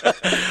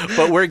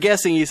 But we're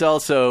guessing he's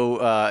also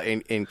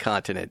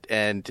incontinent,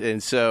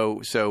 and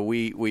so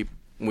we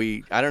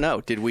I don't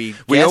know. Did we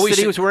guess that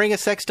he was wearing a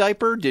sex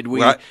diaper? Did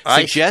we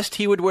suggest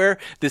he would wear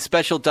the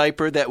special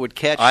diaper that would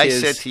catch I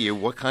said to you,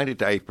 what kind of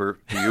diaper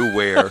do you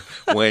wear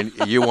when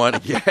you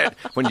want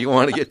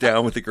to get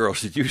down with the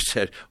girls? And you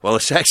said, well, a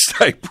sex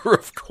diaper,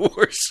 of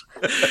course.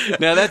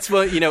 Now, that's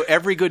what,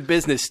 every good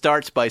business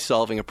starts by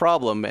solving a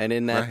problem. And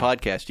in that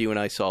podcast, you and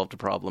I solved a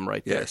problem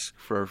right there. Yes.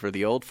 For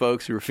the old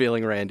folks who are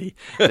feeling randy,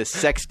 the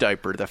sex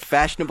diaper, the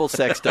fashionable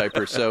sex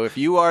diaper. So if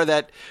you are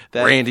that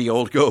randy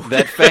old goat,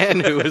 that fan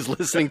who is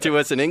listening to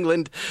us in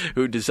England,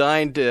 who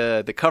designed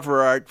the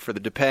cover art for the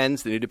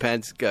Depends, the new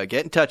Depends, get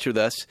in touch with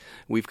us.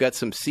 We've got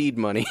some seed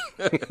money.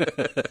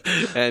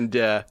 And,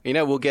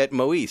 we'll get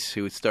Moise,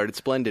 who started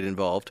Splendid,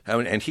 involved.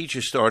 And he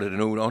just started a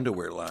new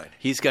underwear line.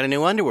 He's got a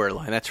new underwear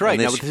line. That's right.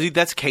 Now,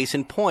 that's case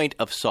in point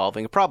of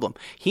solving a problem.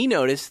 He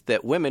noticed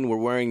that women were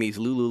wearing these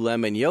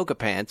Lululemon yoga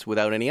pants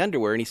without any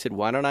underwear, and he said,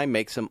 why don't I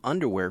make some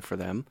underwear for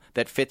them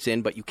that fits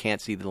in, but you can't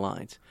see the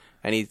lines?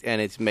 And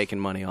it's making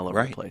money all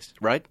over the place,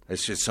 right?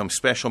 It's just some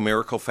special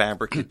miracle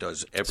fabric that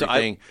does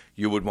everything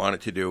you would want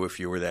it to do if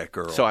you were that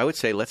girl. So I would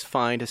say let's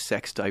find a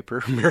sex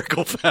diaper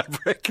miracle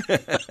fabric,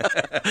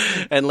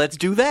 and let's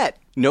do that.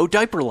 No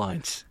diaper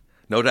lines.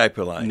 No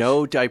diaper lines.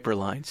 No diaper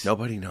lines.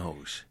 Nobody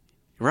knows.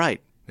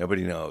 Right.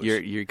 Nobody knows.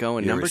 You're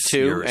going number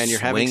two, and you're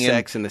having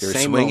sex in the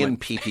same moment. You're swinging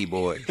pee-pee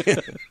boy.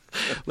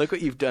 Look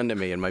what you've done to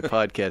me in my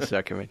podcast,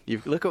 Zuckerman.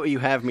 Look at what you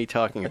have me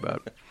talking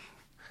about.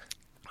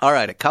 All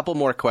right, a couple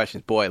more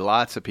questions. Boy,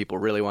 lots of people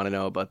really want to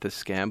know about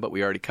this scam, but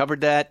we already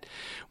covered that.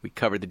 We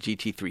covered the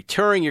GT3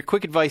 Touring. Your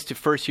quick advice to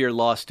first-year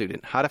law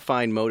student, how to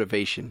find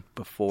motivation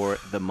before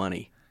the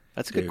money.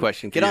 That's a good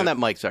question. Get on that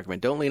mic,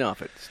 Zuckerman. Don't lean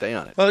off it. Stay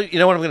on it. Well, you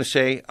know what I'm going to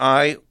say?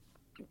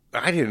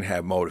 I didn't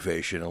have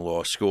motivation in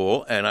law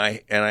school, and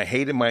I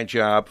hated my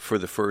job for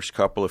the first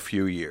couple of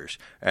few years.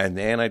 And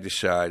then I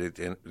decided,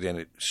 and then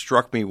it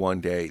struck me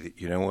one day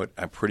that, you know what,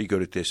 I'm pretty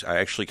good at this. I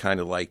actually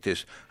kind of like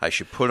this. I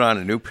should put on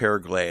a new pair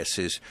of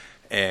glasses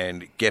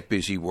and get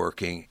busy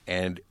working.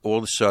 And all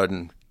of a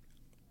sudden,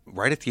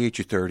 right at the age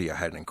of 30, I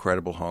had an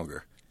incredible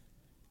hunger,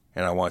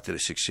 and I wanted to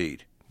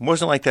succeed. It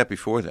wasn't like that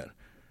before then.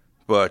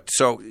 But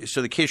so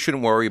the kid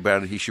shouldn't worry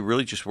about it. He should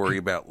really just worry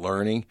about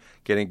learning,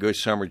 getting a good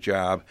summer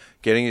job,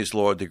 getting his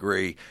law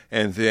degree,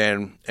 and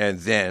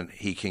then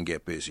he can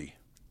get busy.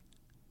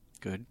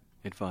 Good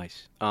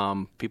advice.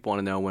 People want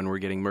to know when we're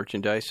getting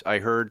merchandise. I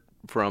heard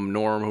from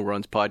Norm, who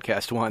runs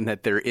Podcast One,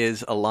 that there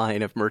is a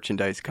line of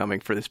merchandise coming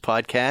for this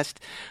podcast.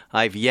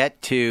 I've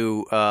yet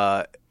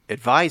to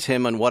advise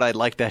him on what I'd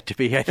like that to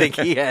be. I think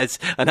he has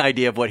an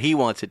idea of what he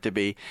wants it to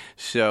be.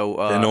 So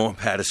the Norm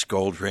Pattis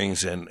gold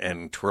rings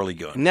and twirly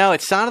gun. No,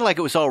 it sounded like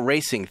it was all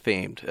racing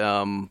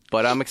themed,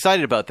 but I'm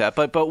excited about that.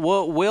 But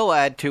we'll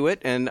add to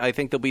it, and I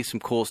think there'll be some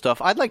cool stuff.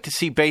 I'd like to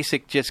see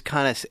basic, just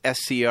kind of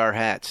SCR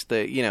hats,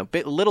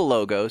 little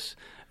logos.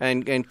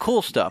 And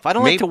cool stuff. I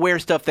don't like to wear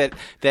stuff that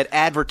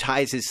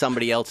advertises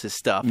somebody else's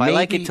stuff. I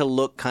like it to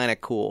look kind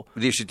of cool.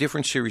 There's a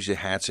different series of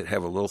hats that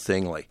have a little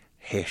thing like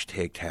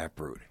Hashtag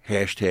Taproot.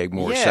 Hashtag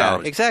more Yeah,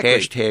 salads. exactly.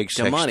 Hashtag The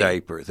sex money.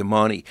 diaper. The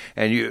money.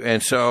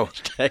 And so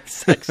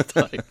Sex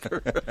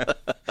diaper.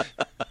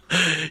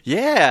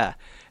 Yeah.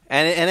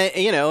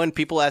 And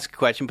people ask a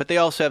question, but they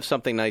also have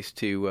something nice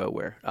to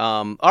wear.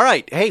 All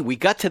right. Hey, we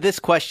got to this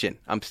question.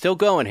 I'm still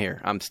going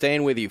here. I'm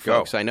staying with you,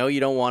 folks. Go. I know you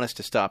don't want us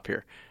to stop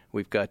here.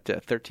 We've got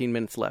 13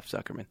 minutes left,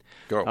 Zuckerman.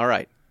 Go. All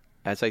right.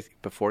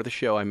 Before the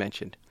show, I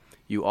mentioned,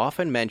 you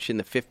often mention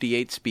the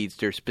 58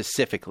 Speedster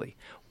specifically.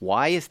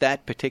 Why is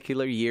that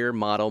particular year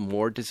model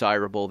more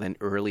desirable than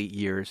early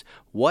years?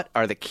 What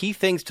are the key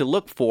things to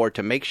look for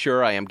to make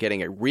sure I am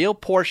getting a real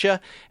Porsche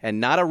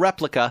and not a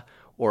replica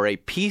or a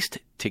pieced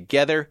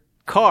together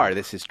car?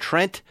 This is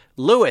Trent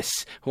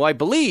Lewis, who I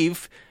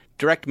believe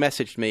direct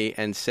messaged me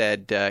and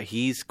said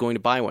he's going to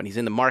buy one. He's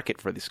in the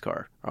market for this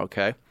car.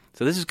 Okay,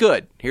 so this is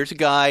good. Here's a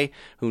guy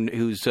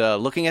who's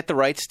looking at the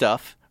right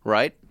stuff,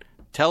 right?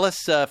 Tell us,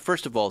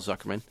 first of all,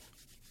 Zuckerman,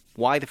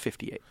 why the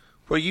 58?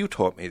 Well, you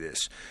taught me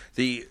this.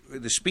 The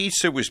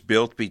Speedster was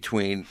built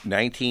between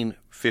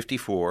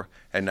 1954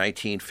 and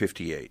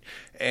 1958,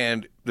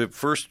 and the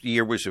first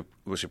year was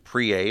a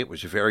pre-A. It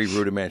was a very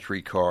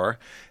rudimentary car,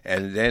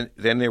 and then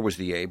there was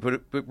the A.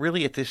 But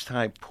really, at this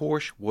time,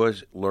 Porsche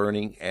was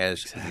learning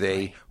as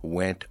they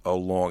went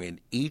along. And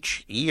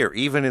each year,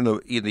 even in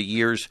the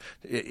years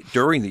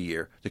during the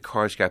year, the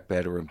cars got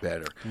better and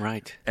better.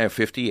 Right. And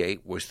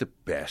 58 was the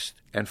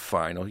best and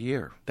final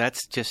year.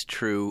 That's just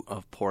true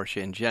of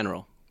Porsche in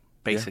general.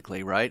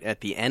 Basically, right?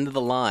 At the end of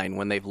the line,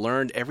 when they've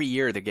learned every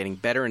year, they're getting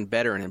better and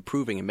better and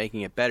improving and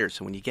making it better.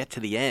 So when you get to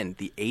the end,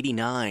 the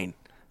 89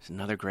 is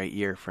another great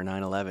year for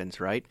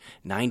 911s, right?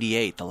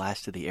 98, the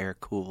last of the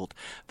air-cooled.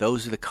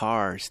 Those are the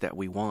cars that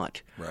we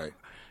want. Right.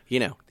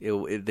 You know,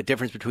 the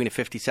difference between a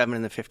 57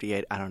 and the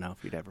 58, I don't know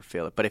if you'd ever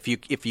feel it. But if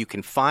you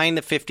can find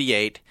the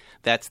 58,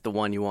 that's the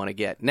one you want to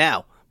get.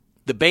 Now,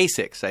 the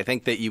basics, I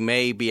think that you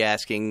may be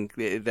asking,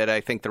 that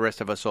I think the rest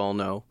of us all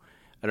know,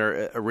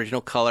 original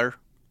color.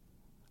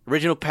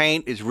 Original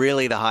paint is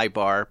really the high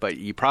bar, but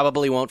you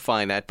probably won't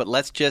find that. But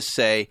let's just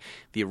say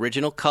the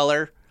original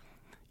color,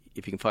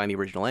 if you can find the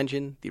original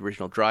engine, the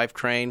original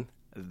drivetrain,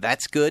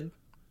 that's good.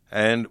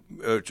 And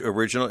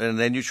original, and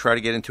then you try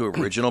to get into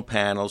original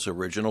panels,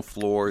 original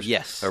floors,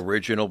 Yes.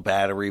 original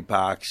battery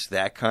box.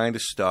 That kind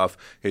of stuff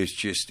is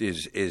just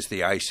is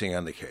the icing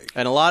on the cake.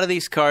 And a lot of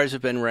these cars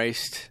have been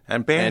raced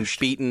And bashed.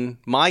 beaten.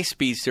 My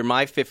Speedster,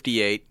 my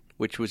 58,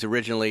 which was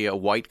originally a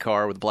white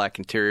car with a black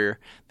interior.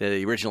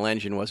 The original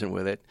engine wasn't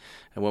with it.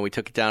 And when we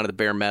took it down to the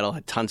bare metal, it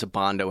had tons of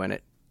Bondo in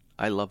it.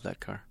 I love that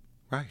car.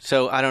 Right.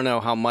 So I don't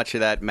know how much of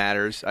that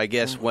matters. I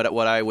guess what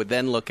I would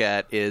then look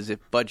at is, if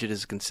budget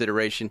is a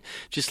consideration,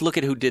 just look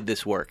at who did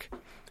this work.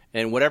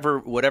 And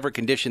whatever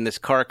condition this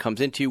car comes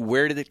into,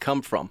 where did it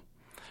come from?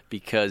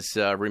 Because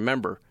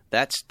remember,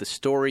 that's the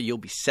story you'll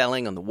be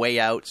selling on the way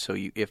out. So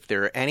if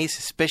there are any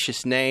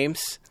suspicious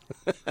names...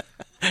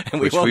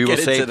 and Which won't we will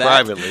get say into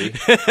that,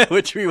 privately.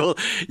 which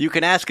you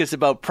can ask us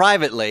about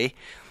privately.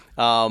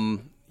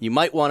 You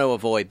might want to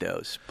avoid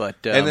those, but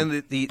And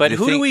then but the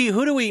who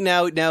thing- do we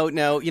now?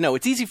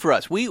 It's easy for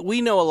us.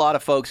 We know a lot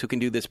of folks who can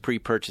do this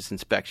pre-purchase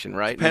inspection,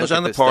 right? Depends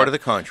on the part of the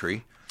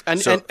country.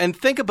 And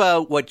think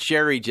about what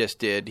Jerry just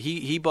did.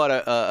 He bought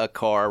a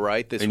car,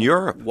 right? This In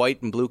Europe.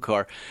 white and blue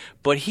car,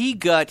 but he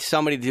got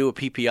somebody to do a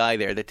PPI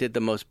there that did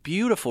the most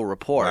beautiful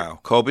report. Wow,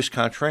 Cobus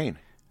Contrain.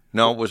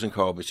 No, it wasn't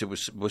Cobus.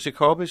 Was it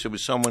Cobus? It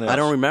was someone else. I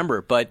don't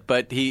remember,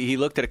 but he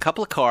looked at a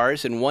couple of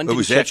cars and one It didn't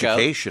was check out.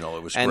 educational.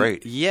 It was And,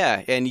 great.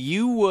 Yeah, and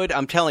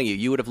I'm telling you,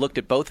 you would have looked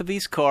at both of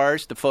these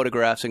cars, the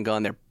photographs, and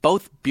gone, they're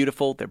both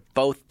beautiful. They're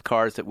both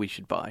cars that we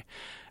should buy.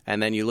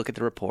 And then you look at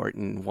the report,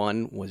 and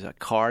one was a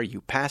car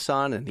you pass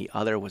on, and the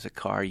other was a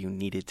car you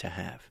needed to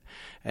have.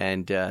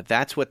 And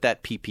that's what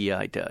that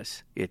PPI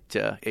does. It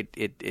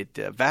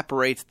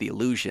evaporates the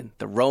illusion,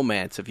 the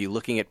romance of you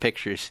looking at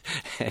pictures,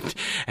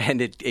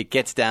 and it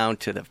gets down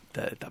to the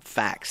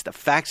facts. The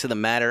facts of the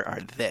matter are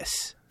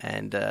this.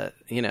 And,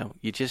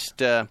 you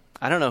just I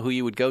don't know who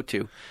you would go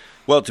to.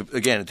 Well,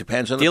 again, it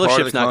depends on the part of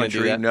Dealership's the not gonna do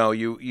country. that. No,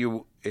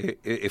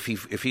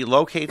 if he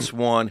locates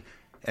one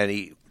and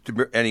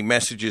he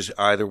messages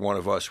either one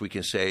of us, we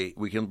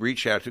can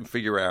reach out and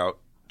figure out,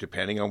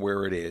 depending on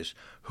where it is,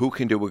 who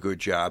can do a good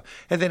job.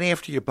 And then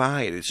after you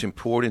buy it, it's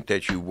important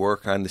that you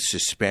work on the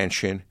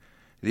suspension.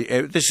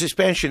 The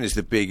suspension is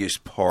the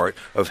biggest part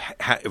of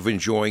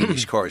enjoying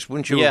these cars.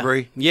 Wouldn't you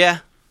agree? Yeah.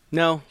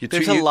 No,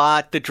 there's a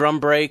lot. The drum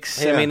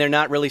brakes, Yeah. I mean, they're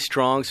not really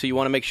strong, so you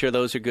want to make sure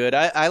those are good.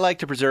 I like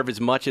to preserve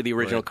as much of the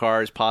original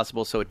car as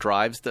possible so it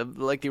drives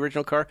like the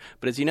original car.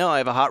 But as you know, I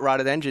have a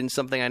hot-rodded engine,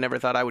 something I never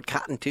thought I would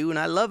cotton to, and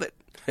I love it.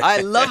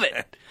 I love it.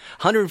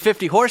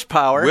 150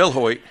 horsepower. Will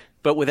Hoyt.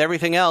 But with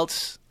everything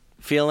else,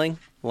 feeling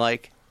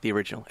like the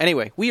original.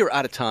 Anyway, we are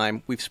out of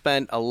time. We've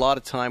spent a lot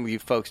of time with you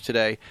folks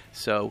today,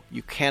 so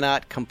you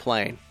cannot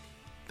complain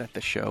that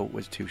the show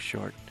was too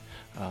short.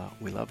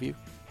 We love you.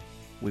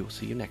 We will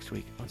see you next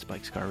week on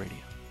Spike's Car Radio.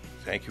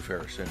 Thank you,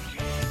 Ferguson.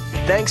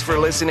 Thanks for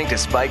listening to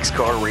Spike's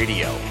Car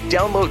Radio.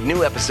 Download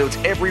new episodes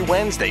every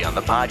Wednesday on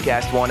the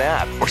Podcast One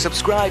app or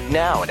subscribe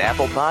now at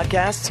Apple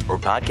Podcasts or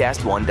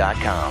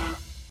PodcastOne.com.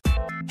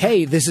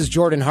 Hey, this is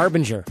Jordan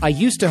Harbinger. I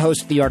used to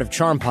host the Art of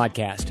Charm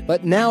podcast,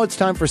 but now it's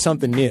time for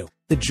something new.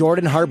 The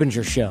Jordan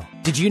Harbinger Show.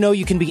 Did you know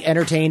you can be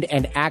entertained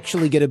and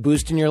actually get a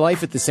boost in your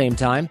life at the same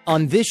time?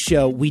 On this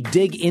show, we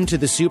dig into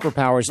the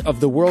superpowers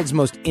of the world's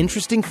most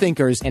interesting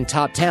thinkers and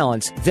top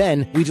talents.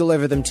 Then we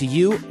deliver them to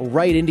you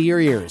right into your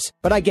ears.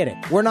 But I get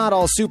it. We're not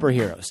all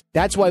superheroes.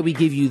 That's why we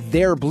give you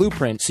their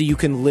blueprint so you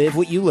can live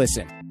what you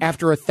listen.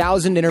 After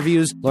 1,000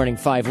 interviews, learning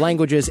 5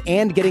 languages,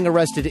 and getting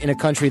arrested in a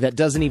country that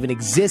doesn't even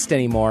exist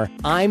anymore,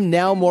 I'm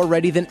now more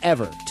ready than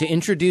ever to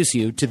introduce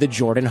you to The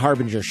Jordan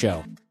Harbinger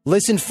Show.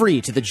 Listen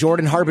free to The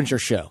Jordan Harbinger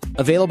Show,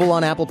 available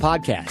on Apple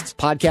Podcasts,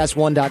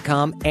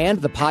 PodcastOne.com,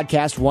 and the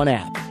Podcast One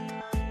app.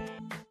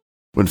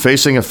 When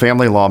facing a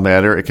family law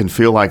matter, it can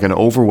feel like an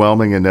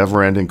overwhelming and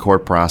never-ending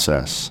court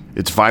process.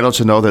 It's vital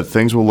to know that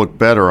things will look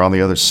better on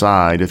the other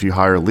side if you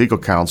hire legal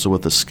counsel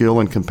with the skill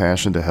and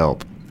compassion to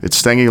help. At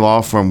Stengy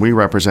Law Firm, we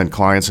represent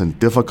clients in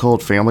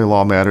difficult family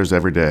law matters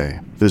every day.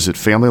 Visit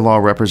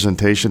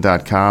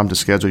FamilyLawRepresentation.com to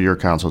schedule your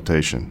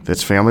consultation.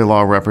 That's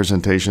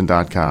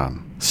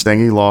FamilyLawRepresentation.com.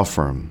 Stengy Law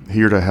Firm,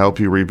 here to help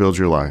you rebuild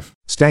your life.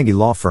 Stengy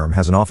Law Firm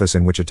has an office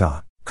in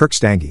Wichita. Kirk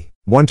Stengy,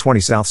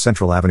 120 South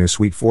Central Avenue,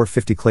 Suite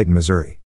 450, Clayton, Missouri.